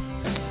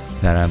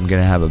 that I'm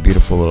going to have a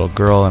beautiful little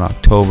girl in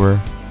October.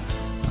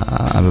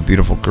 I have a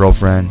beautiful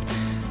girlfriend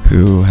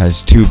who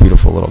has 2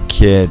 beautiful little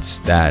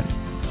kids that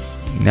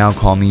now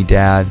call me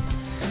dad.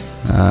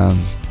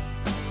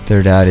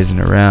 Their dad isn't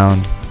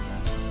around.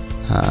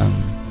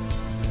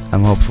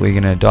 I'm hopefully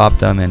going to adopt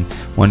them, and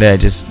one day I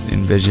just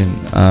envision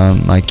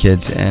my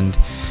kids and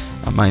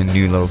my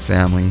new little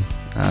family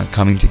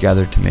coming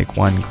together to make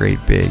one great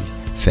big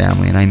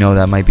family. And I know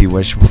that might be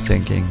wishful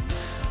thinking,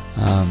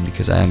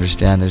 because I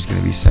understand there's going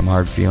to be some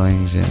hard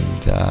feelings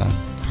and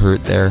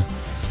hurt there,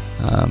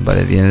 but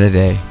at the end of the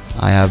day,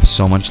 I have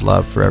so much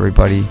love for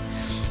everybody.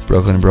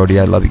 Brooklyn and Brody,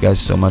 I love you guys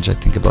so much. I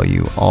think about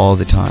you all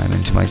the time.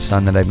 And to my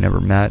son that I've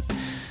never met,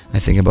 I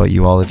think about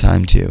you all the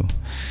time too.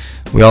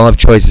 We all have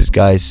choices,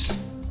 guys.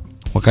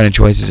 What kind of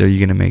choices are you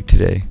going to make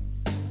today?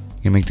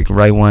 You going to make the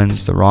right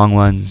ones, the wrong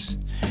ones?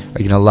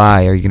 Are you going to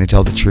lie? Are you going to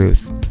tell the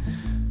truth?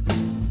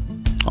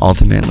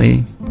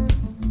 Ultimately,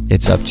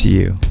 it's up to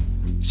you.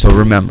 So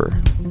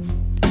remember,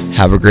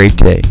 have a great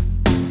day,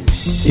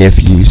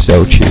 if you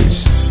so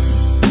choose.